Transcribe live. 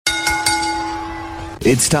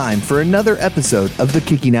It's time for another episode of the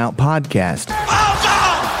Kicking Out Podcast.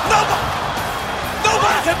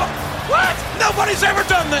 Nobody's ever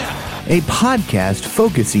done that! A podcast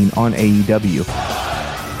focusing on AEW.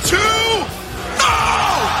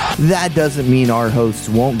 That doesn't mean our hosts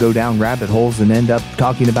won't go down rabbit holes and end up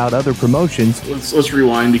talking about other promotions. Let's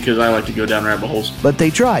rewind because I like to go down rabbit holes. But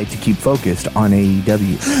they try to keep focused on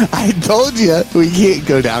AEW. I told you we can't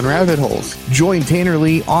go down rabbit holes. Join Tanner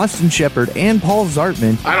Lee, Austin Shepard, and Paul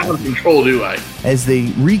Zartman. I don't have control, do I? As they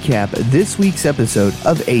recap this week's episode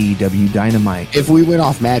of AEW Dynamite. If we went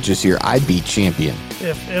off match this year, I'd be champion.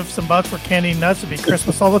 If some butts were candy nuts, it'd be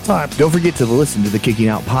Christmas all the time. Don't forget to listen to the Kicking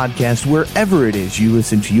Out Podcast wherever it is you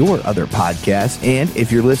listen to your other podcasts. And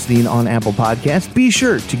if you're listening on Apple Podcasts, be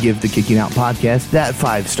sure to give the Kicking Out Podcast that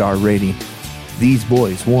 5-star rating. These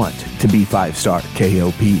boys want to be 5-star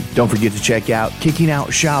KOP. Don't forget to check out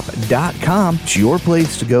KickingOutShop.com. It's your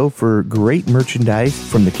place to go for great merchandise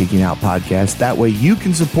from the Kicking Out Podcast. That way you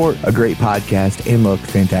can support a great podcast and look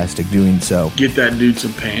fantastic doing so. Get that dude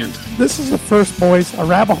some pants. This is the first, boys, a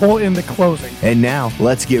rabbit hole in the closing. And now,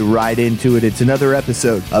 let's get right into it. It's another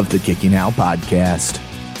episode of the Kicking Out Podcast.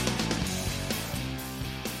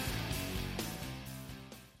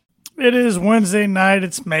 It is Wednesday night.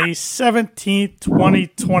 It's May 17th,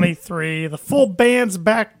 2023. The full band's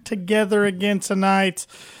back together again tonight.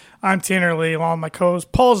 I'm Tanner Lee, along with my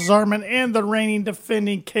co-host Paul Zartman and the reigning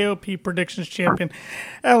defending KOP Predictions champion,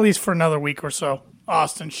 at least for another week or so,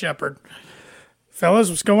 Austin Shepard. Fellas,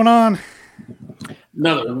 what's going on?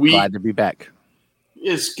 Another week. Glad to be back.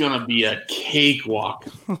 It's going to be a cakewalk.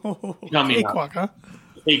 Cakewalk, huh?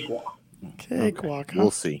 Cakewalk. Cakewalk, huh? We'll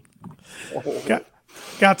see.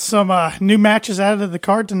 Got some new matches added to the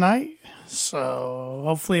card tonight, so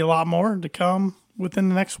hopefully a lot more to come within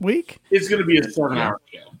the next week. It's going to be a 7-hour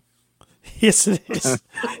show. Yes, it is.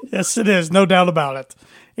 Yes, it is. No doubt about it.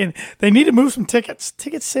 And they need to move some tickets.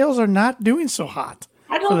 Ticket sales are not doing so hot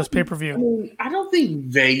for this pay-per-view. I don't think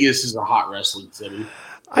Vegas is a hot wrestling city.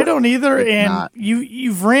 I don't either, It's and not.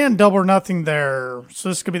 you've ran Double or Nothing there, so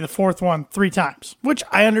this could be the fourth one 3 times, which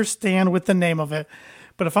I understand with the name of it.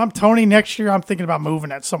 But if I'm Tony next year, I'm thinking about moving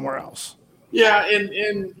that somewhere else. Yeah,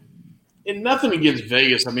 and nothing against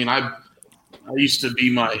Vegas. I mean, I used to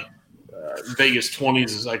be my Vegas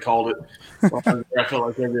 20s, as I called it. I felt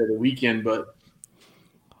like every other weekend. But,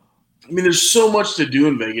 I mean, there's so much to do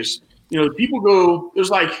in Vegas. You know, people go –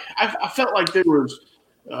 there's like – I felt like there was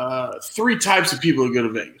 3 types of people that go to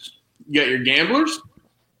Vegas. You got your gamblers,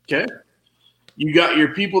 okay? You got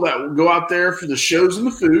your people that will go out there for the shows and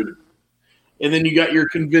the food. And then you got your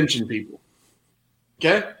convention people.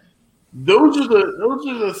 Okay? Those are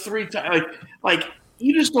the 3 types. Like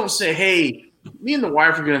you just don't say, hey, me and the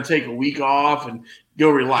wife are going to take a week off and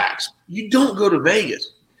go relax. You don't go to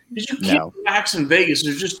Vegas. Because you can't relax in Vegas.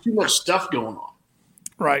 There's just too much stuff going on.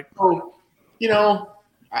 Right. So, you know,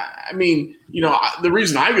 I mean, you know, the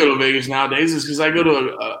reason I go to Vegas nowadays is because I go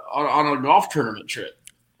to on a golf tournament trip.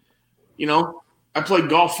 You know, I played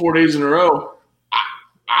golf 4 days in a row.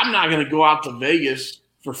 I'm not going to go out to Vegas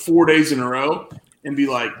for 4 days in a row and be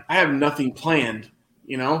like, I have nothing planned.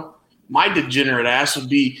 You know, my degenerate ass would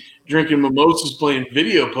be drinking mimosas, playing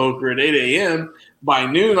video poker at 8 a.m. By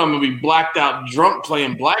noon, I'm going to be blacked out drunk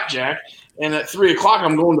playing blackjack. And at 3 o'clock,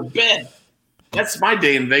 I'm going to bed. That's my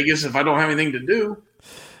day in Vegas if I don't have anything to do.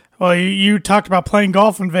 Well, you talked about playing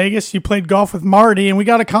golf in Vegas. You played golf with Marty, and we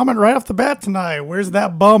got a comment right off the bat tonight. Where's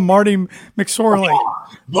that bum, Marty McSorley?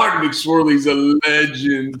 Oh, Marty McSorley's a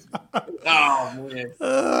legend. Oh, man.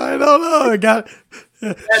 I don't know.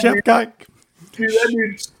 Chef got. Dude, that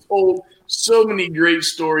dude told so many great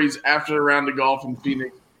stories after a round of golf in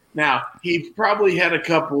Phoenix. Now, he probably had a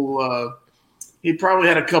couple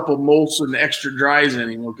Molson extra dries in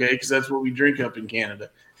him, okay, because that's what we drink up in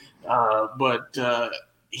Canada. But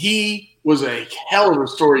he was a hell of a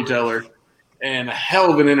storyteller and a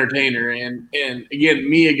hell of an entertainer. And again,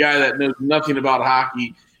 me, a guy that knows nothing about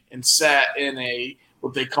hockey and sat in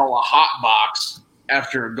what they call a hot box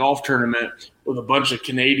after a golf tournament with a bunch of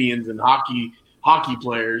Canadians and hockey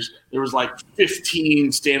players. There was like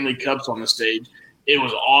 15 Stanley Cups on the stage. It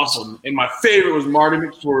was awesome. And my favorite was Marty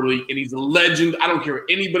McSorley, and he's a legend. I don't care what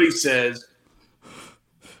anybody says.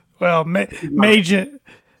 Well, Majin,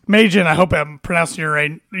 I hope I'm pronouncing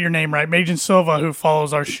your name right. Majin Silva, who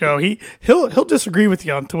follows our show, he'll disagree with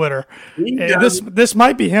you on Twitter. This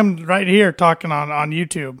might be him right here talking on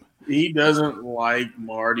YouTube. He doesn't like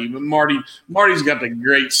Marty, but Marty's got the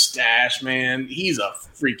great stash, man. He's a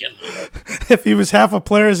freaking. If he was half a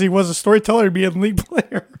player as he was a storyteller, he'd be a league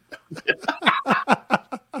player.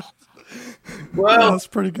 Well, that's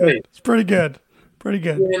pretty good. It's pretty good.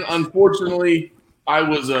 And unfortunately, I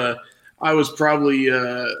was probably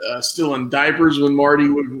still in diapers when Marty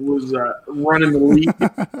was running the league,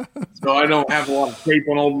 so I don't have a lot of tape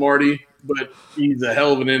on old Marty, but he's a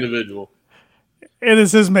hell of an individual. It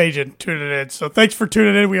is his Majin tuning in. So thanks for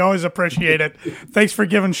tuning in. We always appreciate it. Thanks for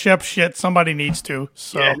giving Shep shit. Somebody needs to.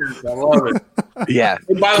 So Yeah, I love it. Yeah,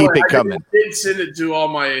 And by the keep way, it coming. I did send it to all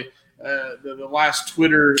my the last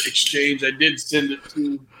Twitter exchange. I did send it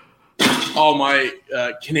to all my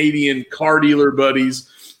Canadian car dealer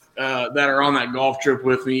buddies that are on that golf trip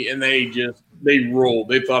with me, and they rolled.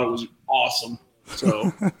 They thought it was awesome.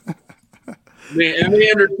 So they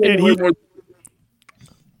understand way more.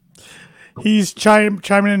 He's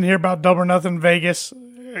chiming in here about Double or Nothing Vegas.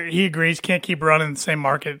 He agrees. Can't keep running the same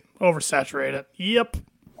market. Oversaturated. Yep.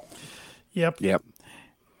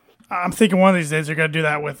 I'm thinking one of these days they're going to do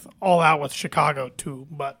that with All Out with Chicago too.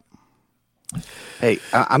 But Hey,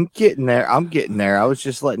 I'm getting there. I was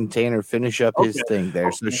just letting Tanner finish up his thing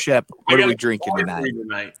there. So, Shep, what are we drinking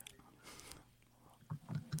tonight?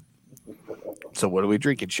 So, what are we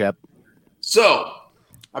drinking, Shep? So,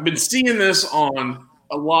 I've been seeing this on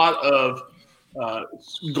a lot of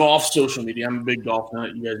golf social media. I'm a big golf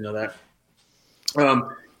nut. You guys know that.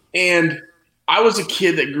 And I was a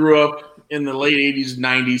kid that grew up in the late 80s,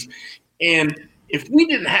 90s. And if we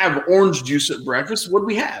didn't have orange juice at breakfast, what do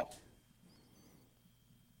we have?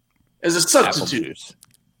 As a substitute. Apple juice.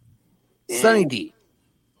 Sunny D.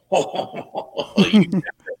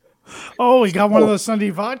 oh, he got one of those Sunday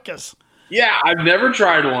vodkas. Yeah, I've never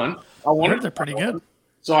tried one. I heard they're pretty good.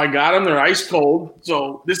 So I got them. They're ice cold.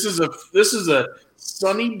 So this is a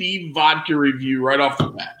Sunny D vodka review right off the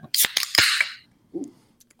bat.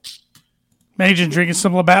 Majin drinking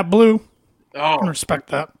some Labatt Blue. Oh, I can respect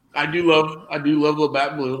that. I do love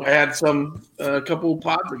Labatt Blue. I had some a couple of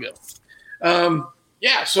pods ago.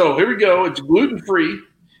 Yeah. So here we go. It's gluten free,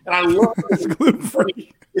 and I love it's gluten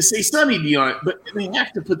free. It says Sunny D on it, but they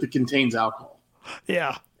have to put the contains alcohol.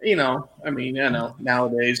 Yeah. I know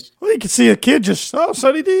nowadays. Well, you can see a kid just,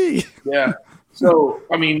 Sunny D. Yeah. So,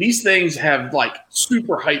 these things have like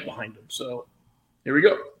super hype behind them. So, here we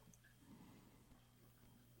go.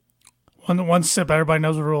 One sip, everybody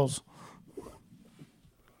knows the rules.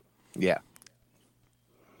 Yeah.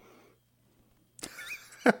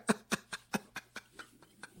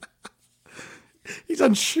 He's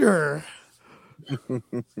unsure.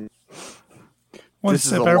 One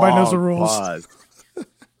sip, everybody knows the rules. Pause.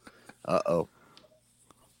 Uh-oh.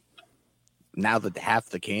 Now that half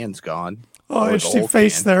the can's gone. Oh, interesting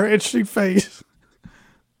face there. Interesting face.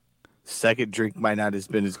 Second drink might not have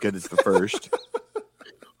been as good as the first.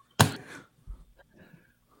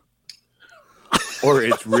 Or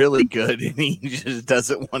it's really good and he just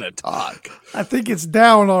doesn't want to talk. I think it's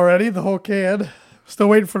down already, the whole can. Still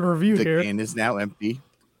waiting for the review here. The can is now empty.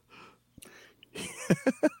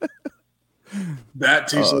 That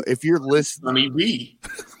tastes like if you're listening. Sunny D.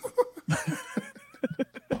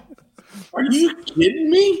 Are you kidding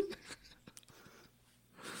me?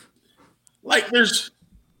 Like there's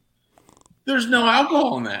no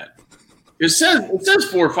alcohol in that. It says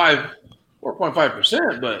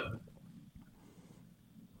 4.5%, but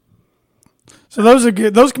so those are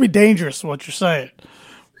good. Those can be dangerous. What you're saying,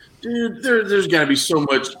 dude? There's got to be so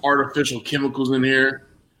much artificial chemicals in here.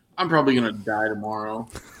 I'm probably gonna die tomorrow.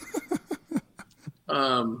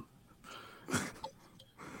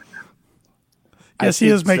 Yes, he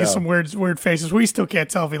is making some weird faces. We still can't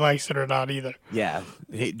tell if he likes it or not either. Yeah,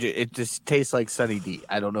 it just tastes like Sunny D.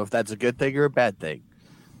 I don't know if that's a good thing or a bad thing.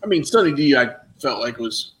 Sunny D, I felt like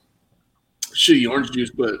was shitty orange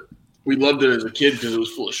juice, but we loved it as a kid because it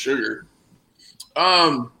was full of sugar.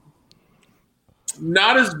 Not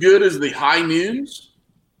as good as the High Noons.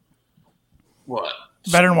 What?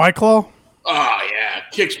 Better than White Claw? Oh, yeah.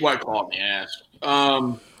 Kicks White Claw in the ass.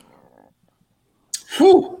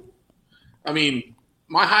 Whew.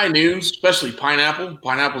 My High Noons, especially pineapple.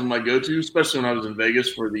 Pineapple's my go-to, especially when I was in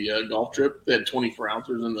Vegas for the golf trip. They had 24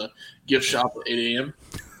 ounces in the gift shop at 8 a.m.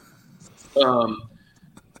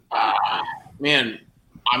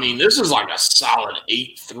 This is like a solid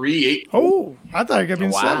 8.3, 8. Oh, I thought it could be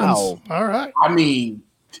in sevens. All right.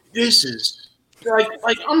 This is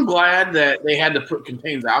like I'm glad that they had to put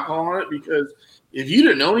contains alcohol on it because if you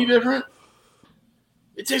didn't know any different,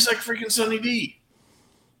 it tastes like freaking Sunny D.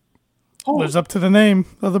 Lives up to the name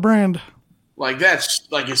of the brand. Like that's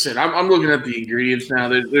like I said, I'm looking at the ingredients now.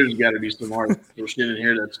 There's got to be some artificial shit in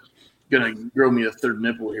here that's gonna grow me a third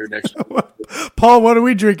nipple here next week. Paul, what are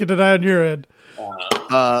we drinking tonight on your end?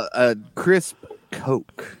 A crisp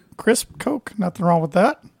Coke. Crisp Coke, nothing wrong with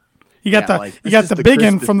that. You got the big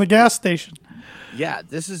one from the gas station. Yeah,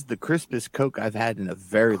 this is the crispest Coke I've had in a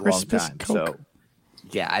very long time. Coke. So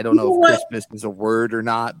Yeah, I don't know if Christmas is a word or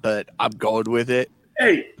not, but I'm going with it.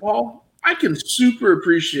 Hey, Paul, I can super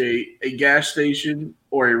appreciate a gas station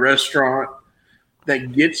or a restaurant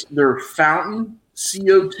that gets their fountain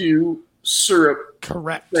CO2 syrup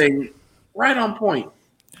thing right on point.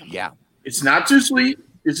 Yeah. It's not too sweet.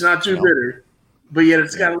 It's not too bitter, but yet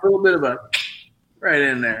it's got a little bit of a right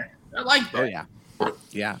in there. I like that. Oh, yeah.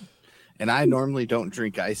 Yeah. And I normally don't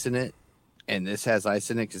drink ice in it. And this has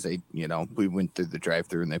ice in it because we went through the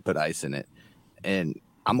drive-thru and they put ice in it. And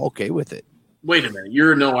I'm okay with it. Wait a minute.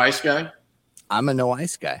 You're a no ice guy? I'm a no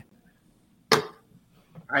ice guy.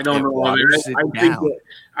 I don't know.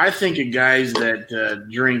 I think of guys that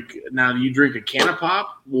drink. Now, do you drink a can of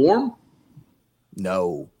pop warm?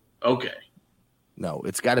 No. Okay. No,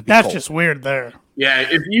 it's got to be. That's cold. just weird there. Yeah,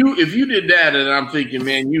 if you did that, and I'm thinking,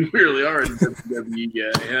 man, you really are a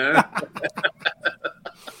WWE guy. Yeah.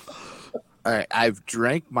 All right, I've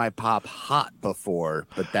drank my pop hot before,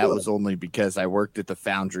 but that was only because I worked at the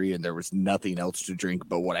foundry and there was nothing else to drink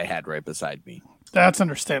but what I had right beside me. That's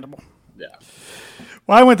understandable. Yeah.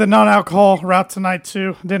 Well, I went the non-alcohol route tonight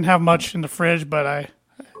too. Didn't have much in the fridge, but I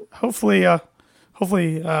hopefully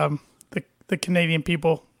the Canadian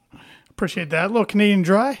people appreciate that. A little Canadian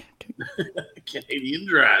dry. Canadian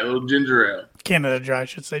dry, a little ginger ale. Canada dry, I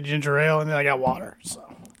should say, ginger ale, and then I got water. So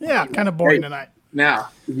yeah, kind of boring tonight. Now,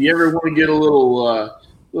 if you ever want to get a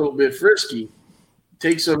little bit frisky,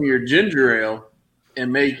 take some of your ginger ale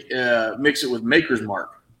and mix it with Maker's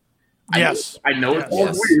Mark. Yes. I know it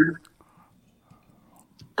sounds weird.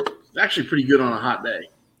 It's actually pretty good on a hot day.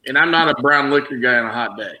 And I'm not a brown liquor guy on a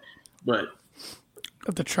hot day, but I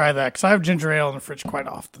have to try that because I have ginger ale in the fridge quite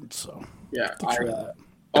often. So yeah,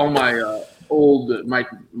 all my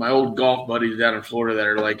old golf buddies down in Florida that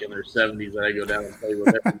are like in their 70s that I go down and play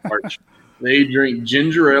with every March, they drink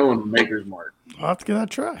ginger ale and Maker's Mark. I'll have to give that a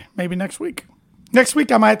try. Maybe next week. Next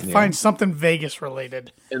week I might have to find something Vegas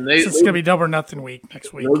related. And it's going to be double or nothing week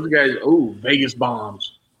next week. Those guys, Vegas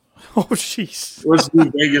bombs. Oh, jeez. Let's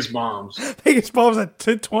do Vegas bombs. Vegas bombs at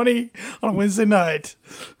 10:20 on a Wednesday night.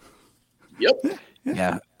 Yep.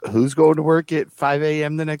 Yeah. Who's going to work at 5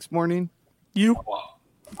 a.m. the next morning? You. Well,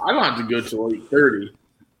 I don't have to go till 8:30,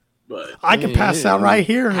 but I can pass out right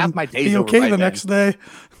here and my days be okay the next day.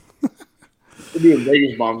 We're doing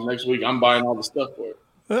Vegas bombs next week. I'm buying all the stuff for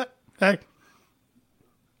it. Hey.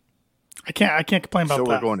 I can't complain about that.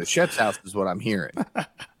 So we're going to Shep's house is what I'm hearing.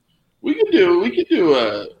 We could do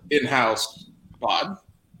a in-house pod.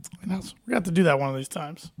 We're going to have to do that one of these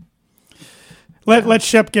times. Let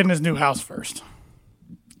Shep get in his new house first.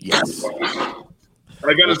 Yes.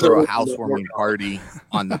 I got to throw a housewarming party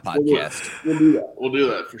on the podcast. We'll do that. We'll do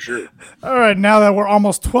that for sure. All right, now that we're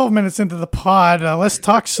almost 12 minutes into the pod, let's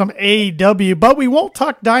talk some AEW. But we won't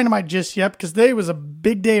talk Dynamite just yet because today was a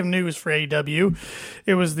big day of news for AEW.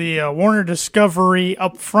 It was the Warner Discovery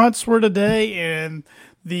upfronts were today, and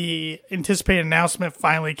the anticipated announcement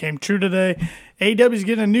finally came true today. AEW is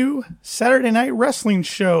getting a new Saturday Night Wrestling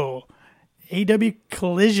show, AEW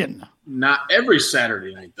Collision. Not every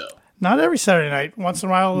Saturday night, though. Not every Saturday night. Once in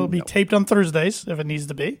a while, it'll be taped on Thursdays if it needs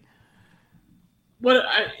to be. But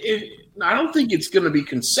I don't think it's going to be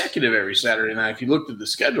consecutive every Saturday night if you looked at the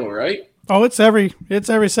schedule, right? Oh, it's every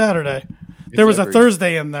Saturday. There was a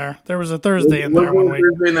Thursday in there. There was a Thursday in there one week.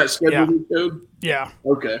 Thursday in that schedule code? Yeah.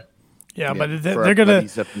 Okay. Yeah, but they're going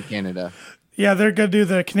to up in Canada. Yeah, they're going to do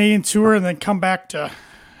the Canadian tour and then come back to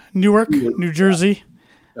Newark, New Jersey.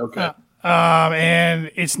 Okay.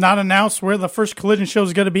 And it's not announced where the first Collision show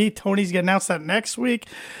is going to be. Tony's going to announce that next week.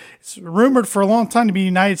 It's rumored for a long time to be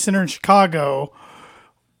United Center in Chicago,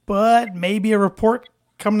 but maybe a report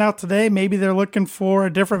coming out today. Maybe they're looking for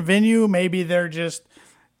a different venue. Maybe they're just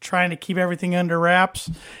trying to keep everything under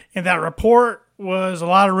wraps. And that report was a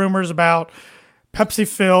lot of rumors about Pepsi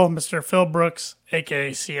Phil, Mr. Phil Brooks,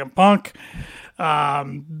 a.k.a. CM Punk.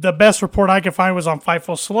 The best report I could find was on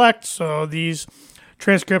Fightful Select, so these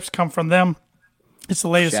transcripts come from them. It's the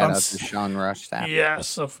latest Shout out to Sean Rush.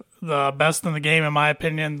 Yes, of the best in the game, in my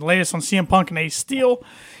opinion. The latest on CM Punk and Ace Steel.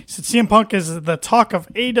 He said CM Punk is the talk of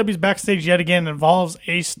AEW's backstage yet again, involves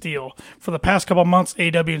Ace Steel. For the past couple of months,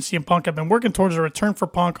 AEW and CM Punk have been working towards a return for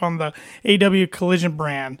Punk on the AEW Collision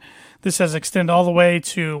brand. This has extended all the way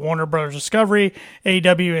to Warner Brothers Discovery,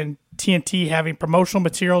 AEW, and TNT having promotional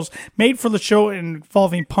materials made for the show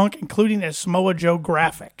involving Punk, including a Samoa Joe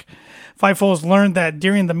graphic. Fightful has learned that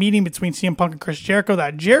during the meeting between CM Punk and Chris Jericho,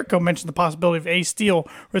 that Jericho mentioned the possibility of Ace Steel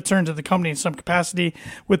return to the company in some capacity,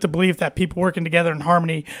 with the belief that people working together in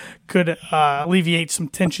harmony could alleviate some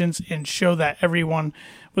tensions and show that everyone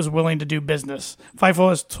was willing to do business. Fightful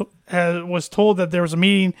was told that there was a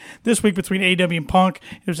meeting this week between AEW and Punk.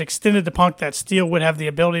 It was extended to Punk that Steel would have the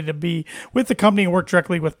ability to be with the company and work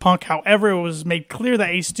directly with Punk. However, it was made clear that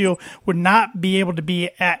Ace Steel would not be able to be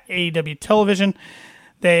at AEW television.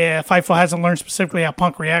 Fightful hasn't learned specifically how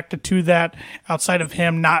Punk reacted to that outside of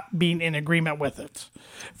him not being in agreement with it.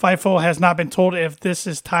 Fightful has not been told if this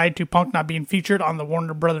is tied to Punk not being featured on the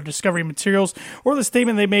Warner Brother Discovery materials or the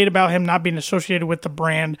statement they made about him not being associated with the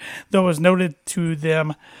brand, though it was noted to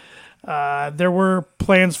them there were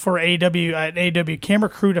plans for an AEW camera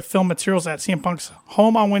crew to film materials at CM Punk's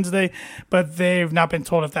home on Wednesday, but they've not been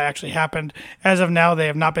told if that actually happened. As of now, they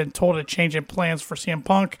have not been told a change in plans for CM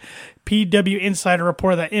Punk. PW Insider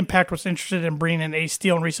reported that Impact was interested in bringing in Ace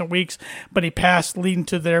Steel in recent weeks, but he passed, leading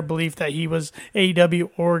to their belief that he was AEW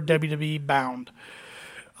or WWE bound.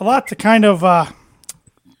 A lot to kind of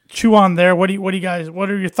chew on there. What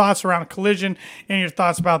are your thoughts around Collision and your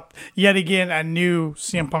thoughts about yet again a new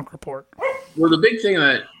CM Punk report? Well, the big thing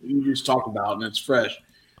that you just talked about, and it's fresh,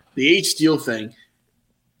 the Ace Steel thing.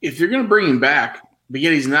 If you're going to bring him back, but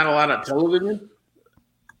yet he's not allowed on television,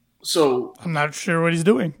 so I'm not sure what he's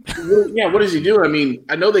doing. Yeah, what does he do? I mean,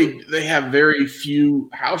 I know they have very few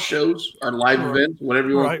house shows or live events, whatever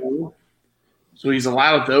you want to call them. So he's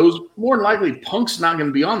allowed at those. More than likely, Punk's not going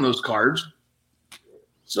to be on those cards.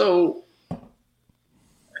 So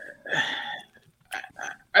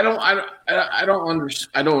I don't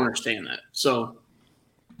understand that. So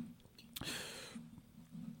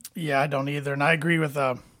yeah, I don't either, and I agree with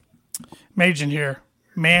Majin here.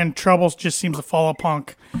 Man, troubles just seems to follow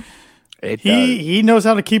Punk. He knows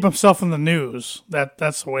how to keep himself in the news.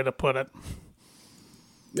 That's the way to put it.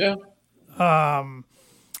 Yeah. I mean,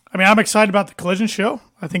 I'm excited about the Collision show.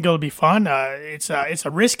 I think it'll be fun. It's a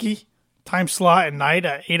risky time slot at night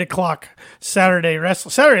at 8:00 Saturday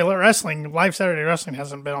wrestling. Live Saturday wrestling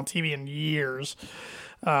hasn't been on TV in years.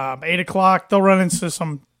 8:00. They'll run into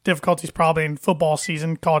some difficulties probably in football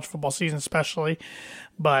season, college football season especially,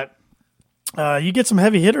 but you get some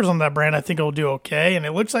heavy hitters on that brand, I think it'll do okay. And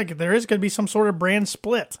it looks like there is going to be some sort of brand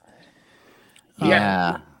split.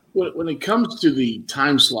 Yeah. When it comes to the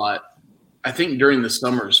time slot, I think during the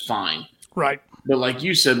summer is fine. Right. But like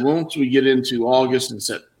you said, once we get into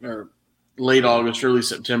August or late August, early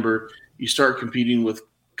September, you start competing with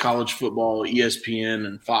college football, ESPN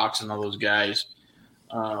and Fox and all those guys.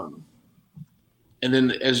 And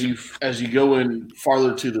then as you go in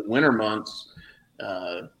farther to the winter months,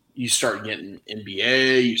 you start getting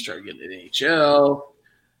NBA, you start getting NHL.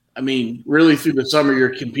 I mean, really through the summer,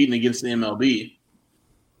 you're competing against the MLB.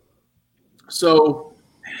 So,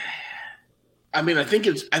 I mean, I think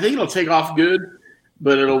it'll take off good,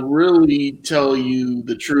 but it'll really tell you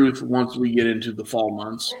the truth once we get into the fall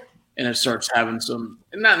months and it starts having some.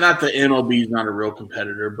 And not that MLB is not a real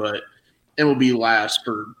competitor, but MLB lasts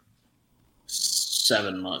for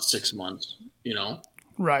 7 months, 6 months. You know.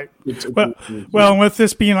 Right. Well, and with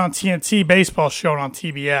this being on TNT, baseball's shown on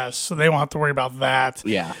TBS, so they won't have to worry about that.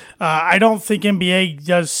 Yeah. I don't think NBA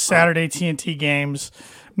does Saturday TNT games.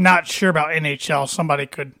 Not sure about NHL. Somebody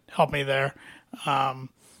could help me there.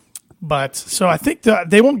 But so I think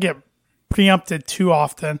they won't get preempted too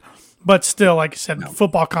often. But still, like I said,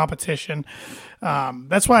 football competition.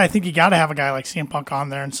 That's why I think you got to have a guy like CM Punk on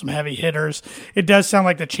there and some heavy hitters. It does sound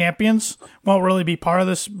like the champions won't really be part of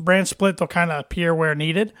this brand split. They'll kind of appear where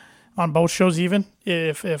needed on both shows, even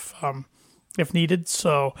if needed.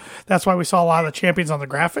 So that's why we saw a lot of the champions on the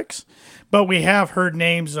graphics. But we have heard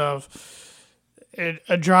names of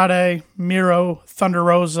Andrade, Miro, Thunder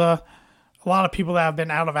Rosa, a lot of people that have been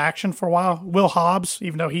out of action for a while. Will Hobbs,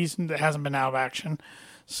 even though he hasn't been out of action.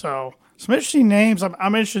 So some interesting names.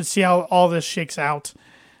 I'm interested to see how all this shakes out.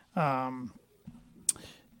 And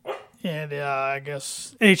I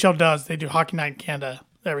guess NHL does. They do Hockey Night in Canada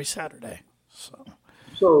every Saturday.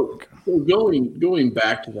 So going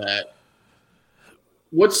back to that,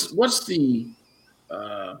 what's the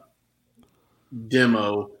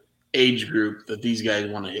demo age group that these guys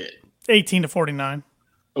want to hit? 18 to 49.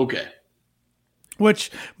 Okay.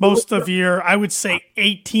 Which most of I would say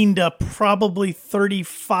 18 to probably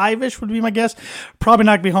 35-ish would be my guess. Probably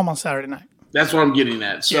not going to be home on Saturday night. That's what I'm getting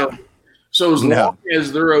at. So as long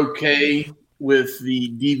as they're okay with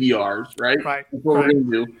the DVRs, right? Right. That's what we're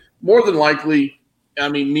going to do. More than likely, I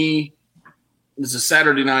mean, it's a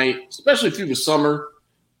Saturday night, especially through the summer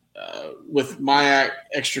with my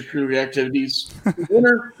extracurricular activities.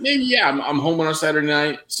 Winter, maybe, I'm home on a Saturday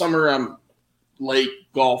night. Summer, I'm late,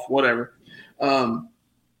 golf, whatever. I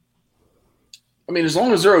mean, as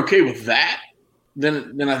long as they're okay with that,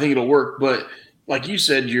 then I think it'll work. But like you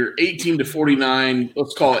said, you're 18 to 49.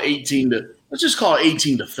 Let's call it 18 to let's just call it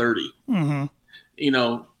 18 to 30,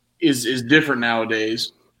 is different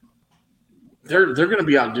nowadays. They're going to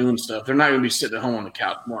be out doing stuff. They're not going to be sitting at home on the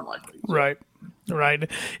couch more than likely. Right. And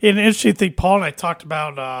an interesting thing Paul and I talked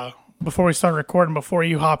about before we started recording, before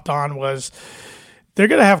you hopped on, was they're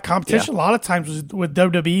going to have competition a lot of times with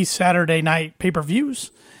WWE Saturday night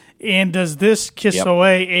pay-per-views. And does this kiss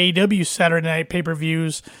away AEW Saturday night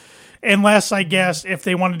pay-per-views? Unless, I guess, if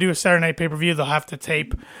they want to do a Saturday night pay-per-view, they'll have to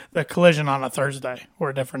tape the Collision on a Thursday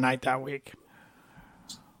or a different night that week.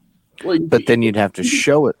 But then you'd have to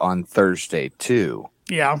show it on Thursday too.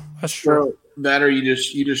 Yeah, that's true. So that, or you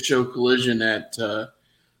just show Collision at the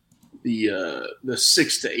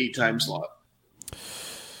 6 to 8 time slot.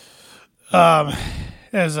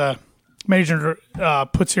 As a Major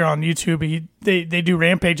puts here on YouTube, they do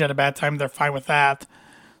Rampage at a bad time. They're fine with that.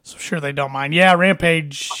 So sure they don't mind. Yeah,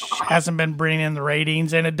 Rampage hasn't been bringing in the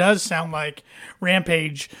ratings, and it does sound like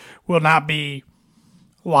Rampage will not be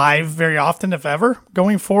live very often, if ever,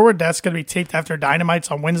 going forward. That's going to be taped after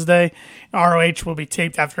Dynamite's on Wednesday. ROH will be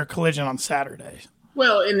taped after Collision on Saturday.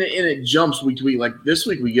 Well, and it jumps week to week. Like this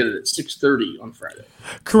week, we get it at 6:30 on Friday.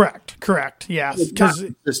 Correct. Yeah, because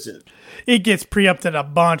it ggets preempted a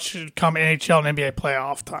bunch come NHL and NBA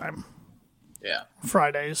playoff time. Yeah,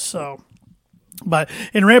 Fridays. So, but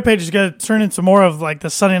in Rampage is going to turn into more of like the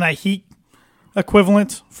Sunday Night Heat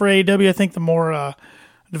equivalent for AEW. I think the more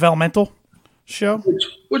developmental show,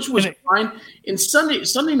 which was fine. In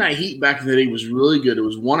Sunday Night Heat back in the day was really good. It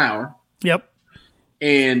was 1 hour. Yep.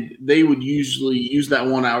 And they would usually use that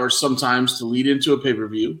 1 hour sometimes to lead into a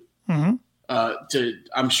pay-per-view. Mm-hmm.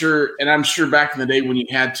 I'm sure back in the day when you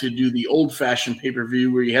had to do the old-fashioned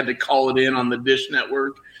pay-per-view where you had to call it in on the Dish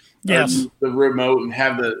Network, yes, the remote, and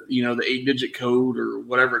have the 8-digit code or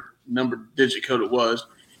whatever digit code it was.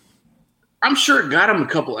 I'm sure it got them a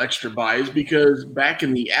couple extra buys because back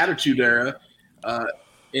in the Attitude Era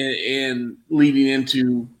and leading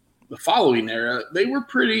into the following era, they were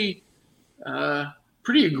pretty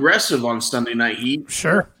aggressive on Sunday Night Heat.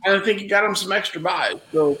 Sure. And I think it got them some extra buys.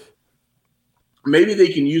 So maybe they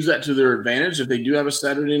can use that to their advantage if they do have a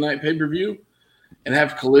Saturday night pay-per-view and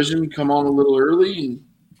have Collision come on a little early and,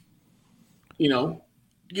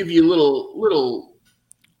 give you a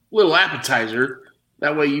little appetizer.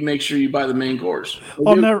 That way you make sure you buy the main course.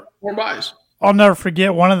 More buys. I'll never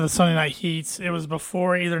forget one of the Sunday Night Heats. It was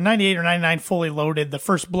before either 98 or 99 Fully Loaded, the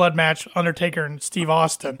first blood match, Undertaker and Steve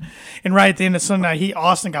Austin. And right at the end of Sunday Night Heat,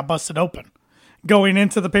 Austin got busted open going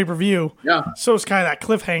into the pay-per-view. Yeah. So it was kind of that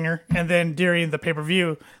cliffhanger. And then during the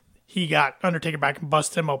pay-per-view, he got Undertaker back and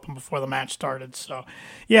busted him open before the match started. So,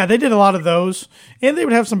 yeah, they did a lot of those. And they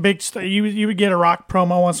would have some big stuff. You would get a Rock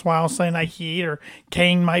promo once in a while, Sunday Night Heat, or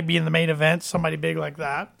Kane might be in the main event, somebody big like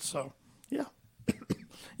that. So, yeah.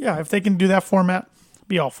 Yeah, if they can do that format,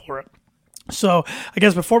 be all for it. So, I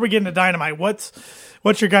guess before we get into Dynamite, what's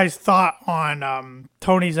your guys' thought on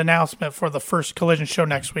Tony's announcement for the first Collision show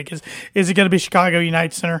next week? Is it going to be Chicago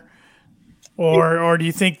United Center, or do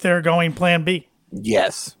you think they're going Plan B?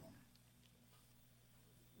 Yes.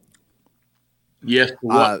 Yes.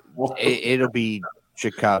 It'll be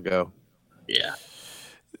Chicago. Yeah.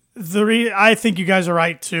 I think you guys are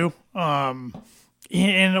right too.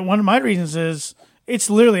 And one of my reasons is it's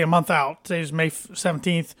literally a month out. Today's May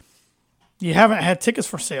 17th. You haven't had tickets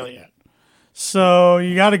for sale yet. So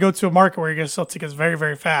you got to go to a market where you're going to sell tickets very,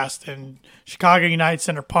 very fast. And Chicago United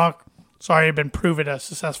Center Punk, it's already been proven a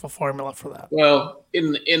successful formula for that. Well,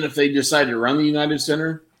 and if they decide to run the United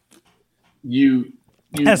Center,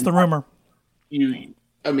 that's the rumor.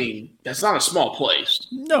 That's not a small place.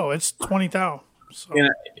 No, it's 20,000. So.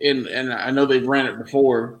 And I know they've ran it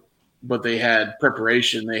before, but they had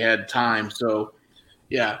preparation, they had time. So,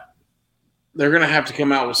 yeah, they're going to have to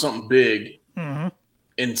come out with something big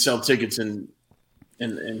and sell tickets in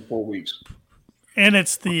 4 weeks. And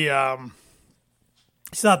it's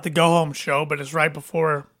it's not the go home show, but it's right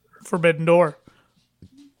before Forbidden Door,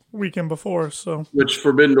 weekend before. So which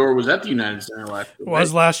Forbidden Door was at the United Center last year. It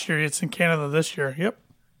was last year. It's in Canada this year. Yep.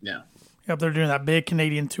 Yeah. Yep. They're doing that big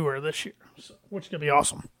Canadian tour this year, which is gonna be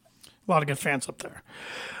awesome. A lot of good fans up there.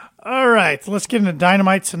 All right, let's get into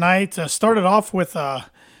Dynamite tonight. Started off with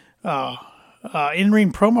in-ring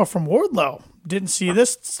promo from Wardlow. Didn't see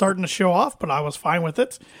this starting to show off, but I was fine with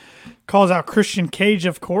it. Calls out Christian Cage,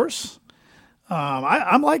 of course.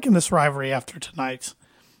 I'm liking this rivalry after tonight.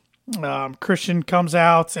 Christian comes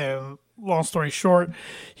out, and long story short,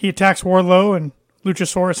 he attacks Wardlow, and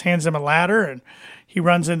Luchasaurus hands him a ladder, and he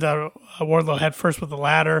runs into Wardlow head first with the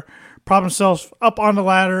ladder, props himself up on the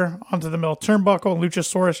ladder onto the middle turnbuckle, and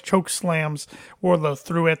Luchasaurus choke slams Wardlow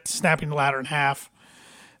through it, snapping the ladder in half.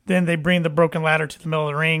 Then they bring the broken ladder to the middle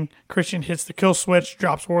of the ring. Christian hits the kill switch,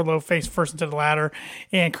 drops Wardlow face first into the ladder,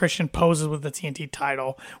 and Christian poses with the TNT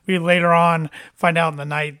title. We later on find out in the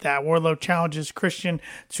night that Wardlow challenges Christian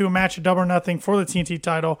to a match of Double or Nothing for the TNT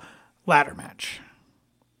title ladder match.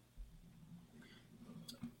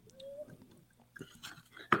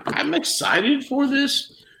 I'm excited for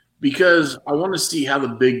this because I want to see how the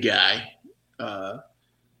big guy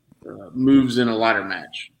moves in a ladder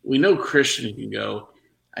match. We know Christian can go.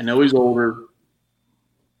 I know he's older.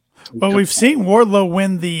 Well, we've seen Wardlow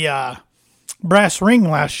win the brass ring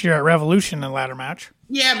last year at Revolution in a ladder match.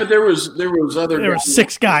 Yeah, but there was other. There were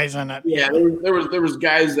 6 guys in it. Yeah, there was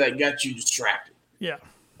guys that got you distracted. Yeah.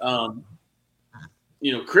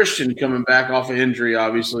 Christian coming back off of injury,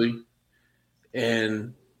 obviously,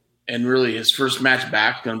 and really his first match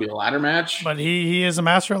back is going to be a ladder match. But he is a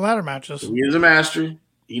master of ladder matches. He is a master.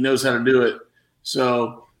 He knows how to do it.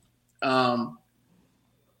 So,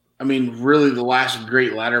 really, the last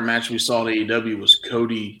great ladder match we saw at AEW was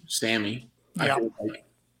Cody Sammy. Yeah.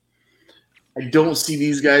 I don't see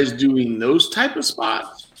these guys doing those type of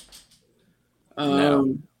spots.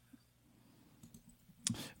 No.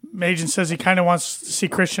 Majan says he kind of wants to see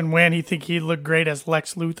Christian win. He think he'd look great as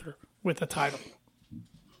Lex Luthor with the title.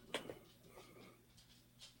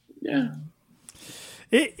 Yeah.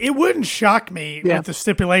 It wouldn't shock me with the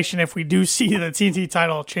stipulation if we do see the TNT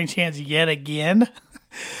title change hands yet again.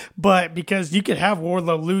 But because you could have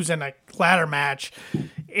Wardlow lose in a ladder match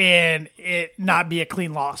and it not be a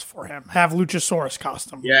clean loss for him. Have Luchasaurus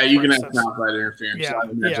cost him. Yeah, you can have outside interference. Yeah, I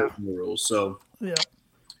think that's open the rules. So yeah.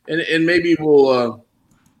 And maybe we'll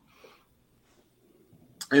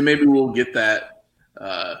get that.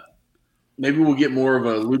 Maybe we'll get more of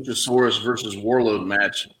a Luchasaurus versus Warlord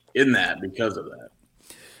match in that because of that.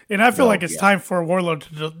 And I feel like it's time for Warlord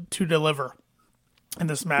to deliver in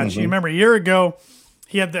this match. You remember a year ago,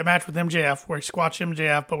 he had that match with MJF where he squashed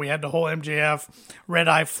MJF, but we had the whole MJF red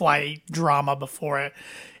eye flight drama before it.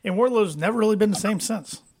 And Warlord's never really been the same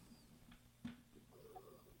since.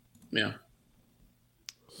 Yeah.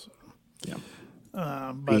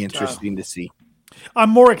 Be interesting to see. I'm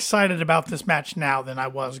more excited about this match now than I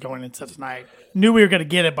was going into tonight. Knew we were going to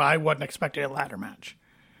get it, but I wasn't expecting a ladder match.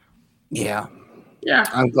 Yeah. Yeah.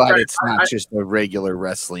 I'm glad it's not just a regular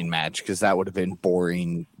wrestling match because that would have been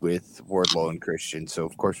boring with Wardlow and Christian. So,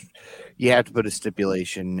 of course, you have to put a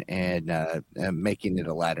stipulation, and making it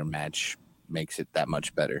a ladder match makes it that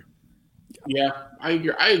much better. Yeah, I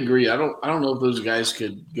agree. I don't know if those guys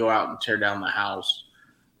could go out and tear down the house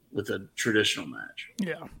with a traditional match.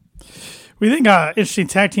 Yeah. We think interesting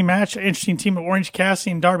tag team match, interesting team of Orange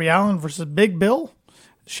Cassidy and Darby Allin versus Big Bill,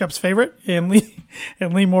 Shep's favorite, and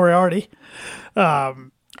Lee Moriarty.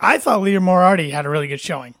 I thought Lee Moriarty had a really good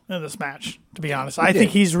showing in this match, to be honest. I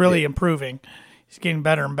think he's really improving. He's getting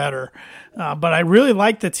better and better. But I really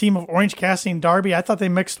like the team of Orange Cassidy and Darby. I thought they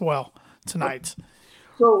mixed well tonight.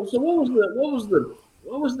 So what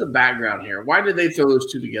was the background here? Why did they throw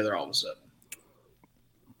those two together all of a sudden?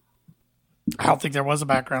 I don't think there was a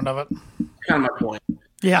background of it. Kind of my point.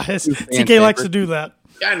 Yeah, TK likes to do that.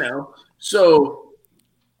 I know. So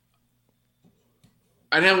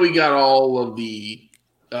I know we got all of the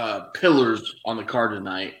pillars on the card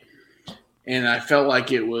tonight, and I felt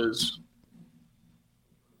like it was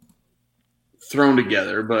thrown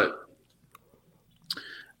together, but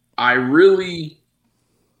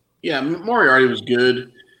Moriarty was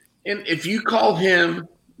good. And if you call him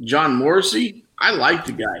John Morrissey, I like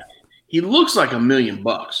the guy. He looks like $1 million.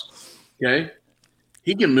 Okay?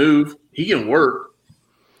 He can move. He can work.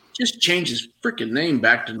 Just change his freaking name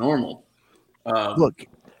back to normal. Look,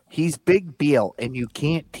 he's Big Bill, and you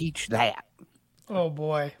can't teach that. Oh,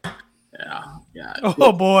 boy. Yeah.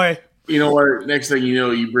 Oh, boy. You know what? Next thing you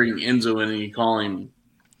know, you bring Enzo in and you call him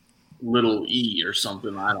Little E or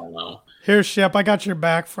something. I don't know. Here, Shep, I got your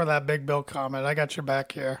back for that Big Bill comment. I got your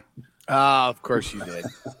back here. Of course you did.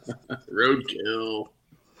 Roadkill.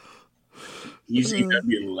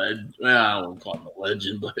 ECW legend. Well, I don't call him a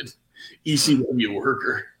legend, but ECW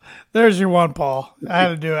worker. There's your one, Paul. I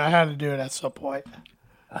had to do it at some point.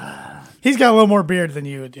 He's got a little more beard than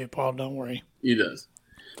you do, Paul. Don't worry. He does.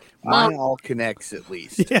 Mine all connects at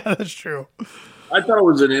least. Yeah, that's true. I thought it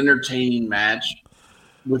was an entertaining match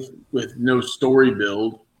with no story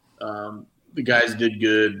build. The guys did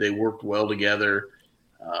good. They worked well together.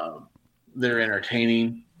 They're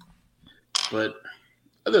entertaining. But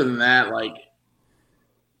other than that,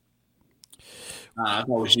 I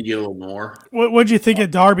thought we should get a little more. What did you think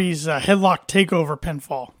of Darby's headlock takeover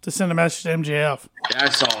pinfall to send a message to MJF? Yeah,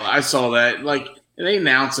 I saw that. And they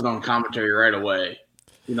announced it on commentary right away.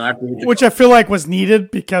 After which I feel like was needed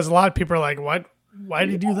because a lot of people are like, "What? why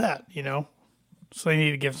did he do that? So they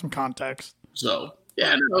need to give some context. So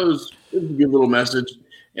yeah, no, it was a good little message.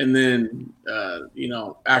 And then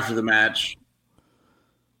after the match,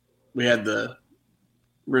 we had the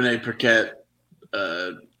Renee Paquette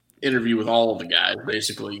interview with all of the guys,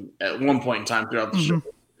 basically at one point in time throughout the show.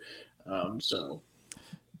 So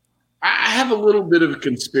I have a little bit of a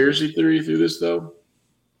conspiracy theory through this, though.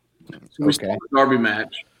 So we saw the Darby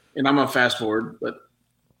match, and I'm gonna fast forward, but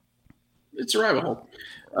it's a rabbit hole.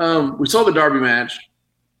 We saw the Darby match,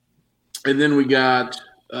 and then we got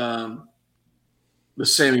the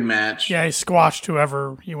Sammy match. Yeah, he squashed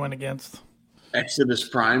whoever he went against. Exodus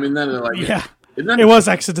Prime, isn't that it was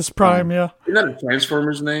Exodus Prime, yeah. Isn't that a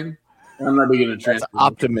Transformers name? I'm not big into Transformers.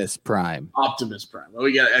 Optimus Prime. Optimus Prime. Well,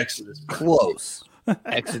 we got Exodus Prime. Close.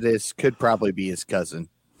 Exodus could probably be his cousin.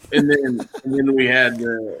 And then we had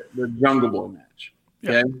the Jungle Boy match.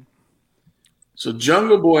 Okay. Yep. So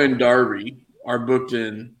Jungle Boy and Darby are booked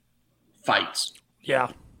in fights.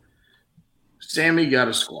 Yeah. Sammy got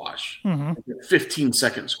a squash. Like a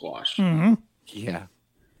 15-second squash. Yeah.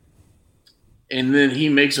 And then he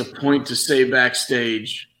makes a point to say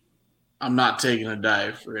backstage, I'm not taking a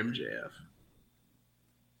dive for MJF.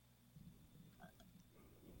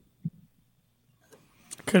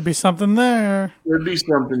 Could be something there. Could be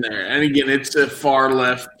something there. And again, it's a far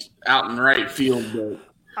left out in right field.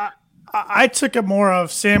 But I took it more of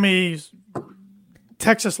Sammy's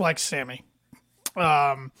Texas likes Sammy.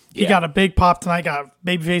 He got a big pop tonight, got a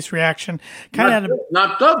babyface reaction.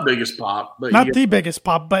 Not the biggest pop, but not the biggest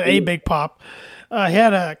pop, but a big pop. He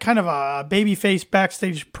had a kind of a babyface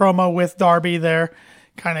backstage promo with Darby there,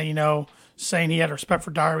 kind of, saying he had respect for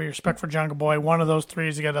Darby, respect for Jungle Boy. One of those three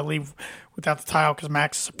is going to leave without the title because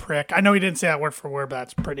Max is a prick. I know he didn't say that word for word, but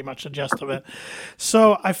that's pretty much the gist of it.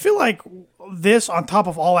 So I feel like this, on top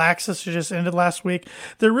of All Access that just ended last week,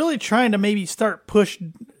 they're really trying to maybe start push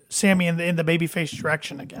Sammy in the babyface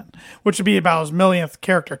direction again, which would be about his millionth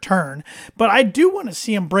character turn. But I do want to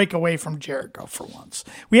see him break away from Jericho for once.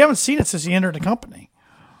 We haven't seen it since he entered the company.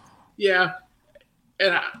 Yeah.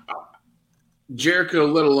 And Jericho,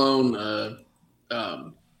 let alone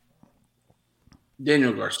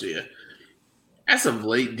Daniel Garcia. As of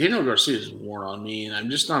late, Daniel Garcia is worn on me, and I'm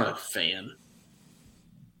just not a fan.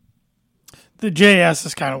 The JS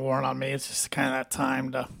is kind of worn on me. It's just kind of that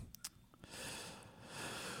time to.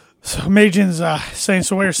 So Majin's saying.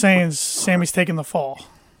 So what you're saying is Sammy's taking the fall.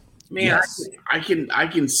 Man, yes. I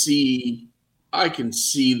can see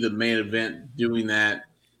the main event doing that.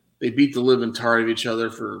 They beat the living tar of each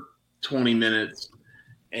other for 20 minutes,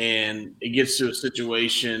 and it gets to a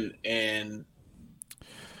situation, and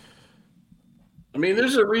I mean,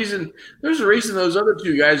 there's a reason those other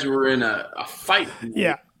two guys were in a fight.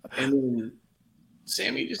 Yeah, and then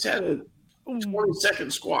Sammy just had a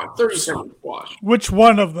 20-second squash, 30-second squash. Which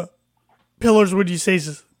one of the pillars would you say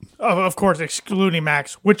is, of course, excluding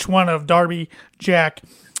Max, which one of Darby, Jack,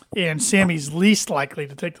 and Sammy's least likely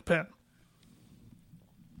to take the pin?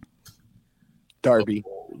 Darby.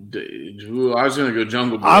 I was going to go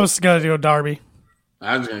Jungle Boy. I was going to go Darby.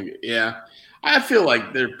 I feel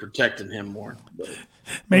like they're protecting him more.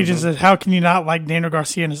 Major says, how can you not like Daniel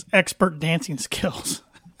Garcia and his expert dancing skills?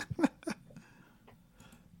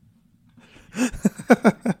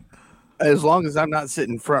 As long as I'm not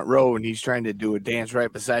sitting front row and he's trying to do a dance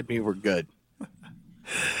right beside me, we're good.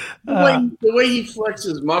 The way he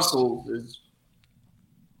flexes muscles is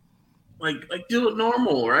like do it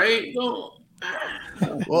normal, right?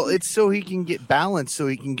 Well, it's so he can get balance, so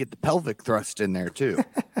he can get the pelvic thrust in there too.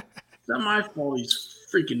 It's not my fault. He's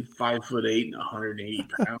freaking 5'8" and 180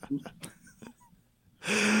 pounds.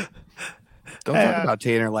 Don't talk about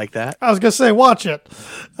Tanner like that. I was gonna say, watch it.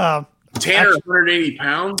 Tanner, 180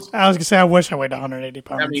 pounds. I was gonna say, I wish I weighed 180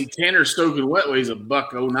 pounds. I mean, Tanner soaking wet weighs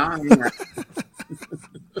 $109.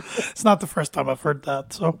 It's not the first time I've heard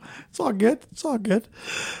that, so it's all good. It's all good.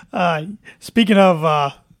 Speaking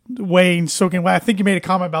of weighing soaking wet, I think you made a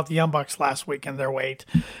comment about the Young Bucks last week and their weight.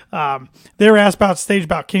 They were asked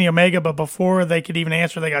about Kenny Omega, but before they could even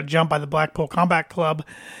answer, they got jumped by the Blackpool Combat Club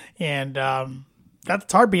and got the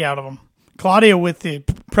tar beat out of them. Claudio with the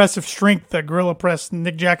impressive strength, the gorilla press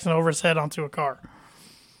Nick Jackson over his head onto a car.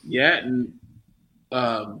 Yeah, and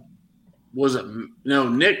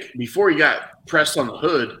Nick, before he got pressed on the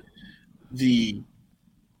hood, the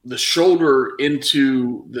shoulder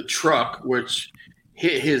into the truck, which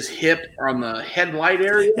hit his hip on the headlight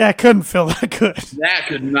area. Yeah, it couldn't feel that good. That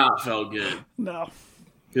could not feel good. No.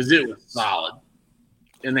 Because it was solid.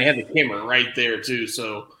 And they had the camera right there, too,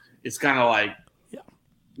 so it's kind of like,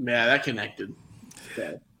 yeah, that connected.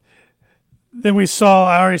 Okay. Then we saw,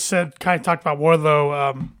 I already said, kind of talked about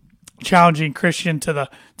Wardlow challenging Christian to the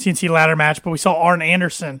TNT ladder match, but we saw Arn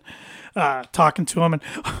Anderson talking to him, and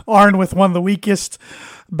Arn with one of the weakest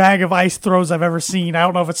bag of ice throws I've ever seen. I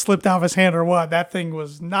don't know if it slipped out of his hand or what. That thing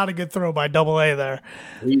was not a good throw by Double A there.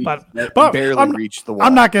 But barely reached the wall.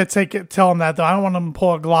 I'm not going to tell him that, though. I don't want him to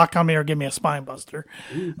pull a Glock on me or give me a spine buster.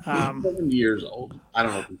 He's 70 years old. I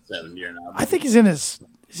don't know if he's 70 or not. I think he's in his...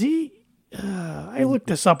 Is he... I looked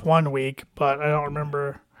this up one week, but I don't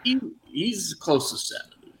remember. He's close to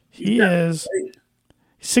 70. He is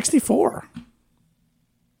 64.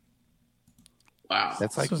 Wow.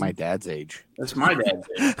 That's like my dad's age. That's my dad's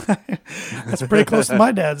age. That's pretty close to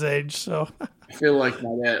my dad's age. So I feel like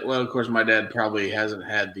my dad. Well, of course, my dad probably hasn't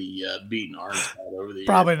had the beaten Arn side over the years.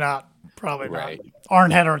 Probably not. Right.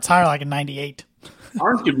 Arn had to retire like in '98.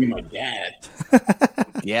 Arn could be my dad.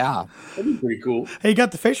 Yeah. That'd be pretty cool. Hey, you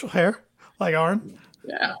got the facial hair like Arn.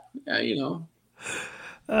 Yeah, you know.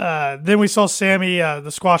 Then we saw Sammy, the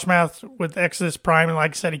squash match with Exodus Prime, and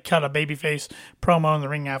like I said, he cut a babyface promo in the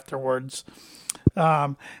ring afterwards.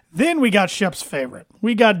 Then we got Shep's favorite.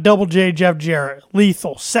 We got Double J, Jeff Jarrett,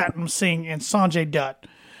 Lethal, Satnam Singh, and Sanjay Dutt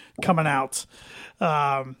coming out.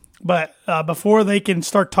 But before they can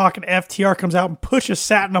start talking, FTR comes out and pushes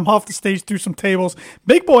Satnam off the stage through some tables.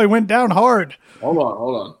 Big Boy went down hard. Hold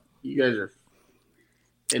on. You guys are...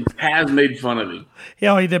 And Taz made fun of him.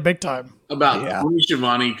 Yeah, he did big time. About Tony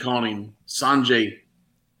Schiavone calling him Sanjay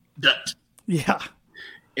Dutt. Yeah.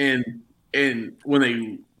 And when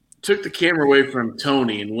they took the camera away from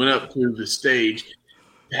Tony and went up to the stage,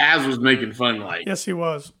 Taz was making fun like, yes, he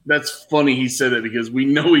was. That's funny he said that because we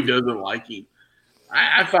know he doesn't like him.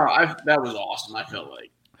 I felt that was awesome. I felt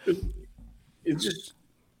like it's just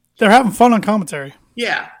they're having fun on commentary.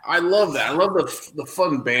 Yeah, I love that. I love the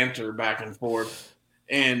fun banter back and forth,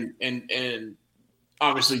 and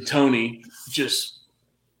obviously Tony just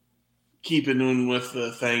keeping in with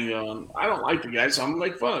the thing on. I don't like the guy, so I'm gonna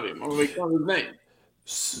make fun of him. I'm gonna make fun of his name.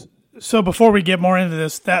 So before we get more into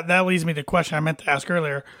this, that leads me to the question I meant to ask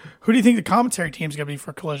earlier. Who do you think the commentary team's going to be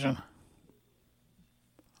for Collision?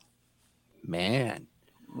 Man.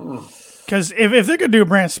 Because if they're going to do a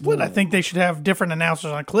brand split, I think they should have different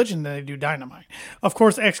announcers on Collision than they do Dynamite. Of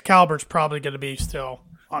course, Excalibur's probably going to be still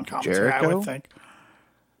on commentary, Jericho? I would think.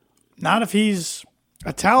 Not if he's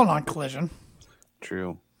a talent on Collision.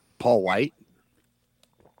 True. Paul White?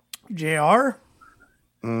 JR?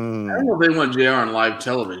 I don't know if they want JR on live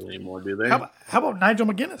television anymore, do they? How about Nigel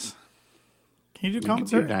McGuinness? Can you do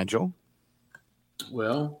commentary? You can do Nigel.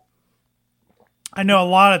 Well, I know a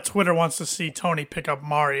lot of Twitter wants to see Tony pick up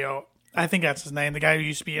Mario. I think that's his name. The guy who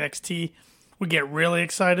used to be NXT would get really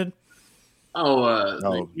excited. He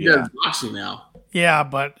does boxing now. Yeah,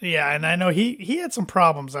 and I know he had some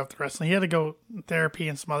problems after wrestling. He had to go therapy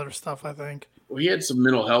and some other stuff, I think. Well, he had some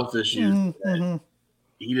mental health issues. Mm-hmm.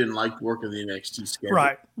 He didn't like working the NXT schedule.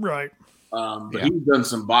 Right. But he's done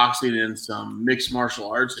some boxing and some mixed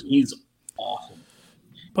martial arts, and he's awesome.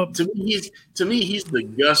 But to me, he's the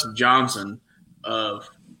Gus Johnson of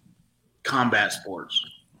combat sports.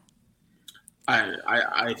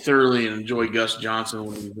 I thoroughly enjoy Gus Johnson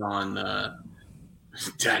when he's on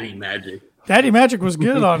Daddy Magic. Daddy Magic was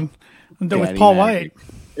good with Paul White.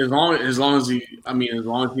 As long as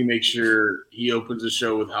he makes sure he opens the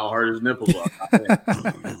show with how hard his nipples are.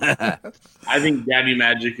 I think Daddy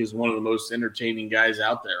Magic is one of the most entertaining guys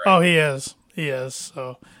out there. Right? Oh, he is.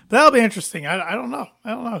 So that'll be interesting. I don't know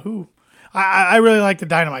who. I really like the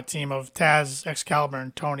Dynamite team of Taz, Excalibur,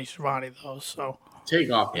 and Tony Schiavone, though. So take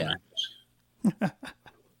off the mask.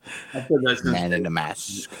 I said that's Man in a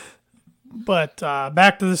mask. But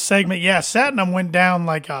back to this segment. Yeah, Satnam went down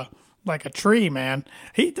like a tree, man.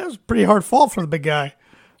 That was a pretty hard fall for the big guy.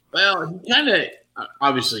 Well, he kind of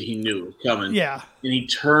obviously he knew it was coming. Yeah, and he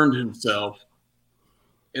turned himself,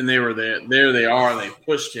 and they were there. There they are. They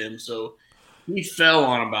pushed him, so he fell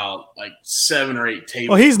on about like 7 or 8 tables.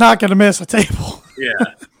 Well, he's not going to miss a table. Yeah.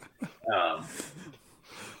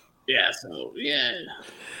 So yeah.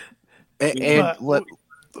 And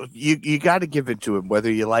you got to give it to him,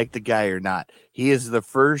 whether you like the guy or not. He is the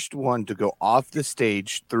first one to go off the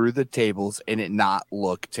stage through the tables and it not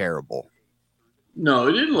look terrible. No,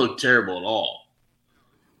 it didn't look terrible at all.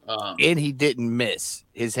 And he didn't miss.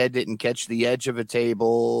 His head didn't catch the edge of a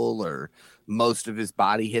table or most of his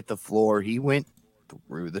body hit the floor. He went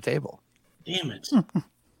through the table. Damn it.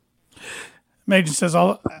 Major says,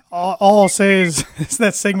 all I'll say is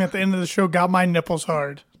that segment at the end of the show got my nipples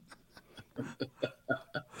hard.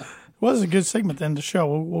 It was a good segment at the end of the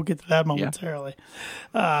show. We'll get to that momentarily.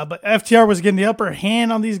 But FTR was getting the upper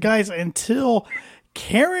hand on these guys until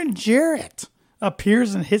Karen Jarrett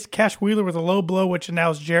appears and hits Cash Wheeler with a low blow, which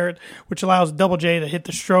allows Double J to hit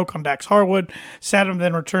the stroke on Dax Harwood. Saturn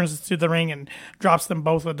then returns to the ring and drops them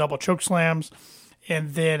both with double choke slams.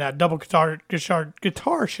 And then double guitar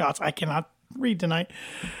shots, I cannot read tonight,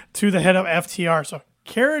 to the head of FTR. So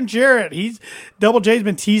Karen Jarrett, Double J's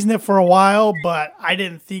been teasing it for a while, but I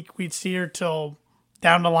didn't think we'd see her till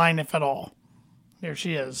down the line, if at all. There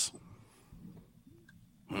she is.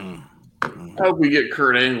 I hope we get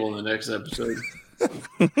Kurt Angle in the next episode.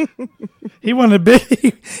 He wanted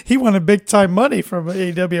big time money from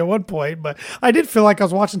AEW at one point, but I did feel like I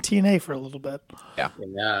was watching TNA for a little bit. Yeah.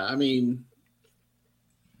 I mean,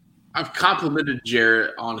 I've complimented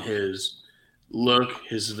Jarrett on his look,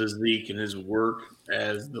 his physique, and his work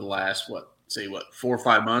as the last 4 or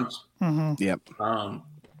 5 months. Mm-hmm. Yep.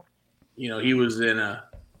 He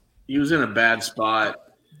was in a bad spot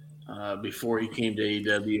before he came to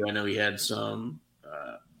AEW. I know he had some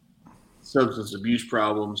substance abuse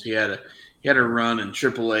problems. He had a run in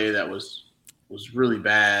AAA that was really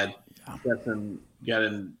bad.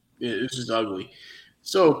 It's just ugly.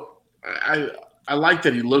 So I like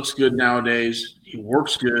that he looks good nowadays. He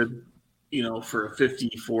works good, for a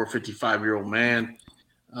 54, 55-year-old man.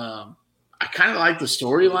 I kind of like the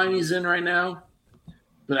storyline he's in right now,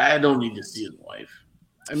 but I don't need to see his wife.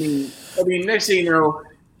 I mean, next thing you know,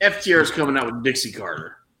 FTR is coming out with Dixie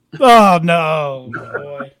Carter. Oh no,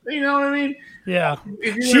 boy! You know what I mean? Yeah,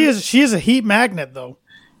 she is a heat magnet, though.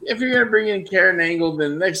 If you're gonna bring in Karen Angle,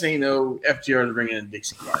 then next thing you know, FTR is bringing in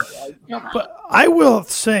Dixie Carter. Come on. But I will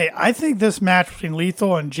say, I think this match between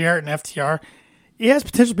Lethal and Jarrett and FTR, it has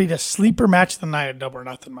potential to be the sleeper match of the night at Double or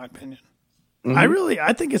Nothing, in my opinion. Mm-hmm.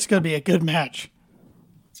 I think it's going to be a good match.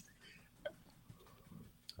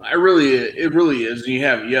 It really is. You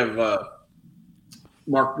have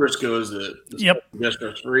Mark Briscoe as the best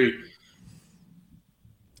referee,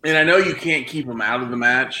 and I know you can't keep him out of the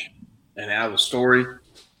match and out of the story,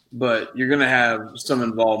 but you're going to have some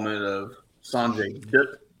involvement of Sanjay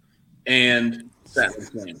Dutt and Satin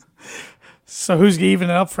Flame. So who's evening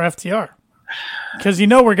it up for FTR? Because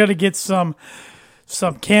we're going to get some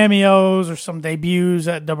cameos or some debuts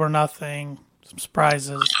at Double or Nothing, some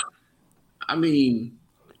surprises. I mean,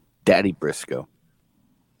 Daddy Briscoe.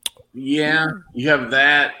 Yeah, you have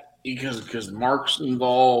that because Mark's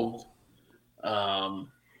involved. I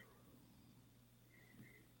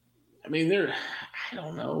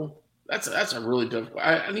don't know. That's a really tough.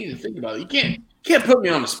 I need to think about it. You can't put me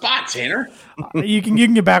on the spot, Tanner. You can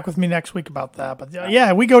get back with me next week about that. But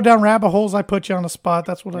yeah, we go down rabbit holes. I put you on the spot.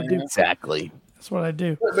 That's what I do. Exactly. That's what I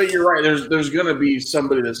do. But you're right. There's going to be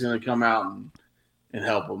somebody that's going to come out and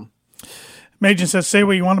help him. Major says, say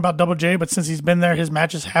what you want about Double J, but since he's been there, his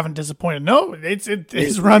matches haven't disappointed. No,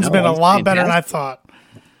 his run's been a lot better than I thought.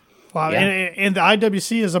 Wow. Yeah. And the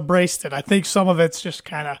IWC has embraced it. I think some of it's just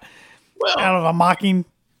kind of out of a mocking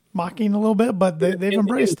a little bit, but they've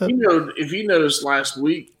embraced it. If you noticed last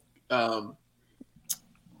week, when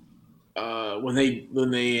they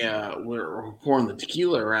were pouring the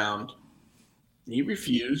tequila around, he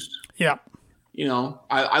refused. Yeah.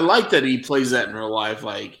 I like that he plays that in real life.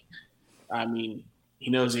 He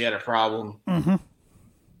knows he had a problem,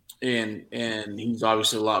 and he's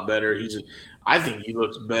obviously a lot better. I think he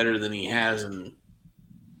looks better than he has in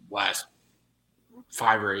last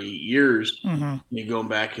 5 or 8 years. You going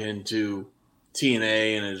back into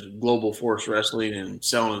TNA and his Global Force Wrestling and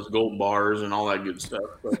selling his gold bars and all that good stuff.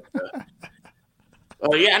 But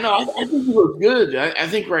I think he looks good. I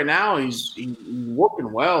think right now he's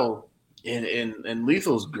working well, and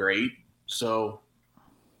Lethal's great. So.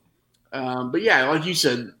 But yeah, like you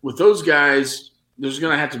said, with those guys, there's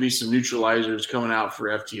going to have to be some neutralizers coming out for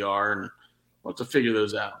FTR, and we'll have to figure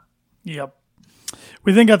those out. Yep.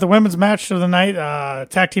 We then got the women's match of the night,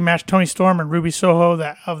 tag team match, Toni Storm and Ruby Soho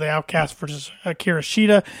of the Outcast versus Akira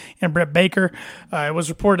Shida and Britt Baker. It was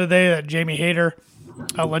reported today that Jamie Hayter,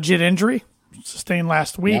 a legit injury, sustained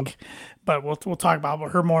last week. Yep. But we'll talk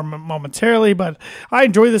about her more momentarily. But I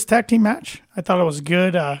enjoyed this tag team match. I thought it was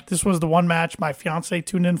good. This was the one match my fiance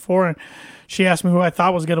tuned in for, and she asked me who I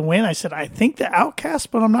thought was going to win. I said, I think the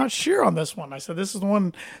Outcast, but I'm not sure on this one. I said, this is the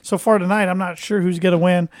one so far tonight. I'm not sure who's going to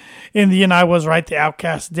win. In the end, I was right. The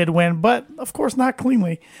Outcast did win, but of course not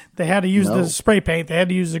cleanly. They had to use the spray paint. They had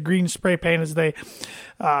to use the green spray paint as they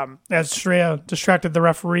as Shreya distracted the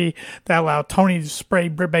referee. That allowed Tony to spray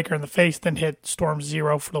Britt Baker in the face, then hit Storm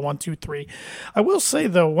 0 for the 1-2-3. I will say,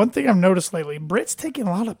 though, one thing I've noticed lately, Britt's taking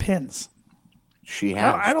a lot of pins. She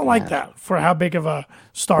has. I don't like that for how big of a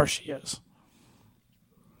star she is.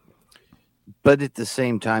 But at the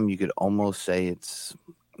same time, you could almost say it's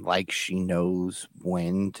like she knows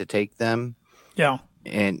when to take them. Yeah.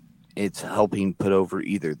 And it's helping put over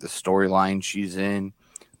either the storyline she's in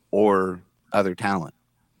or other talent.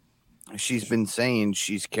 She's been saying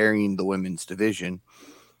she's carrying the women's division,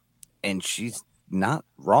 and she's not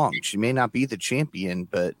wrong. She may not be the champion,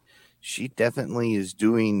 but she definitely is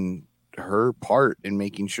doing her part in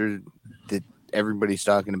making sure that everybody's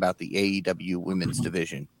talking about the AEW women's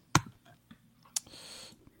division.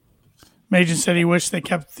 Majan said he wished they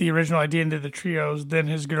kept the original idea into the trios. Then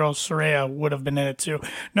his girl Saraya would have been in it too.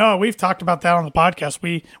 No, we've talked about that on the podcast.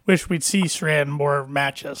 We wish we'd see Saraya in more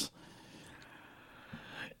matches.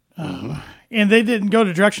 And they didn't go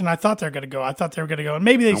the direction I thought they were going to go. I thought they were going to go, and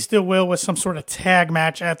maybe they still will with some sort of tag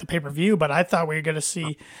match at the pay-per-view, but I thought we were going to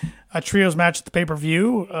see a trios match at the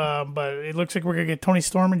pay-per-view, but it looks like we're going to get Toni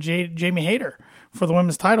Storm and Jamie Hayter for the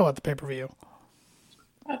women's title at the pay-per-view,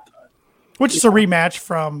 which is a rematch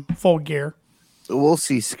from Full Gear. We'll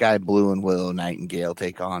see Sky Blue and Willow Nightingale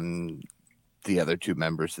take on the other two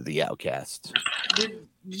members of the Outcasts. Did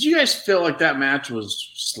you guys feel like that match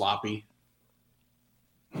was sloppy?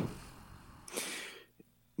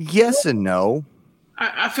 Yes and no.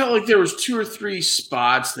 I felt like there was 2 or 3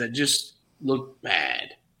 spots that just looked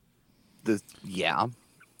bad. Yeah,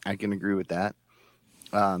 I can agree with that.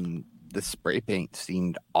 The spray paint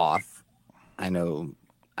seemed off. I know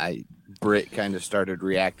Britt kind of started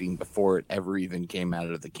reacting before it ever even came out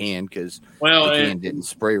of the can because the can didn't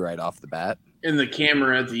spray right off the bat. In the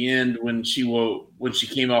camera at the end, when she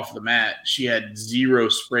came off the mat, she had 0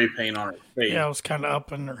 spray paint on her face. Yeah, it was kind of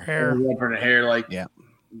up in her hair. Yeah.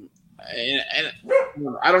 And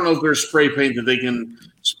I don't know if there's spray paint that they can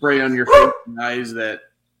spray on your face and eyes that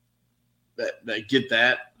get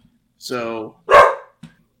that. So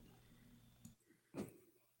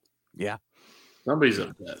yeah, somebody's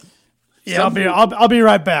upset. Yeah, I'll be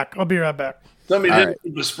right back. Somebody didn't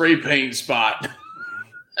keep a spray paint spot.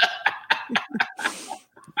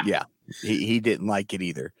 Yeah, he didn't like it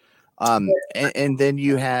either. And then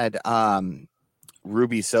you had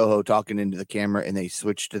Ruby Soho talking into the camera, and they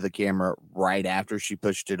switched to the camera right after she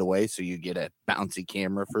pushed it away, so you get a bouncy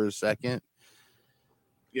camera for a second.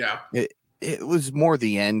 Yeah. It was more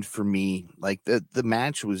the end for me. Like the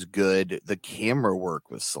match was good. The camera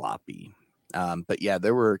work was sloppy. But yeah,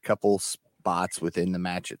 there were a couple spots within the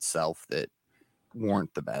match itself that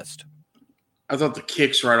weren't the best. I thought the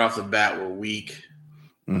kicks right off the bat were weak.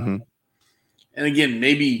 Mm-hmm. And again,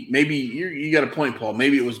 maybe you got a point, Paul.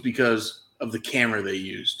 Maybe it was because of the camera they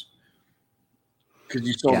used. Because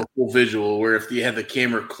you saw the full visual, where if you had the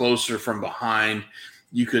camera closer from behind,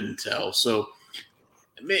 you couldn't tell. So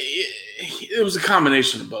it was a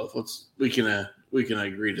combination of both. We can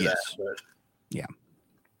agree to that. But yeah,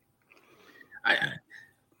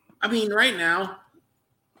 I mean, right now,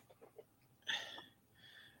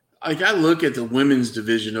 like I look at the women's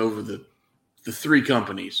division over the 3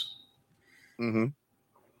 companies. Mm-hmm.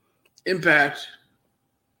 Impact,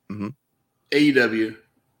 mm-hmm. AEW,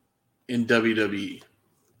 and WWE.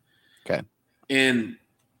 Okay. And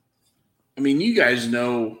I mean, you guys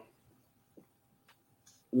know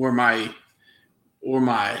where my I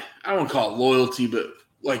don't want to call it loyalty, but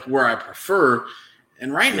like where I prefer.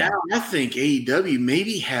 And right now, I think AEW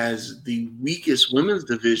maybe has the weakest women's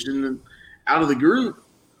division out of the group.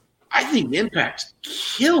 I think Impact's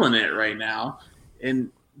killing it right now, and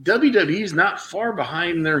WWE's not far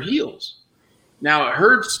behind their heels. Now, it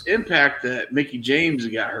hurts Impact that Mickie James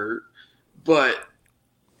got hurt, but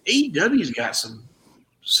AEW's got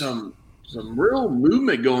some real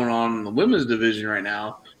movement going on in the women's division right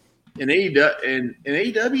now. And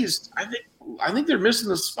AEW's, I think they're missing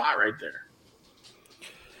the spot right there.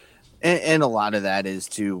 And a lot of that is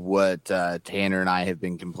to what Tanner and I have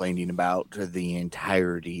been complaining about the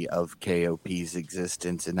entirety of KOP's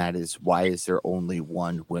existence, and that is, why is there only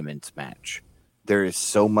one women's match? There is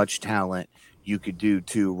so much talent you could do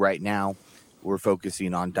too. Right now, we're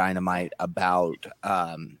focusing on Dynamite about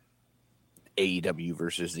AEW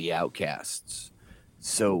versus the Outcasts.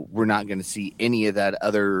 So we're not going to see any of that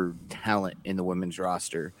other talent in the women's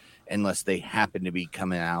roster unless they happen to be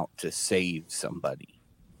coming out to save somebody.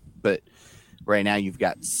 But right now you've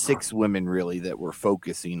got 6 women really that we're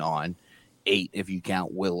focusing on, 8 if you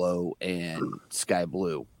count Willow and Sky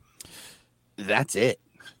Blue. That's it.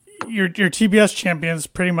 Your TBS champion's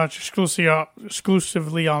pretty much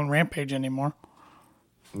exclusively on Rampage anymore.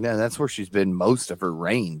 Yeah, that's where she's been most of her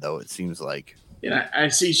reign, though, it seems like. Yeah, I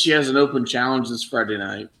see she has an open challenge this Friday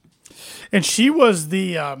night. And she was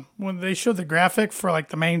the when they showed the graphic for like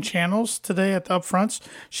the main channels today at the upfronts,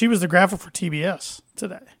 she was the graphic for TBS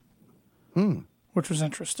today. Which was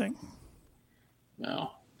interesting.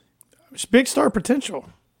 No. It's big star potential.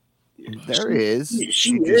 There is.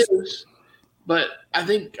 She is. But I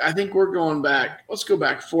think we're going back. Let's go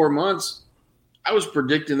back 4 months. I was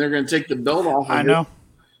predicting they're going to take the belt off. I know.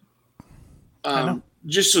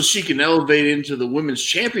 Just so she can elevate into the women's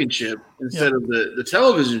championship instead of the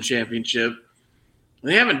television championship.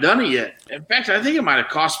 They haven't done it yet. In fact, I think it might have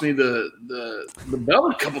cost me the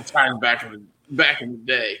belt a couple times back in the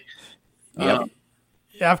day. Yeah,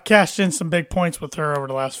 I've cashed in some big points with her over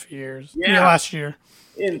the last few years. Yeah, last year.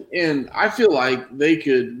 And I feel like they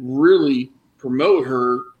could really promote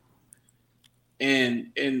her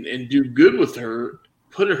and do good with her,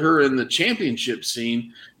 put her in the championship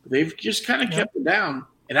scene. But they've just kind of kept her down.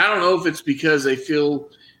 And I don't know if it's because they feel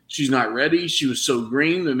she's not ready. She was so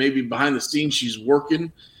green that maybe behind the scenes she's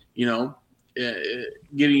working,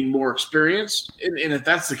 getting more experience. And if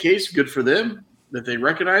that's the case, good for them that they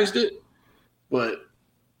recognized it. But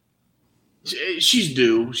she's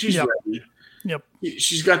due. She's ready. Yep.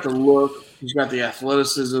 She's got the look. She's got the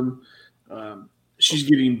athleticism. She's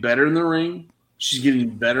getting better in the ring. She's getting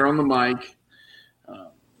better on the mic.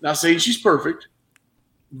 Not saying she's perfect,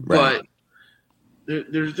 but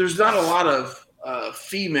there's not a lot of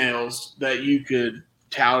females that you could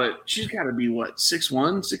tout it. She's got to be 6'1",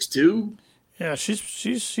 6'2"? Yeah,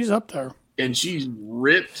 she's up there, and she's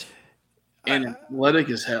ripped and athletic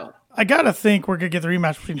as hell. I gotta think we're gonna get the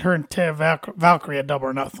rematch between her and Tia Valkyrie at Double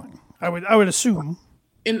or Nothing. I would assume,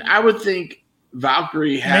 and I would think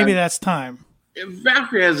Valkyrie maybe that's time.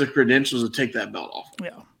 Valkyrie has the credentials to take that belt off.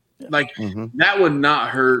 Yeah. That would not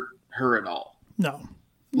hurt her at all. No,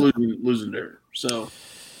 losing to her. So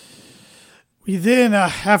we then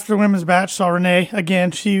after the women's match saw Renee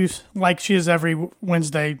again. She's like she is every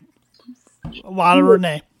Wednesday. A lot of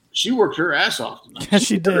Renee. She worked her ass off tonight. Yes,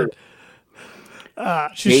 she did.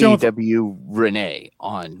 She's AEW Renee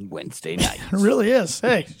on Wednesday night. It really is.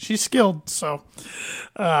 Hey, she's skilled. So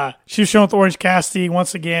she was shown with Orange Cassidy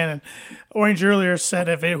once again. And Orange earlier said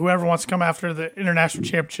if whoever wants to come after the International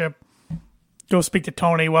Championship, go speak to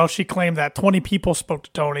Tony. Well, she claimed that 20 people spoke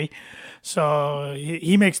to Tony. So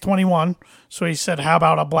he makes 21. So he said, how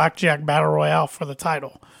about a blackjack battle royale for the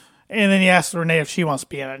title? And then he asked Renee if she wants to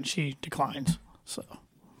be in it, and she declines. So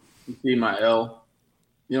you see my L?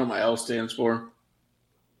 You know what my L stands for?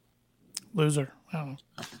 Loser. I don't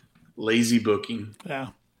know. Lazy booking.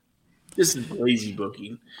 Yeah. This is lazy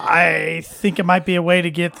booking. I think it might be a way to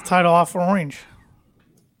get the title off for Orange.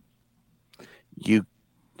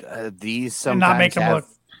 These sometimes and not make him look.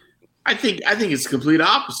 I think it's the complete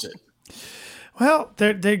opposite. Well,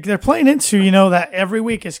 they're playing into that every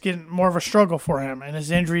week it's getting more of a struggle for him, and his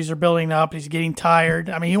injuries are building up. He's getting tired.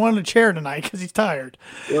 I mean, he wanted a chair tonight because he's tired.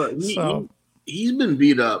 Well, he's been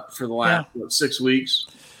beat up for the last 6 weeks.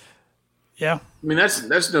 Yeah, I mean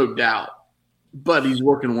that's no doubt. But he's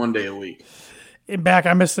working 1 day a week. Back,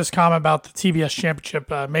 I missed this comment about the TBS Championship.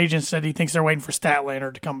 Majan said he thinks they're waiting for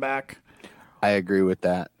Statlander to come back. I agree with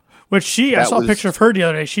that. Which I saw a picture of her the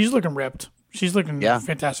other day. She's looking ripped. She's looking in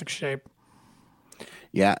fantastic shape.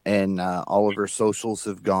 Yeah, and all of her socials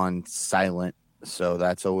have gone silent, so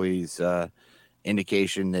that's always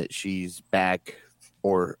indication that she's back,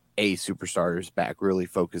 or a superstar is back, really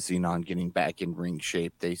focusing on getting back in ring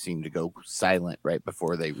shape. They seem to go silent right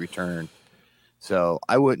before they return. So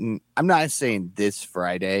I'm not saying this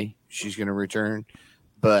Friday she's going to return,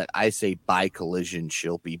 but I say by Collision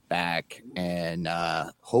she'll be back and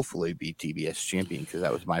hopefully be TBS champion, because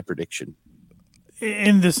that was my prediction.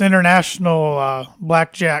 In this international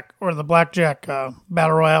blackjack or the blackjack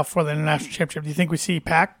battle royale for the international championship, do you think we see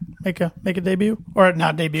Pac make a debut, or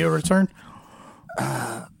not debut, a return?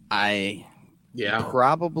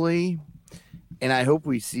 Probably, and I hope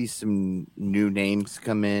we see some new names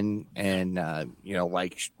come in, and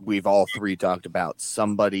like we've all three talked about,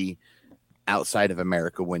 somebody outside of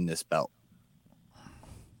America win this belt.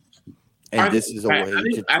 And this is a way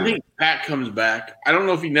I think Pat comes back. I don't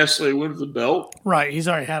know if he necessarily wins the belt. Right, he's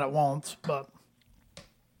already had it once, but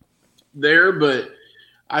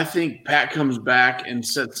I think Pat comes back and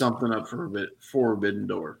sets something up for Forbidden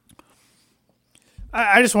Door.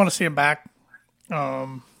 I just want to see him back.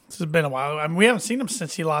 This has been a while. I mean, we haven't seen him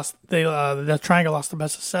since he lost. The Triangle lost the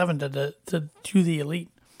best of 7 to the Elite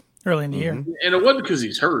early in the year, and it wasn't because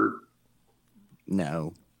he's hurt.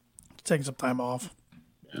 No, taking some time off.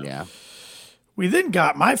 Yeah. We then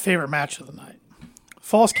got my favorite match of the night.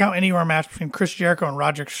 Falls Count Anywhere match between Chris Jericho and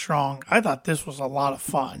Roderick Strong. I thought this was a lot of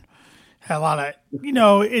fun. Had a lot of,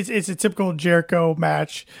 it's a typical Jericho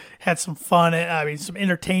match. Had some fun. I mean, some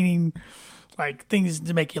entertaining, things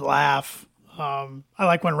to make you laugh. I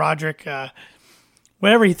like when Roderick,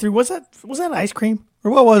 whatever he threw, was that ice cream?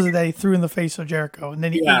 Or what was it that he threw in the face of Jericho? And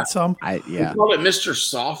then he ate some. We call it Mr.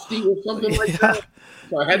 Softy or something like that.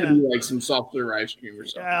 So it had to be like some soft serve ice cream or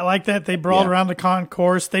something. I like that. They brawled around the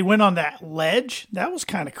concourse. They went on that ledge. That was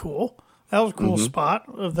kind of cool. That was a cool spot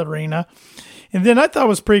of the arena. And then I thought it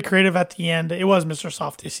was pretty creative at the end. It was Mr.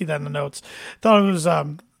 Soft. You see that in the notes. Thought it was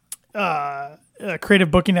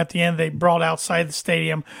creative booking at the end. They brawled outside the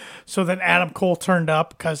stadium. So then Adam Cole turned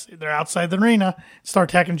up because they're outside the arena,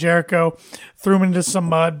 started attacking Jericho, threw him into some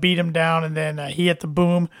mud, beat him down, and then he hit the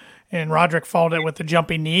boom. And Roderick followed it with the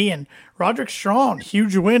jumping knee. And Roderick Strong,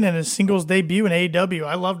 huge win in his singles debut in AEW.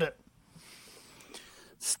 I loved it.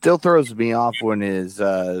 Still throws me off when his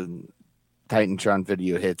Titantron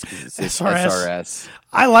video hits because it's SRS.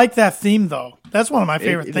 I like that theme, though. That's one of my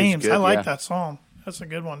favorite themes. Good, I like that song. That's a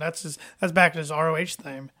good one. That's back to his ROH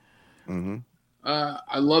theme. Mm-hmm.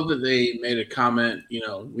 I love that they made a comment. You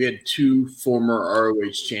know, we had 2 former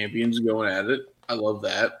ROH champions going at it. I love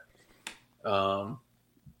that.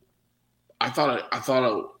 I thought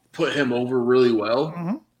it put him over really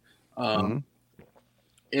well. And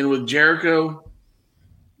with Jericho,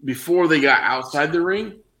 before they got outside the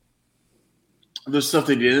ring, the stuff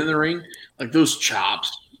they did in the ring, like those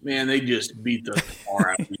chops, man, they just beat the tar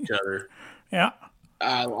out of each other. Yeah,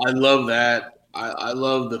 I love that. I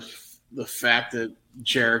love the fact that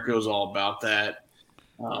Jericho's all about that.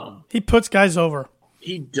 he puts guys over.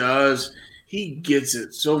 He does. He gets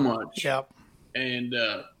it so much. Yep. And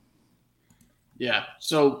yeah.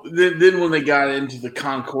 So then when they got into the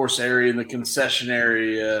concourse area and the concession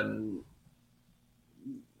area and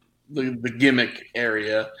the gimmick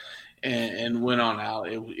area and went on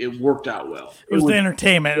out, it worked out well. It was the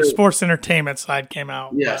entertainment, the sports entertainment side came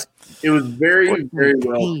out. Yes. It was very, very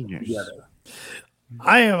well together.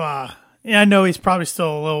 I am, I know he's probably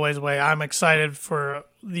still a little ways away. I'm excited for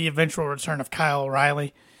the eventual return of Kyle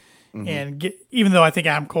O'Reilly. And even though I think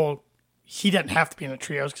Adam Cole, he doesn't have to be in the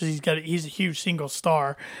trios because he's a huge single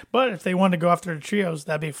star. But if they wanted to go after the trios,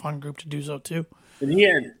 that'd be a fun group to do so too. And he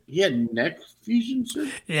had neck fusion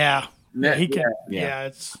surgery? Yeah. He could.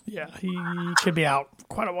 Yeah. He could be out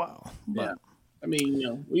quite a while. But Yeah. I mean, you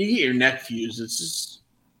know, when you get your neck fused, it's just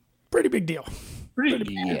pretty big deal.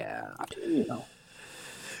 pretty Yeah. you know.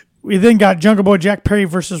 We then got Jungle Boy Jack Perry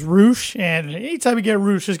versus Roosh, and anytime we get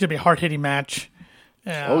Roosh, it's gonna be a hard hitting match.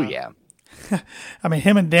 Oh yeah. I mean,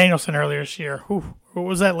 him and Danielson earlier this year. Who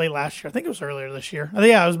was that late last year? I think it was earlier this year.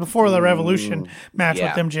 Yeah, it was before the Revolution match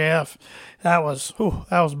with MJF. That was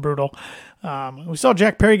brutal. We saw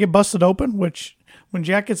Jack Perry get busted open, which when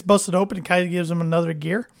Jack gets busted open, it kind of gives him another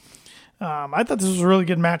gear. I thought this was a really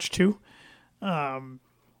good match too. And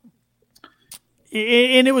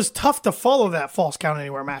it was tough to follow that Falls Count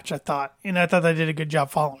Anywhere match, I thought. And I thought they did a good job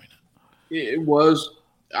following it. It was.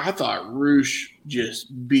 I thought Roosh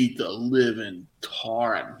just beat the living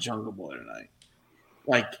tar out of Jungle Boy tonight.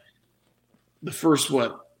 Like the first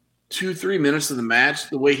 2-3 minutes of the match,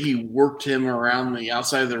 the way he worked him around the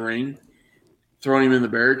outside of the ring, throwing him in the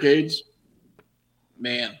barricades,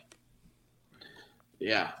 man.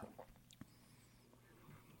 Yeah.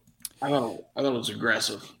 I thought it was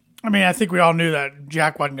aggressive. I mean, I think we all knew that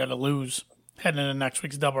Jack wasn't going to lose heading into next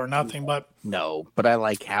week's Double or Nothing, but No, but I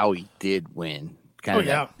like how he did win. Kind of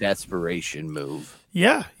that desperation move.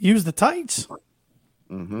 yeah, use the tights,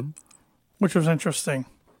 Mm-hmm. which was interesting.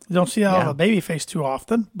 You don't see that on a babyface too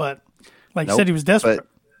often, but like you said, he was desperate. But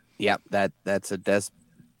yeah, that's a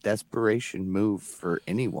desperation move for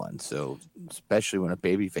anyone. So especially when a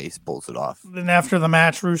babyface pulls it off. Then after the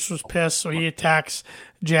match, Roos was pissed, so he attacks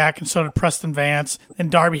Jack, and so did Preston Vance.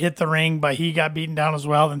 Then Darby hit the ring, but he got beaten down as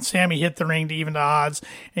well. Then Sammy hit the ring to even the odds,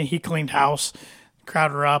 and he cleaned house.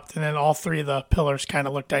 Crowd erupted, and then all three of the pillars kind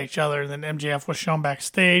of looked at each other. And then MJF was shown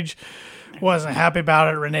backstage, wasn't happy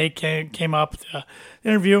about it. Renee came up to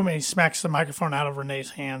interview him, and he smacks the microphone out of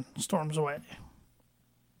Renee's hand, storms away.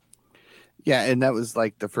 Yeah, and that was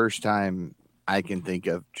like the first time I can think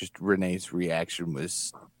of just Renee's reaction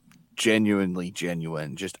was genuinely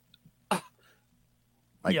genuine. Just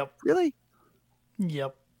like, really?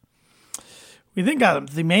 Yep. We then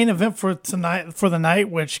got the main event for the night,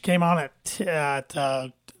 which came on at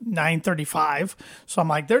 9:35. So I'm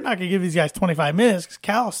like, they're not going to give these guys 25 minutes because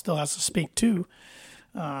Callis still has to speak too.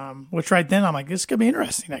 Which right then I'm like, this is going to be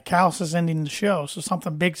interesting that Callis is ending the show, so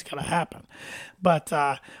something big's going to happen. But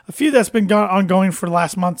a few that's been ongoing for the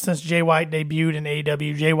last month since Jay White debuted in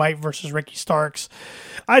AEW, Jay White versus Ricky Starks.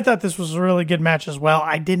 I thought this was a really good match as well.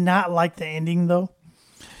 I did not like the ending though.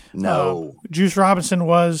 No. Juice Robinson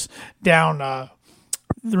was down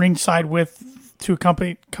the ringside to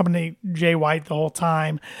accompany Jay White the whole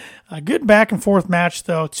time. A good back and forth match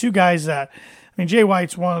though. Two guys that, I mean, Jay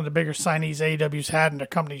White's one of the bigger signees AEW's had in their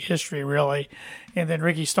company history, really. And then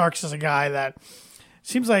Ricky Starks is a guy that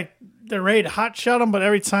seems like they're ready to hot shot him, but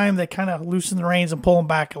every time they kind of loosen the reins and pull him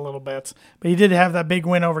back a little bit. But he did have that big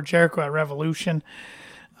win over Jericho at Revolution.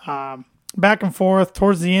 Back and forth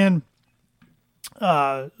towards the end.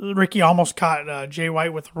 Ricky almost caught Jay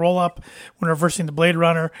White with a roll-up when reversing the Blade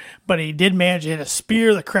Runner, but he did manage to hit a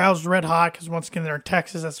spear. The crowd's red hot because once again they're in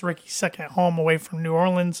Texas. That's Ricky's second home away from New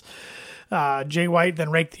Orleans. Jay White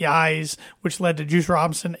then raked the eyes, which led to Juice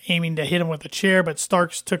Robinson aiming to hit him with a chair, but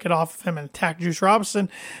Starks took it off of him and attacked Juice Robinson.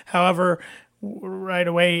 However, right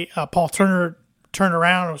away, Paul Turner turned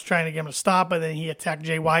around and was trying to get him to stop, but then he attacked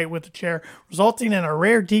Jay White with the chair, resulting in a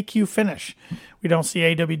rare DQ finish. We don't see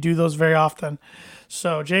AEW do those very often.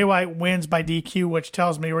 So Jay White wins by DQ, which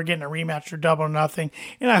tells me we're getting a rematch or Double or Nothing.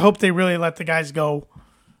 And I hope they really let the guys go,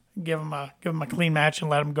 give them a clean match and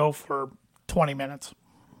let them go for 20 minutes.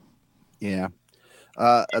 Yeah.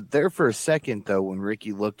 There for a second, though, when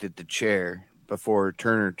Ricky looked at the chair before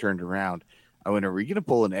Turner turned around, I went, are we going to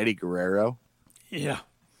pull an Eddie Guerrero? Yeah.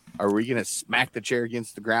 Are we going to smack the chair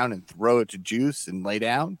against the ground and throw it to Juice and lay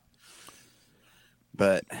down?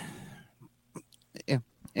 But, yeah,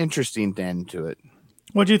 interesting end to it.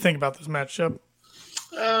 What do you think about this matchup?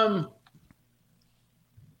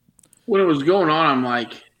 When it was going on, I'm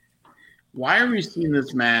like, why are we seeing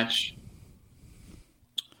this match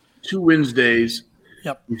 2 Wednesdays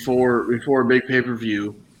before a big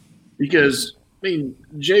pay-per-view? Because, I mean,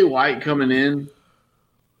 Jay White coming in,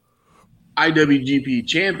 IWGP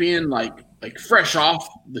champion, like fresh off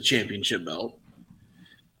the championship belt.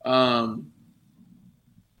 And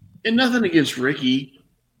nothing against Ricky.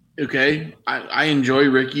 Okay, I enjoy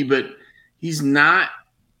Ricky, but he's not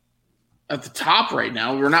at the top right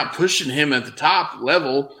now. We're not pushing him at the top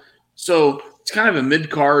level. So it's kind of a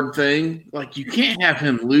mid-card thing. Like, you can't have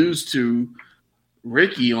him lose to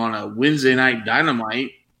Ricky on a Wednesday night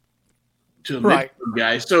Dynamite to a mid-card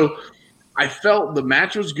guy. So I felt the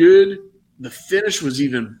match was good. The finish was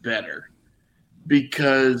even better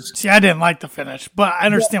because I didn't like the finish, but I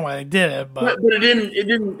understand why they did it. But it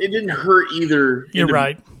didn't hurt either. You're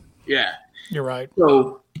right. Yeah, you're right.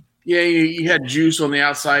 So yeah, you had Juice on the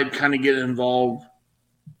outside kind of get involved,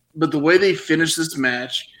 but the way they finished this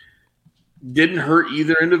match didn't hurt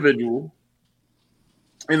either individual.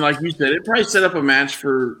 And like you said, it probably set up a match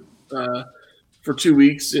for 2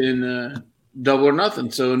 weeks in Double or Nothing.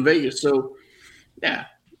 So in Vegas. So yeah.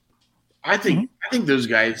 I think those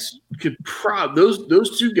guys could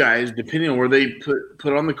those 2 guys, depending on where they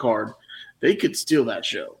put on the card, they could steal that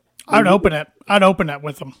show. I'd open it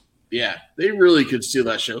with them. Yeah, they really could steal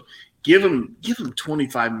that show. Give them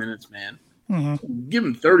 25 minutes, man. Mm-hmm. Give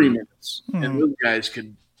them 30 minutes, and those guys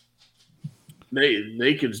could.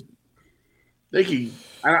 They could.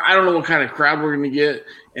 I don't know what kind of crowd we're going to get.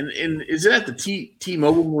 And is it at the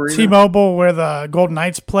T-Mobile Arena? T-Mobile, where the Golden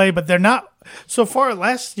Knights play, but they're not. So far,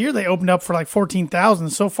 last year they opened up for like 14,000.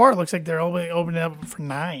 So far, it looks like they're only opening up for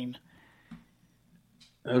 9.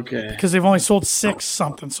 Okay. Because they've only sold 6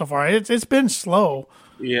 something so far. It's been slow.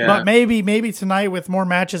 Yeah. But maybe tonight with more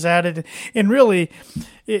matches added, and really,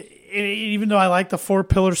 even though I like the 4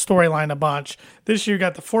 Pillars storyline a bunch, this year you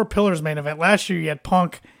got the 4 Pillars main event. Last year you had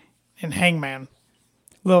Punk and Hangman.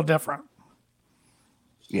 A little different.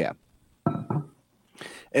 Yeah.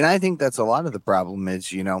 And I think that's a lot of the problem is,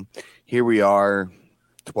 here we are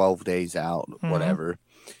 12 days out, whatever.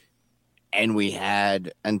 And we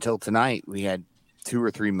had, until tonight, we had 2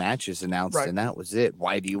 or 3 matches announced, and that was it.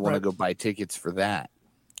 Why do you want to go buy tickets for that?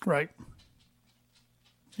 Right.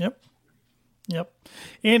 Yep.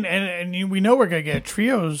 And we know we're going to get a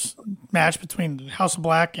trios match between House of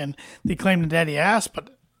Black and the Acclaimed and Daddy Ass,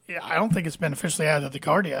 but I don't think it's been officially added to the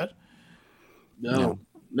card yet. No.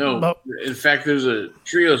 But, in fact, there's a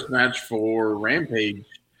trios match for Rampage,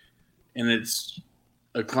 and it's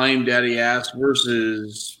Acclaimed Daddy Ass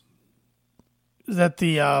versus. Is that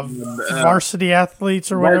the varsity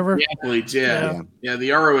athletes or whatever? Varsity athletes, yeah,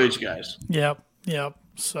 the ROH guys. Yep.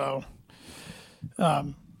 So,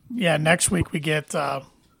 next week we get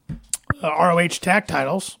ROH tag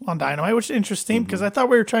titles on Dynamite, which is interesting because I thought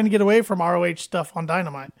we were trying to get away from ROH stuff on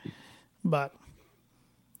Dynamite, but.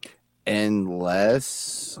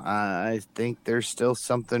 Unless I think there's still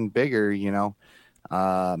something bigger,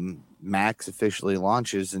 Max officially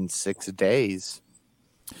launches in 6 days.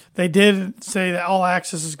 They did say that All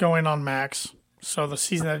Access is going on Max, so the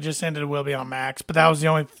season that just ended will be on Max, but that was the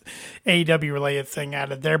only AEW related thing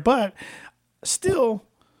added there. But still,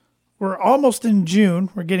 we're almost in June.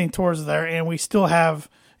 We're getting towards there, and we still have,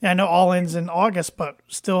 I know All ends in August, but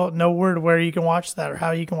still no word where you can watch that or how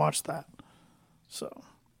you can watch that. So.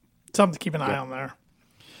 Something to keep an eye on there.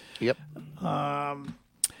 Yep.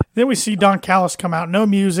 Then we see Don Callis come out. No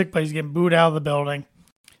music, but he's getting booed out of the building.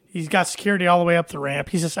 He's got security all the way up the ramp.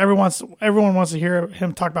 He says everyone wants to hear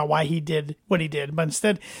him talk about why he did what he did, but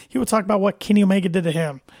instead he will talk about what Kenny Omega did to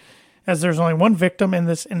him. As there's only one victim in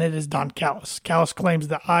this, and it is Don Callis. Callis claims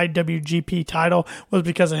the IWGP title was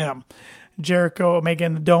because of him. Jericho Omega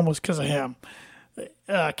in the Dome was because of him.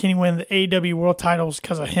 Kenny win the AEW World titles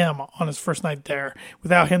because of him on his first night there.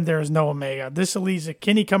 Without him, there is no Omega. This leads to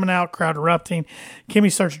Kenny coming out, crowd erupting. Kenny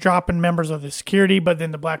starts dropping members of the security, but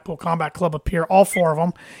then the Blackpool Combat Club appear, all 4 of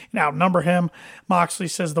them, and outnumber him. Moxley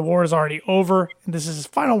says the war is already over, and this is his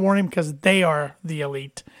final warning because they are the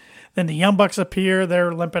elite. Then the Young Bucks appear.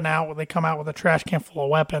 They're limping out. They come out with a trash can full of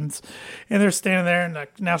weapons. And they're standing there, and the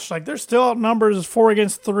announcer's like, they're still outnumbered. It's 4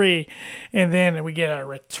 against 3. And then we get a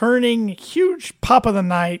returning huge pop of the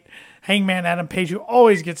night. Hangman Adam Page, who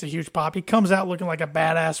always gets a huge pop. He comes out looking like a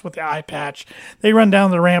badass with the eye patch. They run down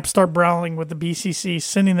the ramp, start brawling with the BCC,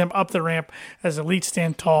 sending them up the ramp as Elite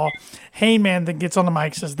stand tall. Hangman then gets on the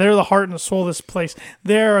mic, says, they're the heart and the soul of this place.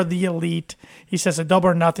 They're the Elite. He says a double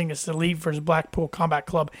or nothing is the Elite versus Blackpool Combat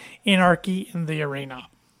Club. Anarchy in the arena.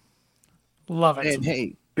 Love it. And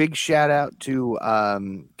hey, big shout out to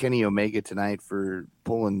Kenny Omega tonight for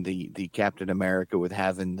pulling the Captain America with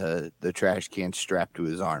having the trash can strapped to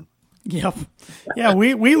his arm. Yep. Yeah,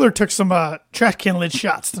 Wheeler took some trash can lid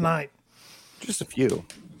shots tonight. Just a few.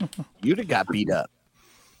 You'd have got beat up.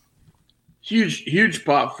 Huge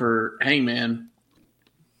pop for Hangman.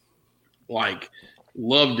 Like,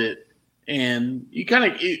 loved it. And you kind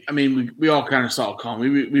of, I mean, we all kind of saw it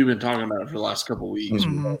coming. We've been talking about it for the last couple of weeks.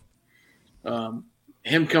 Mm-hmm.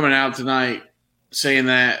 Him coming out tonight saying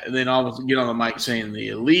that, and then all of a sudden get on the mic saying the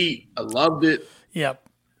Elite. I loved it. Yep.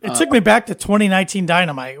 It took me back to 2019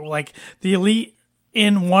 Dynamite, like the Elite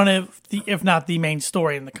in one of the, if not the main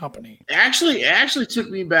story in the company. It actually took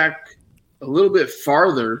me back a little bit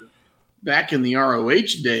farther, back in the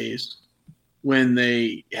ROH days, when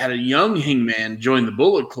they had a young Hangman join the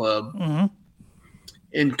Bullet Club, mm-hmm.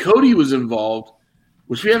 and Cody was involved,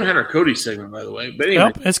 which we haven't had our Cody segment, by the way. But anyway,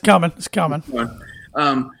 yep, it's coming. It's coming.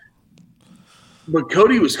 But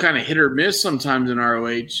Cody was kind of hit or miss sometimes in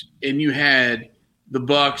ROH, and you had the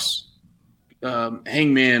Bucks,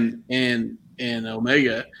 Hangman, and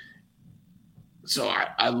Omega. So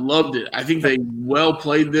I loved it. I think they well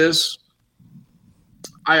played this.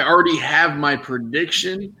 I already have my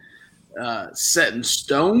prediction set in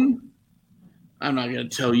stone. I'm not going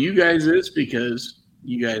to tell you guys this because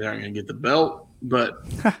you guys aren't going to get the belt. But,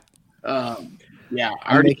 yeah.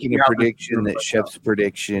 I'm making a prediction that Shep's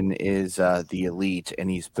prediction is the Elite, and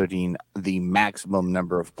he's putting the maximum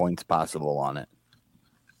number of points possible on it.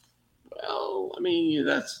 Well, I mean,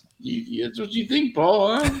 that's what you think,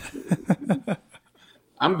 Paul. Huh?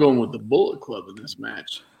 I'm going with the Bullet Club in this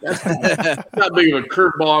match. That's not big of a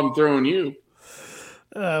curveball I'm throwing you.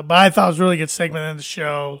 But I thought it was a really good segment in the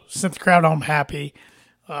show. Sent the crowd home happy.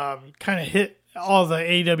 Kind of hit all the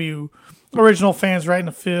AEW original fans right in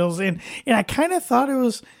the feels. And I kind of thought it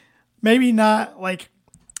was maybe not like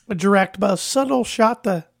a direct, but a subtle shot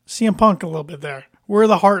to CM Punk a little bit there. We're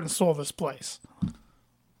the heart and soul of this place.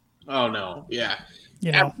 Oh, no. Yeah.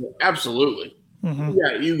 You know? Absolutely. Mm-hmm.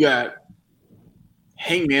 Yeah, you got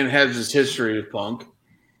Hangman has his history with Punk.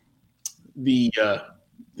 The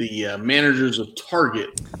managers of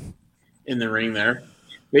Target in the ring there,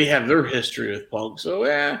 they have their history with Punk. So,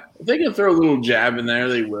 if they can throw a little jab in there,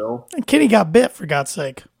 they will. And Kenny got bit, for God's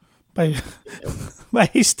sake, by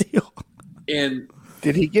Steel. And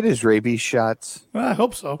did he get his rabies shots? Well, I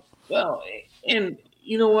hope so. Well, and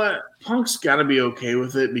you know what? Punk's got to be okay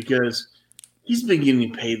with it because he's been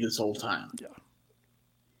getting paid this whole time. Yeah.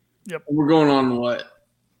 Yep. We're going on what?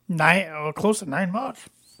 Close to 9 months.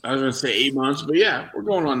 I was going to say 8 months, but yeah, we're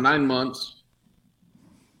going on 9 months.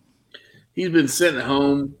 He's been sitting at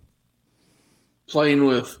home playing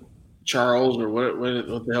with Charles, or what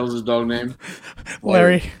the hell's his dog name?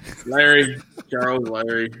 Larry, Charles,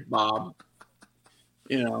 Larry, Bob.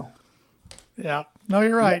 You know. Yeah. No,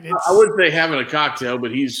 you're right. I wouldn't say having a cocktail,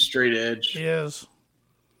 but he's straight edge. He is.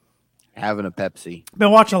 Having a Pepsi.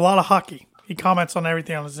 Been watching a lot of hockey. He comments on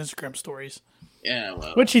everything on his Instagram stories. Yeah,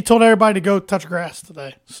 well, which he told everybody to go touch grass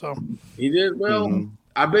today. So he did. Well,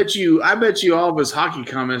 I bet you all of his hockey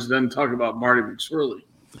comments doesn't talk about Marty McSwirly.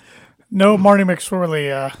 No Marty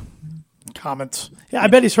McSwirly comments. Yeah, I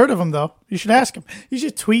bet he's heard of him though. You should ask him. You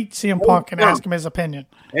should tweet CM Punk and ask him his opinion.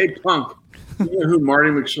 Hey Punk, you know who Marty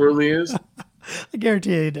McSwirly is? I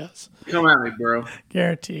guarantee he does. Come at me, bro.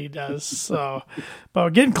 Guarantee he does. So, but we're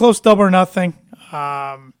getting close, double or nothing.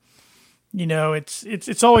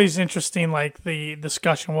 it's always interesting, like the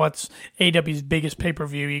discussion, what's AEW's biggest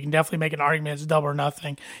pay-per-view. You can definitely make an argument it's Double or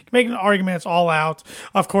Nothing. You can make an argument it's All Out.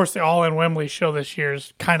 Of course, the All In Wembley show this year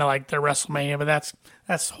is kind of like their WrestleMania, but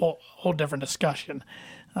that's a whole different discussion.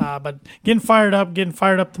 But getting fired up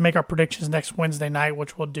to make our predictions next Wednesday night,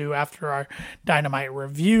 which we'll do after our Dynamite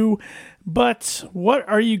review. But what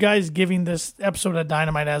are you guys giving this episode of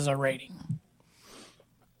Dynamite as a rating?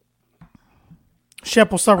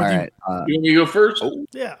 Shep, we'll start with you. Right, you want me to go first?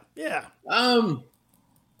 Yeah.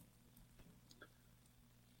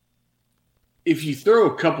 If you throw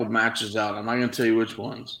a couple matches out, I'm not going to tell you which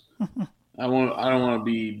ones. I don't want to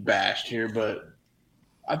be bashed here, but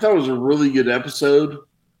I thought it was a really good episode,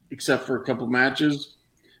 except for a couple matches.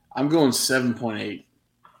 I'm going 7.8.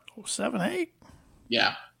 Oh, 7.8?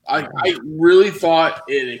 Yeah. I really thought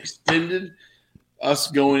it extended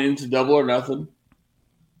us going into Double or Nothing.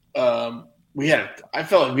 I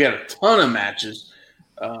felt like we had a ton of matches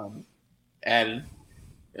added.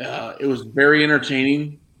 It was very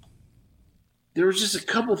entertaining. There was just a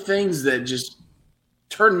couple things that just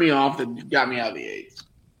turned me off that got me out of the eights.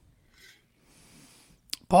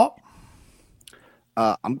 Paul?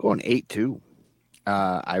 I'm going 8-2.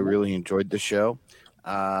 I really enjoyed the show.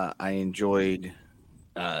 I enjoyed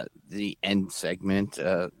the end segment.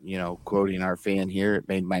 Quoting our fan here, it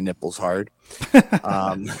made my nipples hard.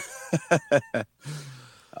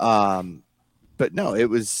 But no, it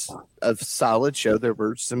was a solid show. There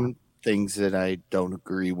were some things that I don't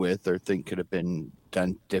agree with or think could have been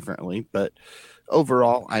done differently, but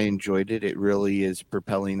overall I enjoyed it. It really is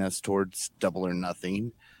propelling us towards Double or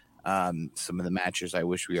Nothing. Some of the matches I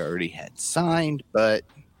wish we already had signed, but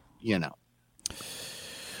I'm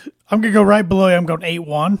gonna go right below you. I'm going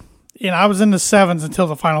 8-1, and I was in the 7s until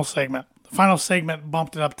the final segment. The final segment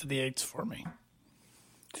bumped it up to the 8s for me.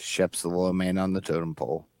 Shep's the low man on the totem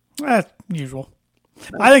pole. Usual.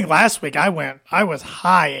 I think last week I was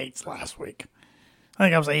high 8s last week. I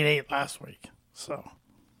think I was 8-8 last week. So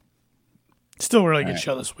still a really good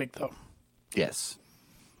show this week, though. Yes.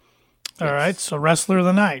 All right. So Wrestler of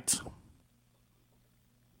the Night.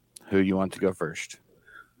 Who you want to go first?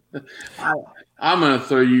 I'm going to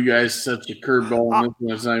throw you guys such a curveball on this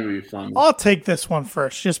one. It's not going to be fun. I'll take this one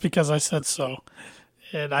first just because I said so.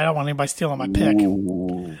 And I don't want anybody stealing my pick.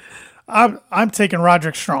 Ooh. I'm taking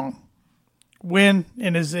Roderick Strong. Win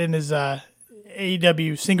in his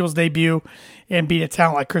AEW singles debut and beat a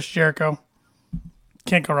talent like Chris Jericho.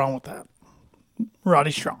 Can't go wrong with that.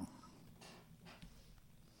 Roddy Strong.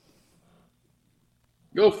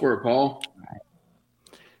 Go for it, Paul.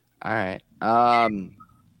 All right. I'm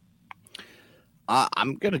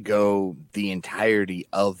going to go the entirety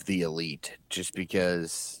of the Elite just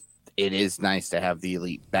because it is nice to have the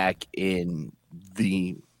Elite back in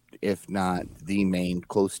the, if not the main,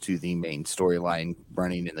 close to the main storyline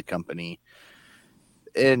running in the company.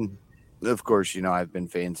 And of course, I've been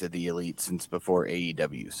fans of the Elite since before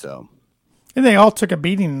AEW. So, and they all took a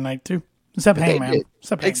beating tonight too, except Hangman.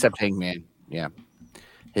 Except Hangman. Yeah,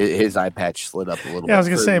 his eye patch slid up a little. Yeah, I was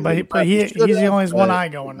gonna say, but he's the only has one eye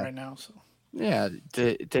going right now. So, yeah,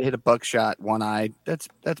 to hit a buckshot one eye, that's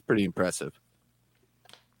pretty impressive.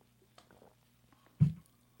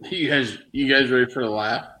 You guys ready for the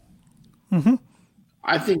laugh? Mm-hmm.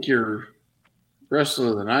 I think your wrestler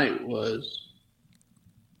of the night was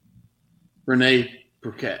Renee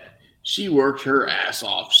Paquette. She worked her ass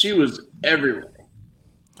off. She was everywhere.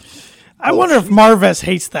 I wonder if Marvez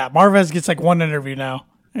hates that. Marvez gets like one interview now,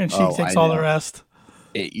 and she takes all the rest.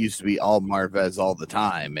 It used to be all Marvez all the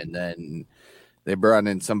time, and then they brought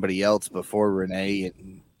in somebody else before Renee,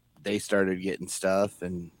 and they started getting stuff,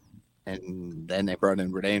 and then they brought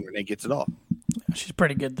in Renee, and Renee gets it all. She's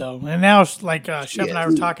pretty good, though. And now, like Shep and I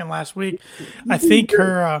were talking last week, I think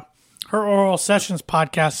her Oral Sessions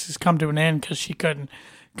podcast has come to an end because she couldn't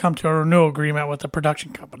come to a renewal agreement with the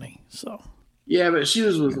production company. So, yeah, but she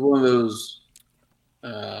was with one of those.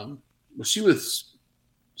 Was she with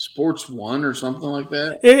Sports One or something like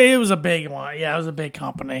that? It was a big one. Yeah, it was a big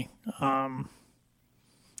company.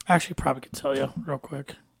 Actually, probably could tell you real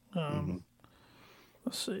quick.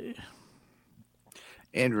 Let's see.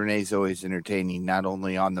 And Renee's always entertaining, not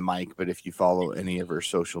only on the mic, but if you follow any of her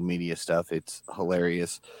social media stuff, it's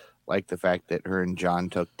hilarious. Like the fact that her and John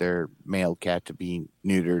took their male cat to be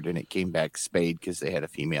neutered and it came back spayed because they had a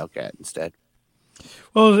female cat instead.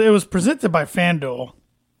 Well, it was presented by FanDuel.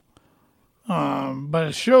 But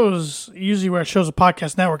it shows, usually where it shows a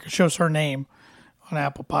podcast network, it shows her name on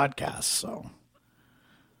Apple Podcasts. So,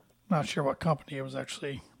 not sure what company it was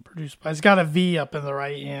actually produced by. It's got a V up in the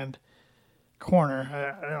right hand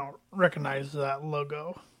corner. I don't recognize that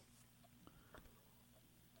logo.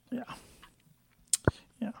 Yeah.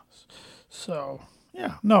 So,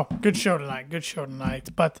 yeah, no, good show tonight. Good show tonight.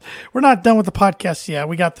 But we're not done with the podcast yet.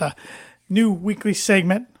 We got the new weekly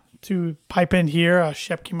segment to pipe in here.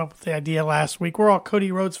 Shep came up with the idea last week. We're all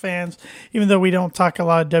Cody Rhodes fans, even though we don't talk a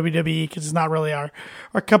lot of WWE because it's not really our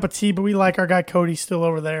cup of tea, but we like our guy Cody still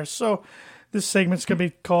over there. So this segment's going to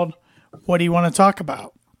be called What Do You Want to Talk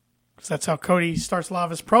About? Because that's how Cody starts a lot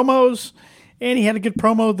of his promos. And he had a good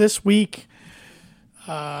promo this week.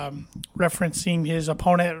 Referencing his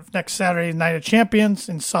opponent next Saturday Night of Champions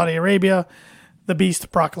in Saudi Arabia, the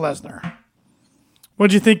Beast Brock Lesnar.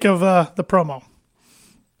 What'd you think of the promo?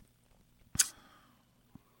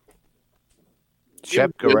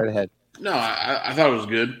 Shep, go right ahead. No, I thought it was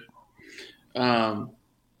good.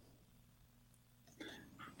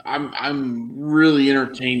 I'm really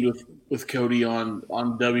entertained with Cody on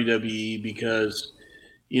WWE because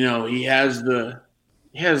he has the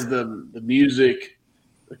music.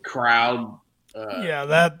 The crowd,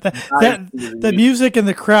 the music and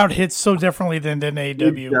the crowd hits so differently than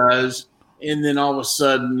AEW. It does, and then all of a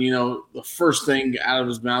sudden, the first thing out of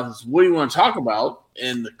his mouth is, "What do you want to talk about?"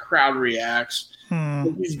 And the crowd reacts.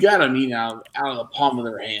 He's got them out of the palm of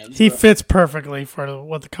their hands. He fits perfectly for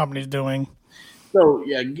what the company's doing. So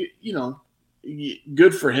yeah,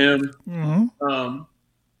 good for him. Mm-hmm.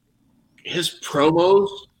 His promos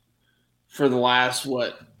for the last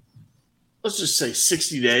let's just say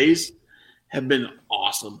 60 days have been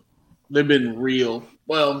awesome. They've been real.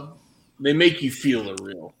 Well, they make you feel they're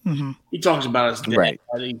real. Mm-hmm. He talks about his dad. Right.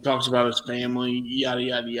 He talks about his family, yada,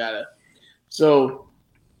 yada, yada. So,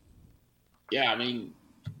 yeah, I'm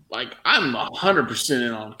 100%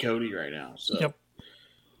 in on Cody right now. So, yep.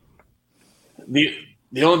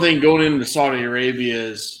 The only thing going into Saudi Arabia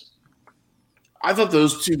is I thought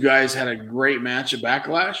those two guys had a great match at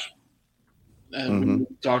Backlash. And we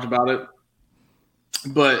talked about it.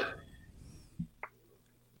 But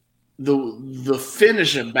the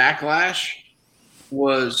finish of Backlash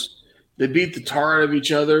was they beat the tar out of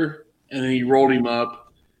each other, and then he rolled him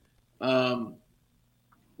up.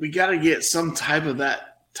 We got to get some type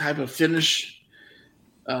of finish.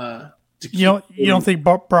 You don't think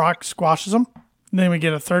Brock squashes him? Then we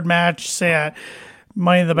get a third match, say at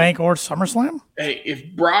Money in the Bank or SummerSlam? Hey,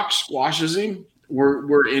 if Brock squashes him,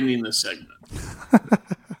 we're ending the segment.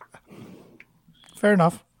 Fair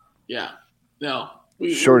enough. Yeah. No.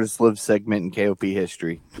 Shortest lived segment in KOP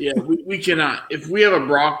history. Yeah, we cannot. If we have a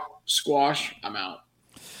Brock squash, I'm out.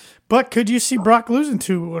 But could you see Brock losing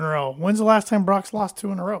 2 in a row? When's the last time Brock's lost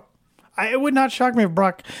 2 in a row? It would not shock me if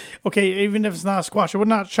Brock, even if it's not a squash, it would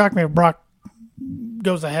not shock me if Brock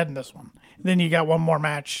goes ahead in this one. Then you got one more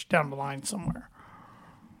match down the line somewhere.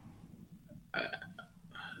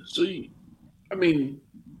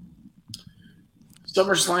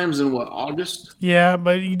 SummerSlam's in August? Yeah,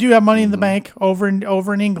 but you do have Money in the Bank over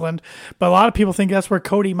in England. But a lot of people think that's where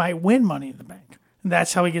Cody might win Money in the Bank. And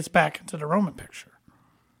that's how he gets back into the Roman picture.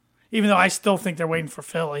 Even though I still think they're waiting for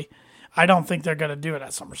Philly, I don't think they're going to do it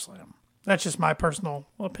at SummerSlam. That's just my personal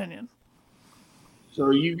opinion.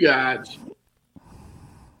 So you got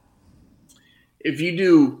if you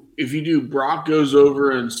do Brock goes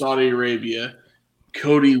over in Saudi Arabia,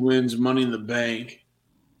 Cody wins Money in the Bank.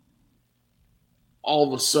 All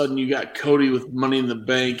of a sudden you got Cody with Money in the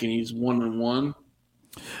Bank and he's 1-1.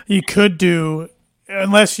 You could do,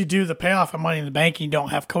 unless you do the payoff of Money in the Bank and you don't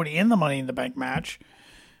have Cody in the Money in the Bank match.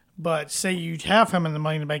 But say you have him in the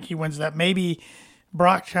Money in the Bank, he wins that. Maybe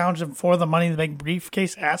Brock challenged him for the Money in the Bank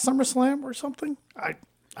briefcase at SummerSlam or something.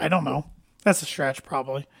 I don't know. That's a stretch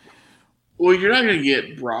probably. Well, you're not going to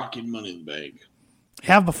get Brock in Money in the Bank.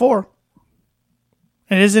 Have before.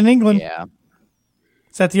 It is in England. Yeah.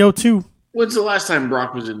 It's at the O2. When's the last time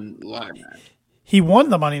Brock was in ladder match? He won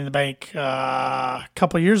the Money in the Bank a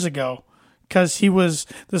couple of years ago because he was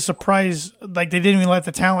the surprise. Like, they didn't even let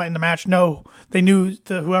the talent in the match know. They knew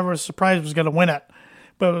whoever was surprised was going to win it.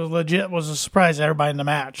 But it was a surprise to everybody in the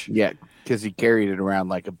match. Yeah, because he carried it around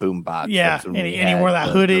like a boombox. Yeah, and he wore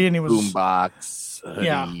that hoodie, and he was boombox hoodie.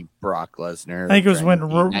 Yeah. Brock Lesnar. I think it was when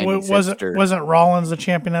wasn't Rollins the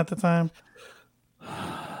champion at the time.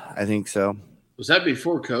 I think so. Was that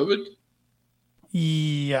before COVID?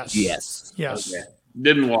 Yes. Okay.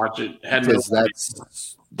 Didn't watch it.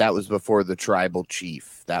 That was before the tribal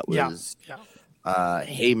chief. That was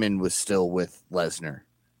Heyman was still with Lesnar.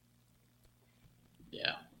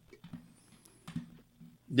 Yeah.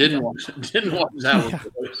 Didn't watch that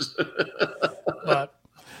one.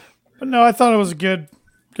 but no, I thought it was a good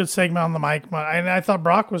segment on the mic. And I thought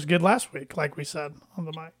Brock was good last week, like we said on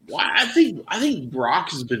the mic. Well, I think Brock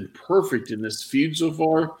has been perfect in this feud so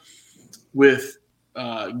far with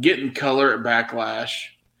getting color at Backlash.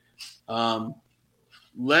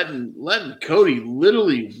 letting Cody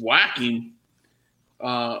literally whacking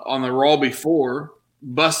on the Raw before,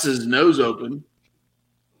 bust his nose open.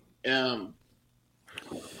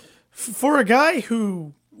 For a guy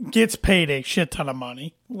who gets paid a shit ton of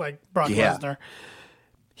money, like Brock Lesnar,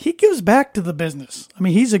 he gives back to the business. I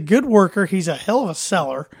mean, he's a good worker. He's a hell of a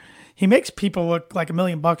seller. He makes people look like $1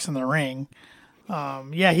 million in the ring.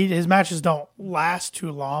 His matches don't last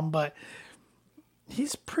too long, but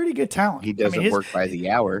he's pretty good talent. He doesn't work by the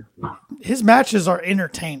hour. His matches are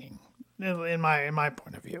entertaining, in my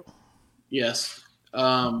point of view. Yes.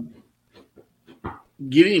 Getting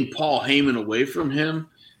Paul Heyman away from him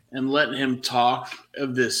and letting him talk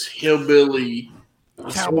of this hillbilly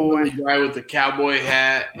Cowboy guy with the cowboy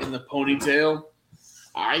hat and the ponytail,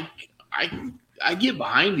 I get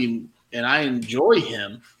behind him and I enjoy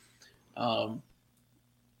him. I'm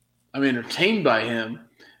entertained by him.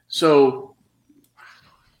 So,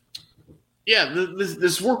 yeah,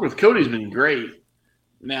 this work with Cody's been great.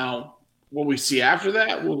 Now, what we see after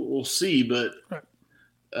that, we'll see. But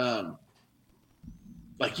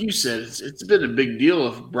like you said, it's been a big deal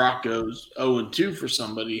if Brock goes 0-2 for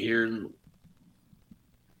somebody here,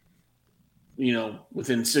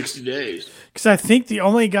 within 60 days. Because I think the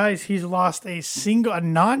only guys he's lost a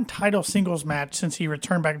non-title singles match since he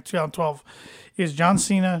returned back in 2012 is John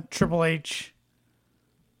Cena, Triple H,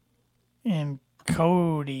 and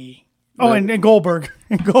Cody. Oh, and Goldberg.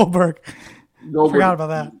 Goldberg. Forgot about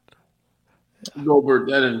that. Goldberg,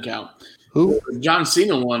 that didn't count. Who? John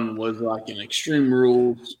Cena one was like an Extreme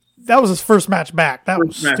Rules. That was his first match back. That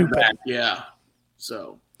was stupid. Yeah.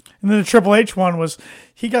 So. And then the Triple H one was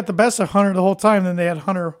he got the best of Hunter the whole time. Then they had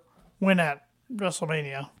Hunter win at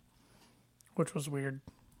WrestleMania, which was weird.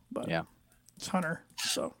 But yeah, it's Hunter.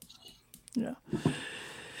 So yeah.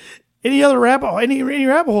 Any other any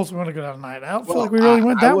rabbit holes we want to go down tonight? I don't feel like we really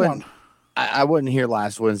went that one. I wasn't here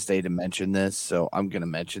last Wednesday to mention this, so I'm going to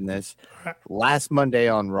mention this. Last Monday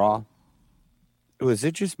on Raw, was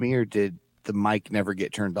it just me or did the mic never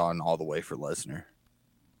get turned on all the way for Lesnar?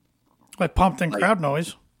 Like pumped in crowd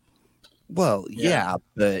noise. Well, yeah,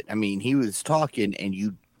 but I mean, he was talking and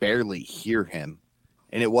you barely hear him.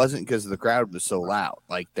 And it wasn't because the crowd was so loud.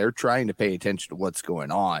 Like, they're trying to pay attention to what's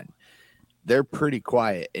going on. They're pretty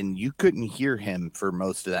quiet, and you couldn't hear him for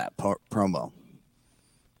most of that promo.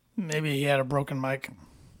 Maybe he had a broken mic.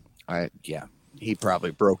 Yeah, he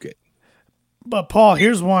probably broke it. But, Paul,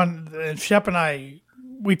 here's one. Shep and I,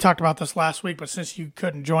 we talked about this last week, but since you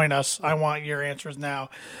couldn't join us, I want your answers now.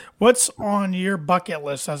 What's on your bucket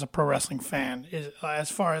list as a pro wrestling fan?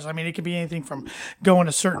 As far as, it could be anything from going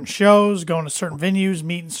to certain shows, going to certain venues,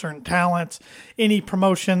 meeting certain talents, any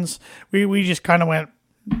promotions. We just kind of went,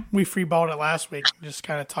 we freeballed it last week, just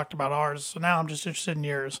kind of talked about ours. So now I'm just interested in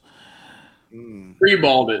yours.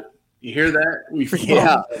 Freeballed it. You hear that? We just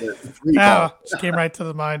came right to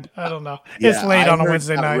the mind. I don't know. It's late on a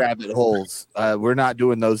Wednesday night. Rabbit holes. We're not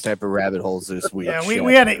doing those type of rabbit holes this week. Yeah,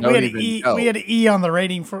 we had an E on the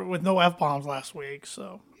rating with no F-bombs last week.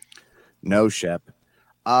 So no, Shep. Is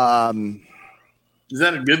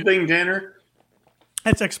that a good thing, Tanner?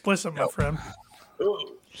 It's explicit, my friend.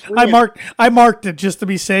 I marked it just to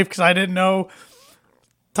be safe because I didn't know.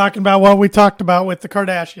 Talking about what we talked about with the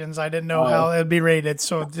Kardashians, I didn't know how it'd be rated,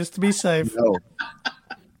 so just to be safe.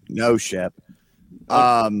 No, Shep.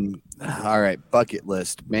 All right, bucket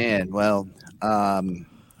list, man. Well,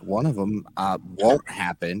 one of them won't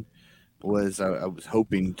happen. I was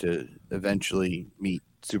hoping to eventually meet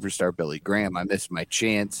superstar Billy Graham. I missed my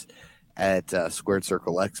chance at Squared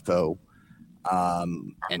Circle Expo,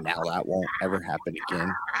 and now that won't ever happen again.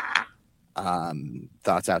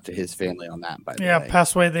 Thoughts out to his family on that, by the way. Yeah,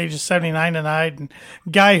 passed away at the age of 79 tonight. And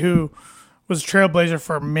guy who was a trailblazer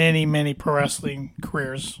for many, many pro wrestling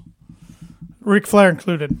careers. Ric Flair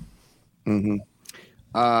included.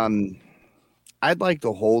 Mm-hmm. I'd like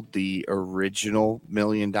to hold the original $1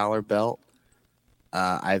 million belt.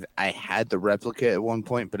 I had the replica at one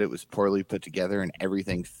point, but it was poorly put together and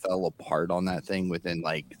everything fell apart on that thing within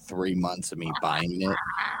like 3 months of me buying it,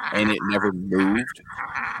 and it never moved.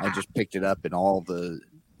 I just picked it up and all the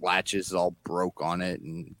latches all broke on it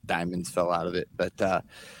and diamonds fell out of it. But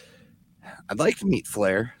I'd like to meet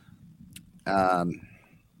Flair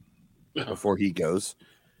before he goes.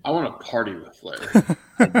 I want to party with Flair.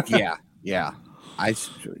 Yeah.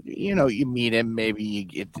 You meet him, maybe you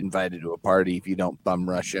get invited to a party if you don't bum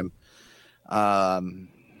rush him. Man,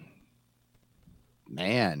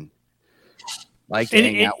 like to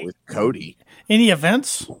hang out with Cody. Any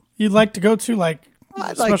events you'd like to go to? Like,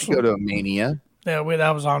 I'd like to go to a Mania. Yeah,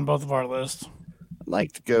 that was on both of our lists. I'd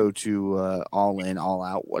like to go to All In, All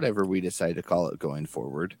Out, whatever we decide to call it going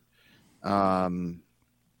forward.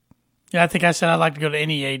 Yeah, I think I said I'd like to go to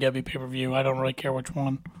any AEW pay-per-view. I don't really care which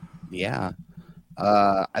one. Yeah.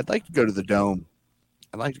 I'd like to go to the Dome.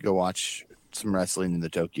 I'd like to go watch some wrestling in the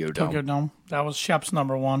Tokyo Dome. Tokyo Dome. That was Shep's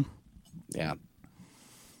number one. Yeah.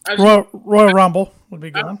 Royal Rumble would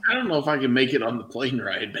be good. I don't know if I can make it on the plane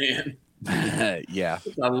ride, man. Yeah.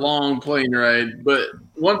 It's a long plane ride, but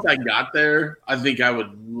once I got there, I think I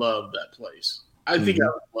would love that place. I think I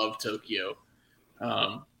would love Tokyo.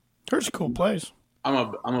 It's a cool place. I'm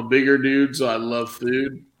a bigger dude, so I love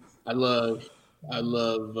food. I love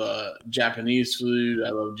Japanese food. I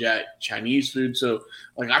love Chinese food. So,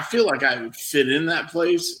 like, I feel like I would fit in that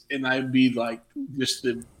place, and I'd be like just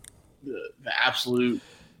the absolute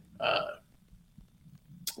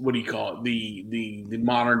what do you call it? The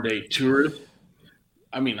modern day tourist.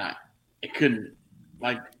 I mean, I couldn't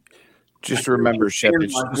like. Just remember, Shep,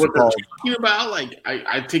 it's like just what they're called, talking about. Like,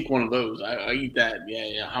 I take one of those. I eat that.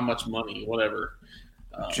 Yeah. How much money? Whatever.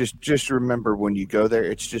 just remember when you go there,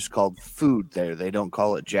 it's just called food there. They don't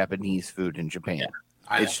call it Japanese food in Japan.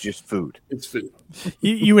 Yeah, it's just food. It's food.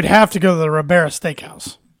 You would have to go to the Ribera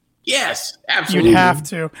Steakhouse. Yes, absolutely. You'd have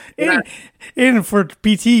to. And for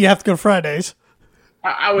PT, you have to go Fridays.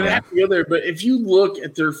 I would have to go there. But if you look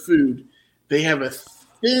at their food, they have a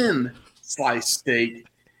thin sliced steak,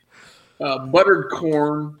 buttered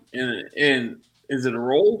corn, and is it a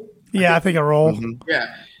roll? Yeah, I think a roll. Mm-hmm.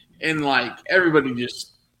 Yeah. And like everybody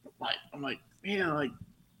just like, I'm like, man, like,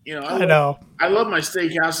 you know, I know. I love my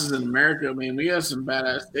steakhouses in America, man. We have some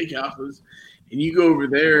badass steakhouses, and you go over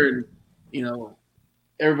there, and you know,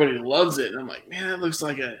 everybody loves it. And I'm like, man, that looks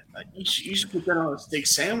like you should put that on a steak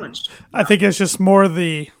sandwich. I think it's just more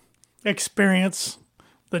the experience,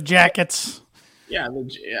 the jackets,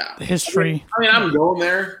 the history. I mean, I'm going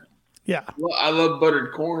there. Yeah, I love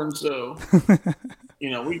buttered corn, so you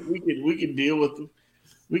know, we could deal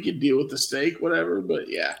with the steak, whatever. But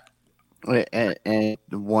yeah. And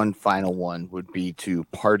one final one would be to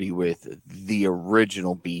party with the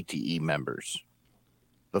original BTE members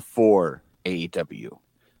before AEW,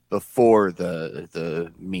 before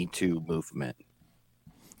the Me Too movement.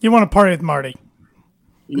 You want to party with Marty?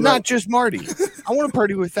 Not just Marty. I want to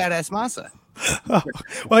party with Fat Ass Masa.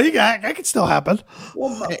 Well, that could still happen.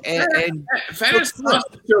 Well, And Fast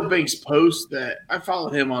still makes posts that I follow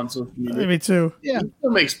him on social media. Me too. yeah, He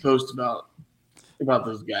still makes posts about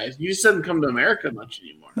those guys. You just doesn't come to America much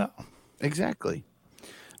anymore. No. exactly.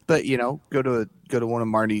 But you know, go to one of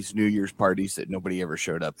Marty's New Year's parties that nobody ever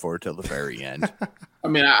showed up for till the very end. I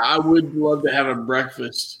mean, I would love to have a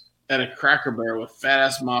breakfast at a Cracker Barrel with Fat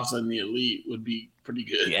Ass Masa and the Elite would be pretty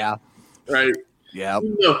good. Yeah, Right. yeah.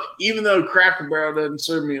 Even though Cracker Barrel doesn't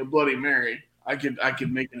serve me a Bloody Mary, I could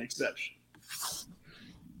make an exception.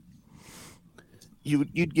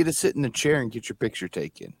 You'd get to sit in a chair and get your picture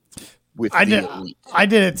taken with I the did. Elite. I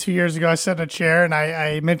did it 2 years ago. I sat in a chair and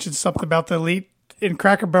I mentioned something about the Elite, and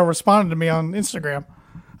Cracker Barrel responded to me on Instagram.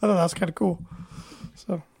 I thought that was kind of cool.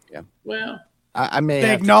 So Yeah. Well, I may They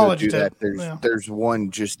have to go acknowledged do that. it. There's one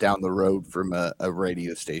just down the road from a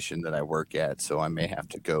radio station that I work at, so I may have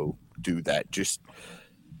to go do that.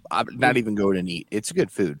 I'm not even going to eat. It's good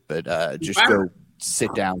food, but just go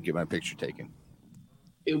sit down, get my picture taken.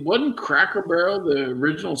 it wasn't Cracker Barrel the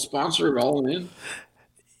original sponsor of All In.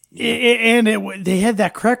 They had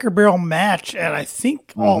that Cracker Barrel match at, I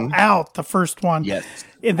think, All Out, the first one. Yes.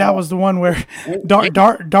 And that was the one where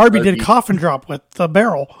Darby did a coffin drop with the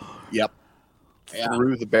barrel. Yep. Yeah.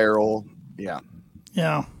 Through the barrel. Yeah.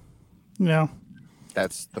 Yeah. Yeah.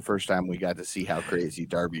 That's the first time we got to see how crazy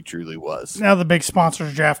Darby truly was. Now the big sponsor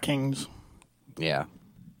is DraftKings. Yeah.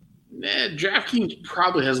 DraftKings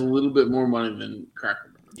probably has a little bit more money than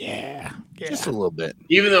Cracker Barrel. Yeah. Just a little bit.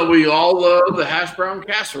 Even though we all love the hash brown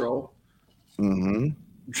casserole, Mm-hmm.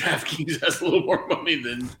 DraftKings has a little more money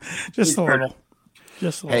than Just a little.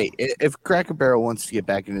 Just a little. Hey, if Cracker Barrel wants to get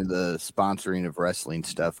back into the sponsoring of wrestling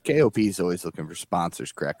stuff, KOP is always looking for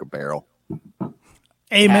sponsors, Cracker Barrel.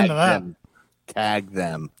 Amen to that. Tag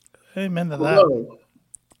them. Amen to that. Hello.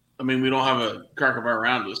 I mean, we don't have a Cracker Barrel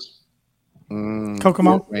around us.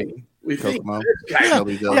 Kokomo? Right. We think Kokomo. this guy-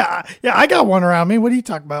 Shelbyville. Yeah, I got one around me. What are you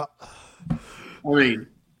talking about? I mean,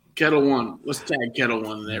 Kettle One. Let's tag Kettle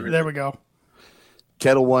One and everything. There we go.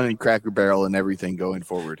 Kettle One and Cracker Barrel and everything going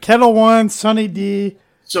forward. Kettle One, Sunny D,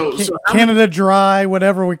 So how Canada Dry,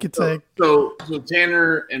 whatever we could take. So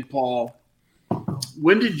Tanner and Paul,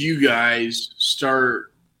 when did you guys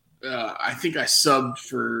start? I think I subbed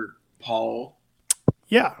for Paul.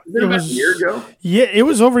 Yeah, It was a year ago. Yeah, it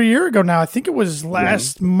was over a year ago now. I think it was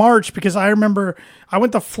last March because I remember I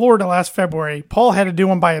went to Florida last February. Paul had to do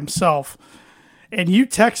one by himself, And you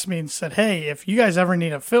text me and said, "Hey, if you guys ever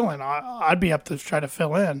need a fill-in, I'd be up to try to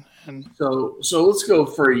fill in." And So let's go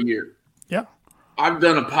for a year. yeah, I've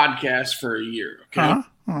done a podcast for a year. Okay.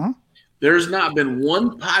 There's not been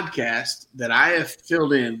one podcast that I have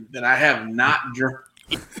filled in that I have not drunk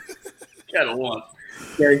Kettle One.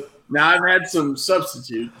 Okay. Now I've had some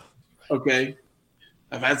substitute. Okay.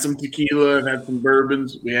 I've had some tequila. I've had some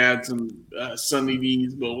bourbons. We had some Sunny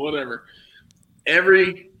D's, but whatever.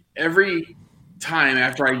 Every time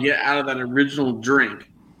after I get out of that original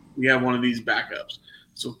drink, we have one of these backups.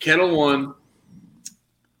 So Kettle One,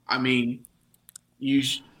 I mean,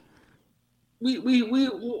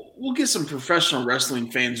 we'll get some professional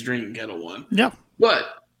wrestling fans drinking Kettle One. yeah.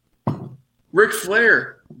 But Ric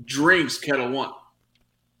Flair drinks Kettle One.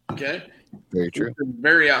 Okay? Very true. He's been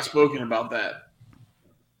very outspoken about that.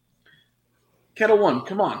 Kettle One,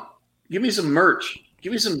 come on. Give me some merch.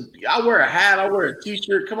 Give me some – I'll wear a hat. I'll wear a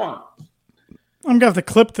T-shirt. Come on. I'm going to have to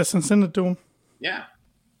clip this and send it to him. Yeah.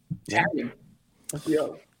 Tag him. Let's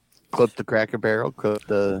go. Clip the Cracker Barrel, clip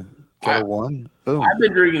the Kettle One. Boom. I've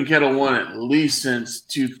been drinking Kettle One at least since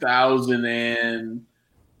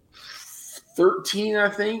 2013, I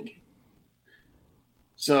think.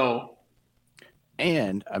 So,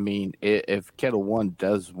 And, I mean, if Kettle One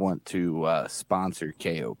does want to sponsor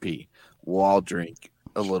KOP, we'll all drink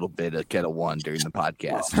a little bit of Kettle One during the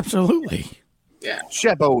podcast. Absolutely. yeah.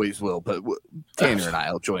 Shep always will, but Tanner and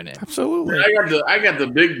I will join in. Absolutely. I got the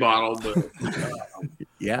big bottle, but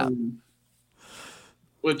Yeah.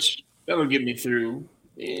 which that'll get me through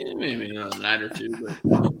maybe another night or two.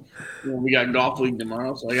 But we got golf league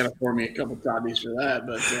tomorrow, so I got to pour me a couple toddies for that.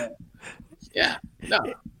 But yeah, no.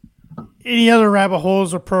 Any other rabbit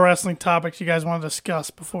holes or pro wrestling topics you guys want to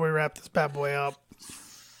discuss before we wrap this bad boy up?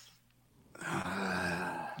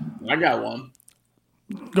 I got one.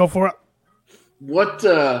 Go for it. What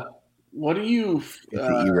do you?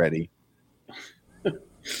 You ready?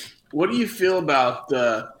 What do you feel about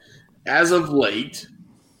as of late?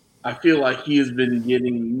 I feel like he has been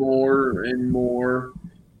getting more and more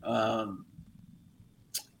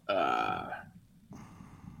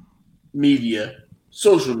media,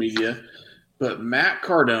 social media, but Matt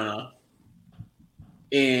Cardona,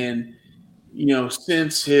 and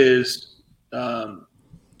since his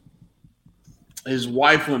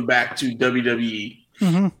wife went back to WWE,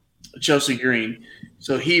 Chelsea Green,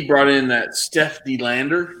 so he brought in that Steph D.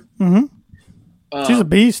 Lander. She's a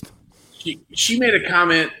beast. She made a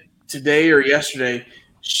comment today or yesterday.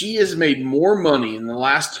 She has made more money in the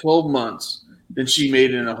last 12 months than she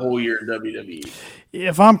made in a whole year in WWE.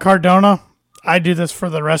 If I'm Cardona, I do this for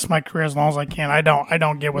the rest of my career as long as I can. I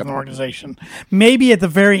don't get with an organization. Maybe at the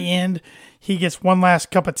very end he gets one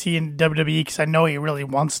last cup of tea in WWE because I know he really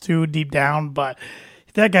wants to deep down. But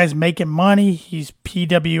that guy's making money. He's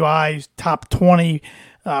PWI's top 20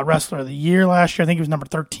 wrestler of the year last year. I think he was number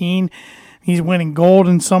 13. He's winning gold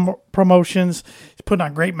in some promotions. He's putting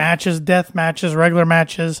on great matches, death matches, regular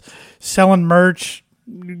matches, selling merch,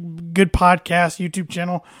 good podcast, YouTube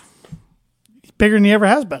channel. He's bigger than he ever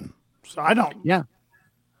has been. So I don't. Yeah.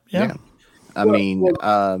 Yeah. I mean,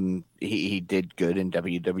 he did good in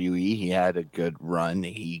WWE. He had a good run.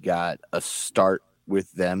 He got a start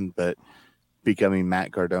with them, but becoming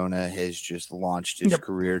Matt Cardona has just launched his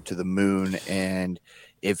career to the moon. And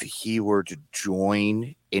if he were to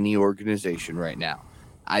join any organization right now,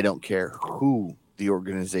 I don't care who the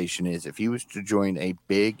organization is. If he was to join a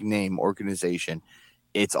big name organization,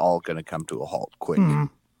 it's all going to come to a halt quick.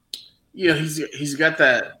 Yeah, he's got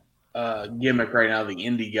that gimmick right now, the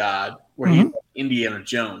Indie God, where he's Indiana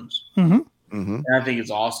Jones. And I think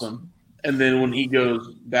it's awesome. And then when he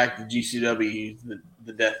goes back to GCW, he's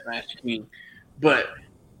the Deathmatch King. But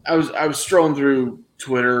I was strolling through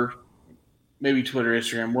Twitter, maybe Twitter,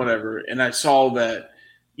 Instagram, whatever, and I saw that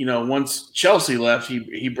once Chelsea left,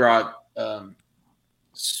 he brought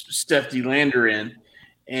Steph D. Lander in,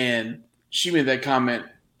 and she made that comment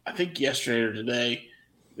I think yesterday or today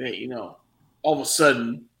that all of a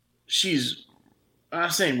sudden she's, I'm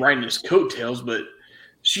not saying riding his coattails, but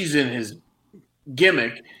she's in his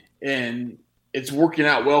gimmick and it's working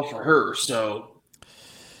out well for her. So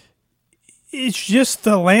it's just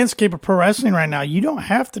the landscape of pro wrestling right now. You don't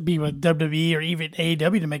have to be with WWE or even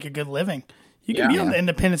AEW to make a good living. You can be on the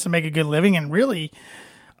independents and make a good living. And really,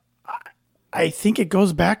 I think it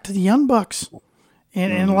goes back to the Young Bucks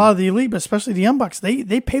and a lot of the elite, but especially the Young Bucks.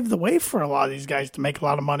 They paved the way for a lot of these guys to make a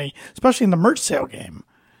lot of money, especially in the merch sale game.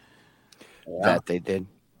 That they did.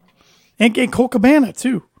 And Cole Cabana,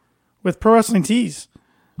 too, with Pro Wrestling Tees.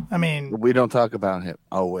 I mean, we don't talk about him.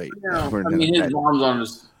 Oh, wait. His mom's on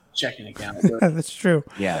his checking account. That's true.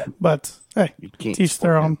 Yeah. But, hey, teach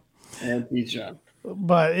their own. And Pete John.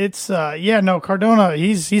 But it's Cardona.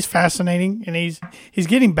 He's fascinating, and he's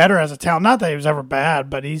getting better as a talent. Not that he was ever bad,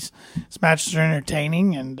 but his matches are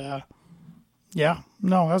entertaining, and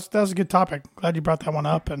that's a good topic. Glad you brought that one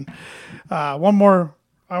up. And one more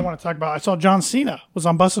I want to talk about. I saw John Cena was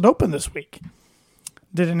on Busted Open this week.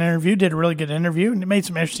 Did a really good interview, and it made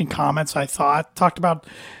some interesting comments. I thought talked about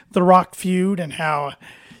the Rock feud and how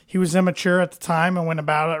he was immature at the time and went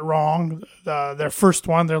about it wrong. Their first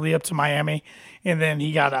one, their lead up to Miami. And then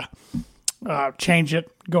he got to change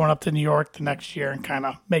it going up to New York the next year and kind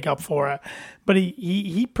of make up for it. But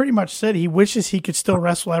he pretty much said he wishes he could still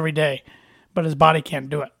wrestle every day, but his body can't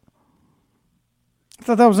do it. I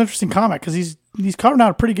thought that was an interesting comment because he's carving out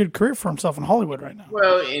a pretty good career for himself in Hollywood right now.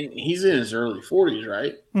 Well, and he's in his early 40s,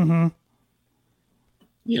 right? Mm-hmm.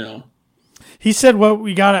 You know. He said what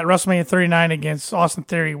we got at WrestleMania 39 against Austin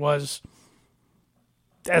Theory was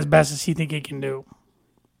as best as he think he can do.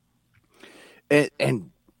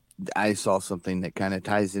 And I saw something that kind of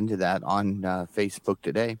ties into that on Facebook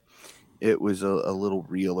today. It was a little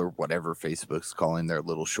reel or whatever Facebook's calling their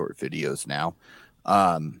little short videos now.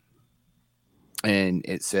 And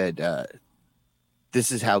it said,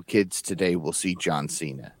 this is how kids today will see John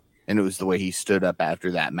Cena. And it was the way he stood up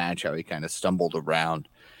after that match, how he kind of stumbled around.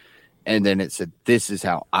 And then it said, this is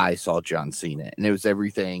how I saw John Cena. And it was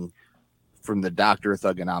everything from the Doctor of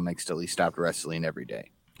Thugonomics till he stopped wrestling every day.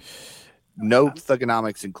 No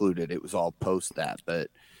thugonomics included. It was all post that, but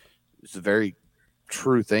it's a very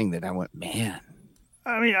true thing that I went, man.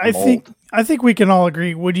 I mean, I think we can all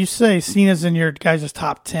agree. Would you say Cena's in your guys'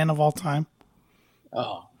 top 10 of all time?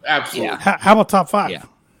 Oh, absolutely. Yeah. How about top 5?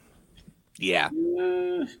 Yeah.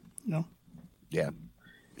 No. Yeah.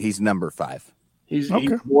 He's number 5. He's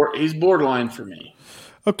borderline for me.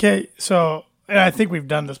 Okay, so and I think we've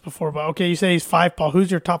done this before, but okay, you say he's 5, Paul. Who's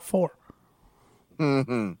your top 4?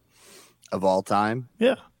 Mm-hmm. Of all time?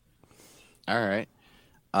 Yeah. All right.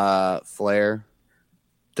 Flair,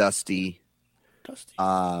 Dusty.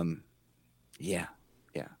 Yeah.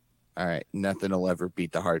 All right. Nothing will ever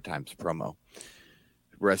beat the Hard Times promo.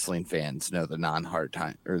 Wrestling fans know the non-hard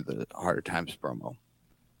time or the Hard Times promo.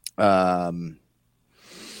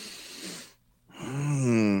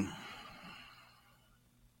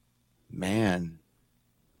 Man.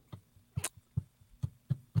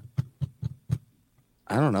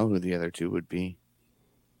 I don't know who the other two would be.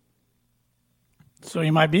 So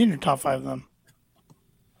he might be in your top 5 then.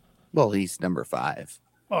 Well, he's number 5.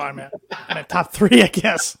 Oh, I meant top 3, I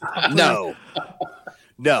guess. No.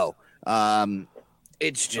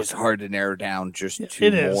 It's just hard to narrow down just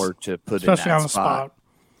two more to put especially in that on the spot.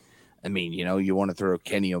 I mean, you want to throw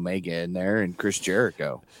Kenny Omega in there and Chris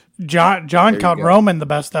Jericho. John called Roman the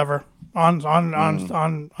best ever on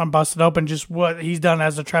Busted Open. Just what he's done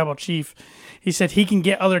as a tribal chief. He said he can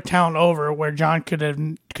get other talent over where John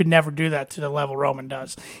could never do that to the level Roman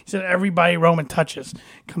does. He said everybody Roman touches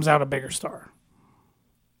comes out a bigger star.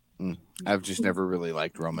 I've just never really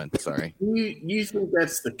liked Roman. Sorry. You think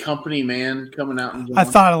that's the company man coming out? And I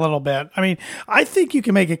thought a little bit. I mean, I think you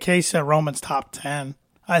can make a case that Roman's top 10.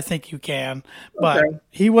 I think you can, but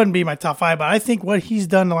he wouldn't be my top 5. But I think what he's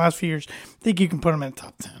done the last few years, I think you can put him in the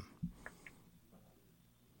top 10.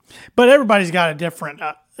 But everybody's got a different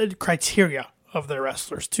criteria of their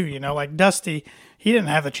wrestlers too. Like Dusty, he didn't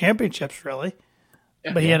have the championships really,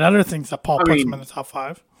 but he had other things that Paul puts him in the top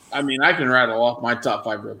 5. I mean, I can rattle off my top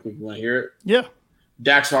 5 real quick. You want to hear it? Yeah.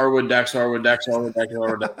 Dax Harwood. There you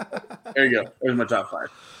go. There's my top 5.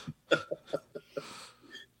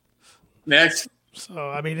 Next. So,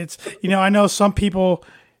 I mean, it's, I know some people,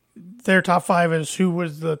 their top 5 is who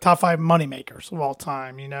was the top 5 moneymakers of all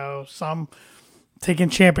time. Some taking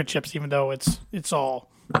championships, even though it's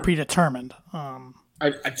all predetermined.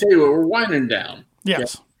 I tell you what, we're winding down.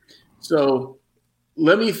 Yes. Okay? So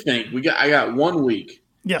let me think. I got 1 week.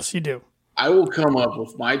 Yes, you do. I will come up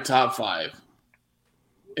with my top 5.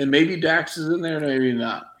 And maybe Dax is in there, maybe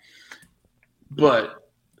not. But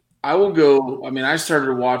I will go. I mean, I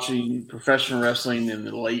started watching professional wrestling in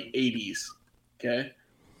the late 80s. Okay?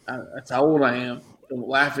 That's how old I am. Don't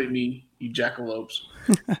laugh at me, you jackalopes.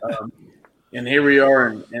 And here we are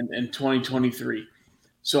in 2023.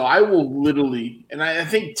 So I will literally, and I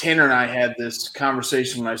think Tanner and I had this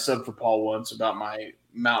conversation when I subbed for Paul once about my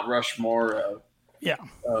Mount Rushmore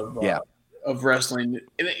of wrestling,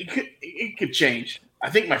 and it could change.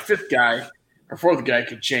 I think my 5th guy or 4th guy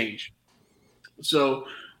could change. So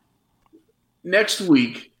next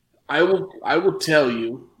week I will tell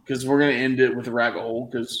you, because we're going to end it with a rabbit hole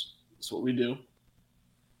because that's what we do.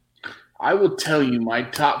 I will tell you my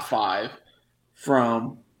top 5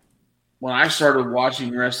 from when I started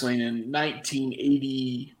watching wrestling in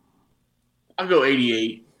 1980. I'll go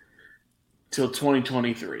 88 till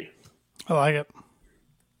 2023. I like it.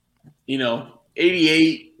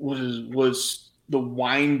 88 was the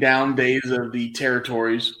wind down days of the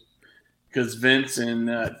territories because Vince and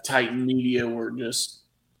Titan Media were just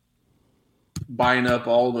buying up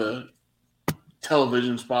all the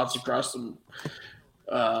television spots across them.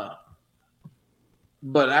 But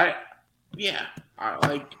I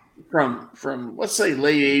like from let's say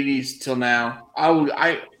late 80s till now.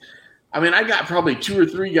 I got probably 2 or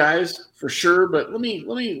 3 guys for sure, but let me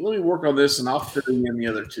work on this and I'll fit in the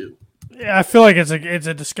other 2. Yeah, I feel like it's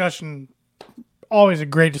a discussion, always a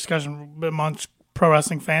great discussion amongst pro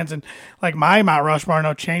wrestling fans, and like my Mount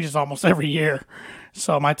Rushmore changes almost every year.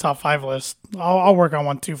 So my top 5 list, I'll work on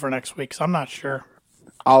one too for next week. So I'm not sure.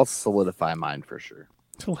 I'll solidify mine for sure.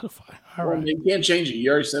 Solidify. All right. You can't change it.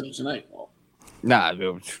 You already said it tonight. Nah,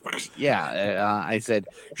 I said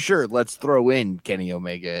sure. Let's throw in Kenny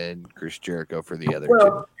Omega and Chris Jericho for the other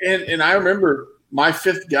 2. And I remember my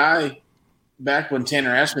 5th guy back when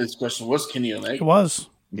Tanner asked me this question was Kenny Omega. It was.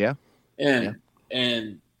 Yeah.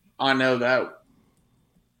 And I know that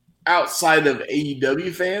outside of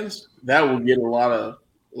AEW fans, that will get a lot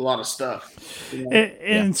of stuff.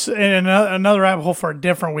 And another rabbit hole for a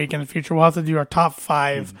different week in the future. We'll have to do our top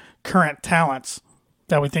 5 current talents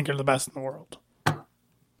that we think are the best in the world.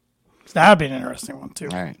 So that'd be an interesting one too.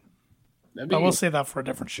 All right. But we'll save that for a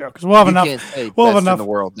different show because we'll have enough. We'll have enough in the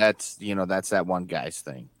world. That's that one guy's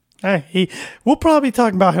thing. Hey, we'll probably be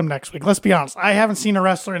talking about him next week. Let's be honest. I haven't seen a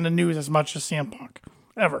wrestler in the news as much as CM Punk.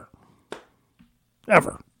 Ever.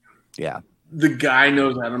 Yeah. The guy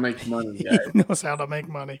knows how to make money, guys. He knows how to make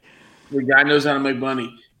money. The guy knows how to make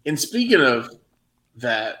money. And speaking of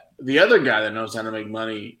that, the other guy that knows how to make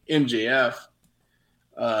money, MJF,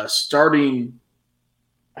 starting,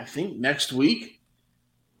 I think, next week,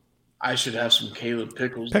 I should have some Caleb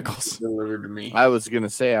pickles delivered to me. I was gonna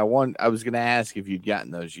say I was gonna ask if you'd gotten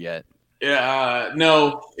those yet. Yeah,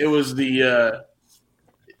 no, it was it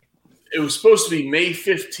was supposed to be May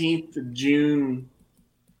 15th to June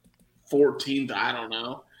 14th. I don't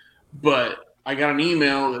know, but I got an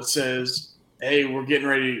email that says, "Hey, we're getting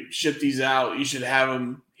ready to ship these out. You should have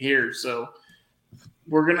them here." So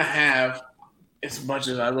we're gonna have, as much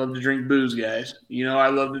as I love to drink booze, guys. I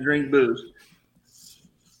love to drink booze.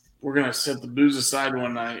 We're going to set the booze aside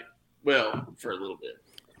one night, for a little bit.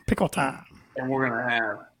 Pickle time. And we're going to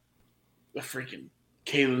have the freaking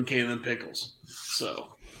Kalen pickles. So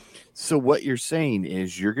what you're saying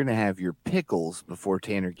is you're going to have your pickles before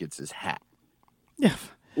Tanner gets his hat. Yeah.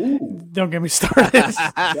 Ooh. Don't get me started.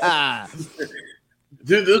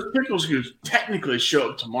 Dude, those pickles could technically show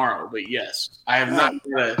up tomorrow, but yes, I have not.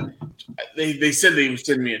 They said they would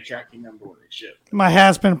send me a tracking number when they ship. My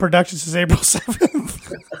has been in production since April 7th.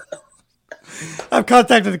 I've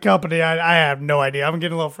contacted the company. I have no idea. I'm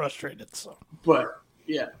getting a little frustrated. So, but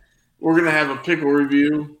yeah, we're gonna have a pickle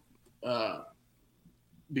review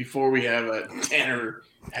before we have a Tanner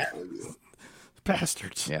hat review.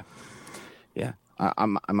 Bastards. Yeah.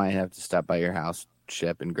 I might have to stop by your house,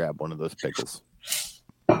 Shep, and grab one of those pickles.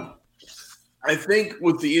 I think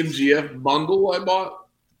with the MGF bundle I bought,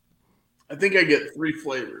 I think I get 3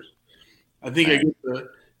 flavors. I think I get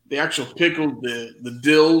the actual pickle, the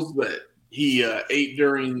dills that he ate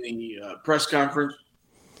during the press conference.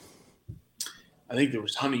 I think there